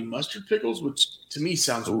was honey mustard pickles, which to me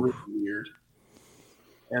sounds really weird.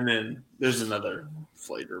 And then there's another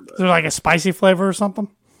flavor. But is there like a spicy flavor or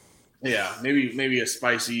something? Yeah, maybe a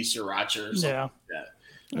spicy sriracha or something like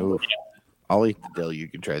that. Ooh. I'll eat the dill. You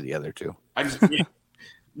can try the other 2.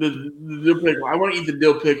 The dill pickle. I want to eat the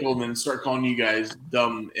dill pickle and then start calling you guys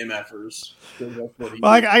dumb MFers. Well,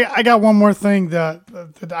 I got one more thing that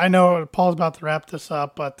I know Paul's about to wrap this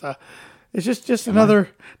up, but it's just another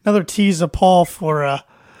tease of Paul for a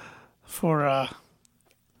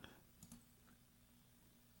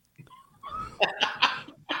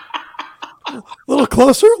little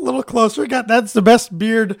closer. That's the best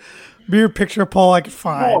beard picture of Paul I could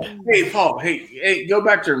find. Paul, hey, go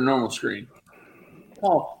back to the normal screen.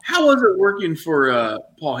 Paul, how was it working for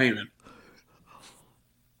Paul Heyman?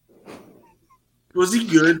 Was he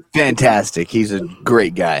good? Fantastic. He's a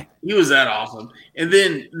great guy. He was that awesome. And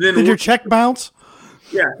then did your check bounce?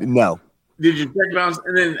 Yeah. No. Did your check bounce?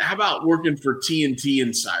 And then how about working for TNT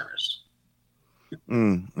and Cyrus?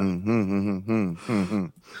 I'm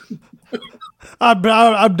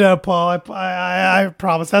done, Paul. I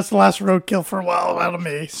promise. That's the last roadkill for a while out of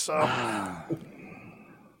me. So,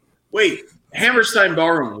 wait, Hammerstein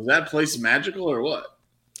Ballroom, was that place magical or what?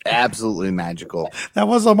 Absolutely magical. That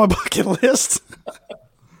was on my bucket list.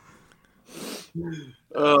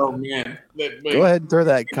 Oh man! Go ahead and throw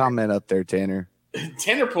that comment up there, Tanner.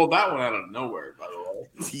 Tanner pulled that one out of nowhere, by the way.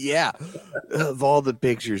 Yeah, of all the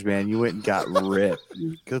pictures, man, you went and got ripped.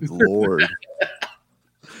 Good Lord.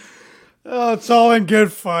 Oh, it's all in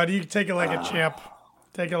good fun. You can take it like a champ.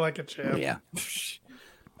 Take it like a champ. Yeah.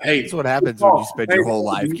 Hey, That's what happens when you spend your whole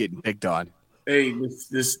life getting picked on. Hey,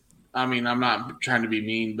 this. I mean, I'm not trying to be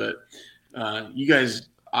mean, but you guys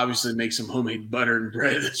obviously make some homemade butter and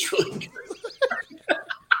bread. That's really good.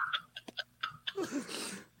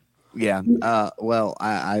 Yeah. Well,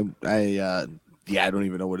 I don't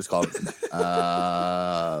even know what it's called.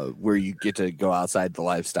 Where you get to go outside the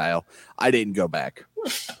lifestyle. I didn't go back.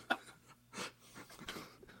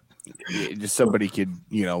 Just somebody could,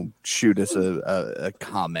 shoot us a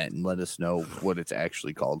comment and let us know what it's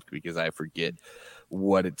actually called, because I forget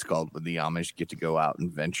what it's called when the Amish get to go out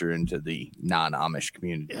and venture into the non-Amish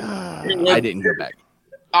community. I didn't go back.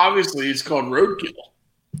 Obviously, it's called roadkill.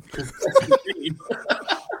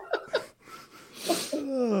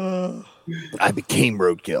 I became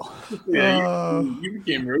roadkill. Yeah, you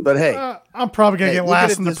became roadkill. But hey, I'm probably gonna get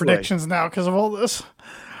last in the predictions way. now because of all this.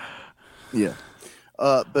 Yeah.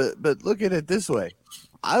 But look at it this way.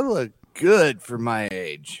 I look good for my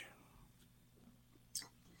age.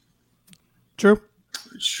 True.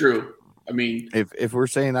 It's true. I mean, if we're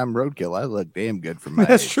saying I'm roadkill, I look damn good for my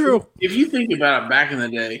That's age. true. If you think about it, back in the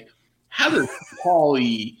day, how did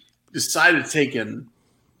Paulie decide to take an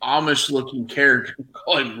Amish-looking character and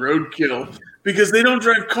call him roadkill? Because they don't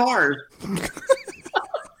drive cars.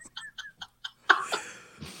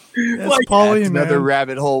 That's Paulie, That's another man.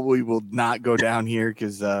 rabbit hole we will not go down here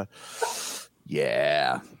because,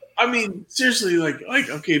 yeah. I mean, seriously, like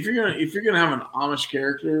okay, if you're gonna have an Amish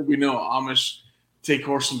character, we know Amish take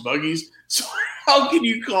horse and buggies. So how can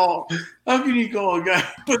you call a guy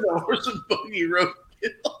with a horse and buggy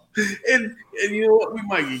roadkill? And you know what? We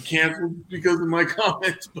might get canceled because of my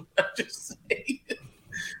comments, but I'm just saying.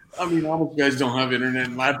 I mean, Amish guys don't have internet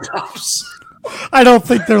and laptops. I don't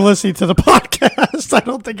think they're listening to the podcast. I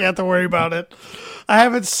don't think you have to worry about it. I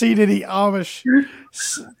haven't seen any Amish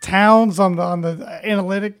towns on the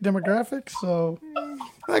analytic demographics, so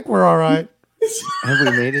I think we're all right. Have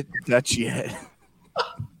we made it to Dutch yet?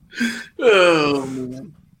 Oh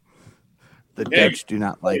man, The Dutch do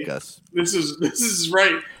not like us. this is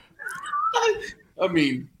right. I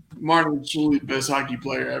mean, Martin Schuley, best hockey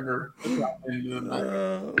player ever.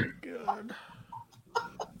 Oh God.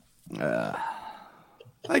 I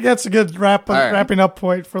think that's a good wrapping up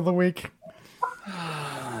point for the week.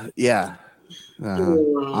 Yeah.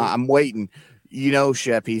 I'm waiting.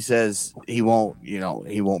 Shep, he says he won't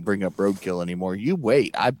bring up roadkill anymore. You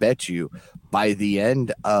wait. I bet you by the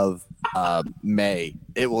end of May,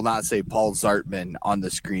 it will not say Paul Zartman on the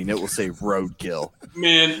screen. It will say roadkill.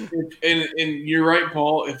 Man, and you're right,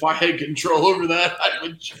 Paul. If I had control over that, I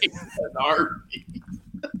would change that heartbeat.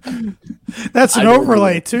 That's an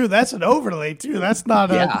overlay too. That's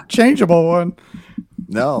not a changeable one.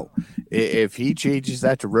 No. If he changes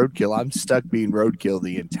that to roadkill, I'm stuck being roadkill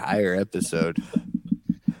the entire episode.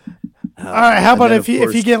 All right. How about if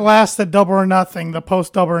you get last at Double or Nothing, the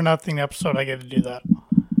post Double or Nothing episode, I get to do that.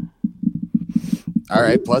 All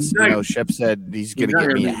right. Plus, Shep said he's going to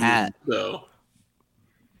get me a hat. So.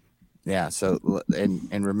 Yeah. So,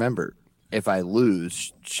 and remember, if I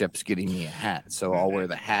lose, Shep's getting me a hat. So I'll wear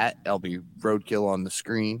the hat. I'll be roadkill on the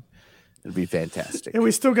screen. It'll be fantastic. Yeah,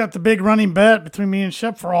 we still got the big running bet between me and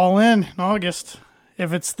Shep for All In August.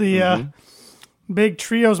 If it's the big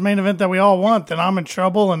trios main event that we all want, then I'm in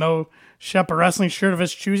trouble and owe Shep a wrestling shirt of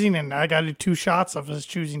his choosing, and I got to do 2 shots of his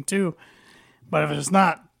choosing too. But if it's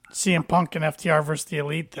not CM Punk and FTR versus the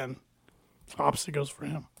Elite, then opposite goes for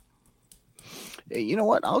him. Hey, you know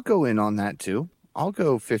what? I'll go in on that too. I'll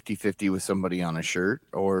go 50-50 with somebody on a shirt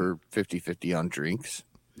or 50-50 on drinks.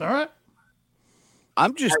 All right.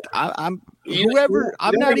 I'm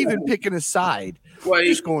not even picking a side. I'm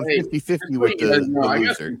just going 50-50 with the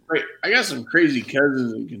loser. I got some crazy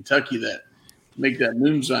cousins in Kentucky that make that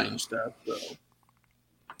moonshine stuff. So.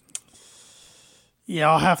 Yeah,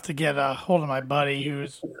 I'll have to get a hold of my buddy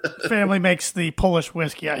whose family makes the Polish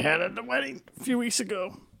whiskey I had at the wedding a few weeks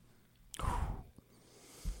ago.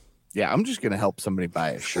 Yeah, I'm just going to help somebody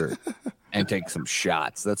buy a shirt and take some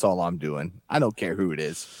shots. That's all I'm doing. I don't care who it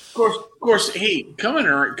is. Of course. Hey, coming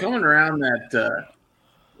around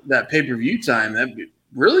that pay-per-view time, that'd be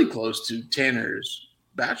really close to Tanner's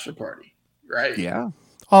bachelor party, right? Yeah.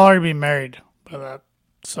 I'll already be married by that.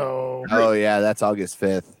 So. Oh yeah, that's August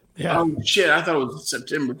 5th. Yeah. Oh shit! I thought it was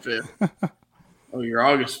September 5th. Oh, you're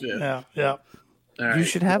August 5th. Yeah. All right. You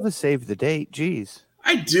should have a save the date. Jeez.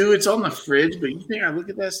 I do. It's on the fridge, but you think I look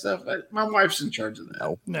at that stuff? My wife's in charge of that.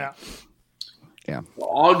 No. Yeah. Yeah. Well,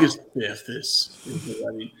 August 5th is the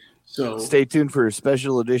wedding. So Stay tuned for a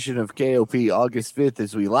special edition of KOP August 5th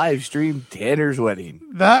as we live stream Tanner's wedding.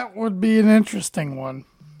 That would be an interesting one.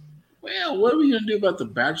 well, what are we going to do about the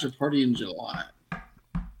bachelor party in July?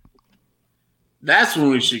 That's when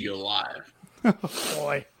we should go live.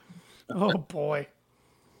 Boy. Oh, boy.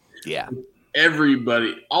 Yeah.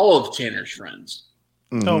 Everybody, all of Tanner's friends.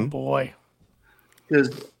 Oh, boy. Because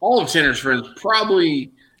all of Tanner's friends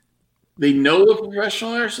probably, they know of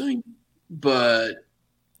professional wrestling, but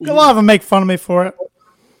A lot of them make fun of me for it.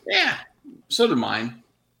 yeah, so do mine.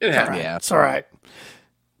 It happens. Yeah. It's all right.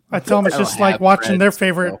 I tell them it's I don't just like have watching their friends,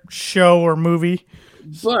 favorite so. show or movie.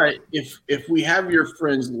 But if we have your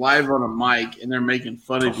friends live on a mic and they're making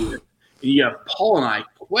fun of you, and you have Paul and I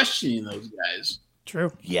questioning those guys,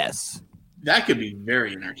 True. Yes. that could be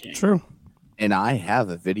very entertaining. True. And I have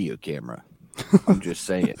a video camera. I'm just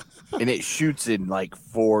saying. And it shoots in like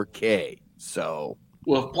 4K. So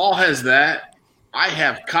Well, if Paul has that, I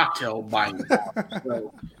have cocktail buying power.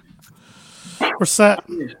 So, We're set.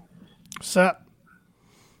 yeah. Set.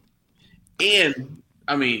 And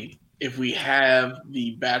I mean, if we have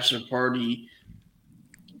the bachelor party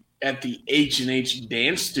at the H&H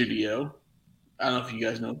Dance Studio, I don't know if you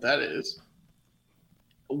guys know what that is.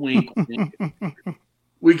 Wink, wink.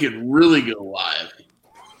 We could really go live.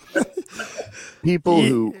 people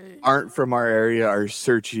who aren't from our area are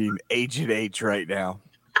searching H&H right now.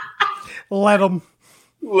 Let them.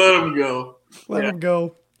 Let them go. Let Yeah. them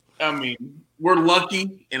go. I mean, we're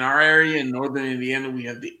lucky in our area in northern Indiana. We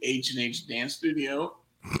have the H&H Dance Studio.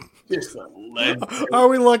 Just a legend. Are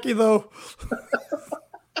we lucky, though?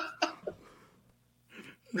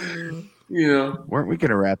 You know, Weren't we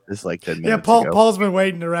going to wrap this like 10 minutes Yeah, Paul. ago? Paul's been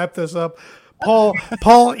waiting to wrap this up. Paul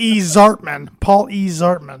E. Zartman. Paul E.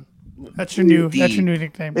 Zartman. That's your new. That's your new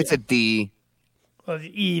nickname. It's a D. Well,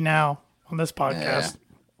 the E now on this podcast.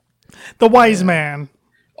 The wise man.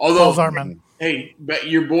 although Paul Zartman. hey, but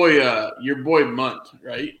your boy Munt,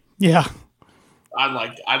 right? Yeah.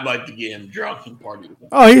 I'd like to get him drunk and party with him.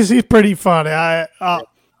 Oh, he's pretty funny.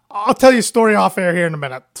 I'll tell you a story off air here in a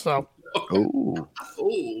minute. So Ooh.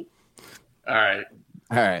 Ooh. All right.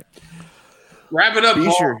 All right. Wrap it up, Be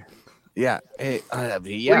Paul. sure. Yeah. Hey, yeah. What are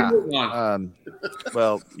you moving on?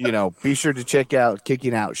 Well, be sure to check out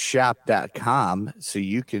kickingoutshop.com so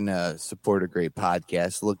you can support a great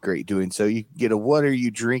podcast, look great doing so. You can get a What Are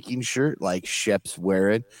You Drinking shirt like Shep's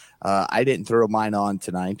wearing. I didn't throw mine on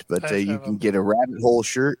tonight, but you can get a rabbit hole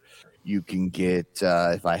shirt. You can get,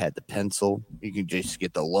 if I had the pencil, you can just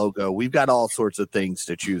get the logo. We've got all sorts of things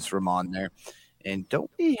to choose from on there. And don't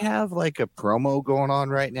we have like a promo going on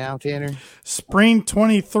right now, Tanner? Spring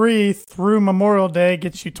 23 through Memorial Day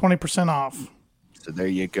gets you 20% off. So there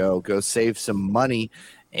you go. Go save some money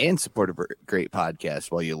and support a great podcast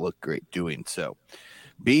while you look great doing so.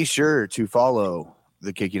 Be sure to follow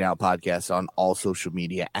the Kicking Out Podcast on all social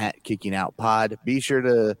media at Kicking Out Pod. Be sure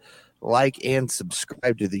to like and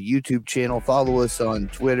subscribe to the YouTube channel. Follow us on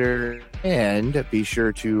Twitter. And be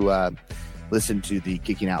sure to listen to the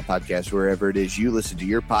Kicking Out Podcast wherever it is you listen to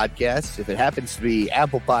your podcasts. If it happens to be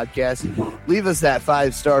Apple Podcasts, leave us that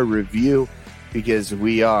 5-star review because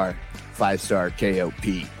we are 5-star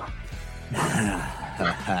KOP.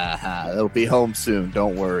 They'll be home soon.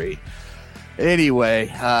 Don't worry. Anyway,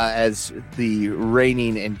 as the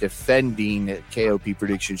reigning and defending KOP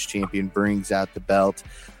Predictions champion brings out the belt,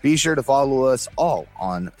 be sure to follow us all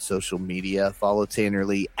on social media. Follow Tanner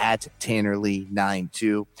Lee at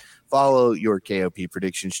TannerLee92. Follow your KOP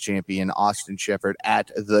Predictions champion, Austin Shepard, at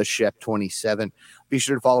TheShep27. Be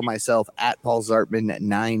sure to follow myself at Paul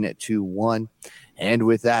Zartman921. And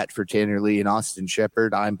with that, for Tanner Lee and Austin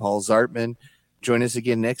Shepard, I'm Paul Zartman. Join us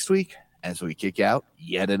again next week as we kick out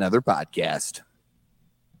yet another podcast.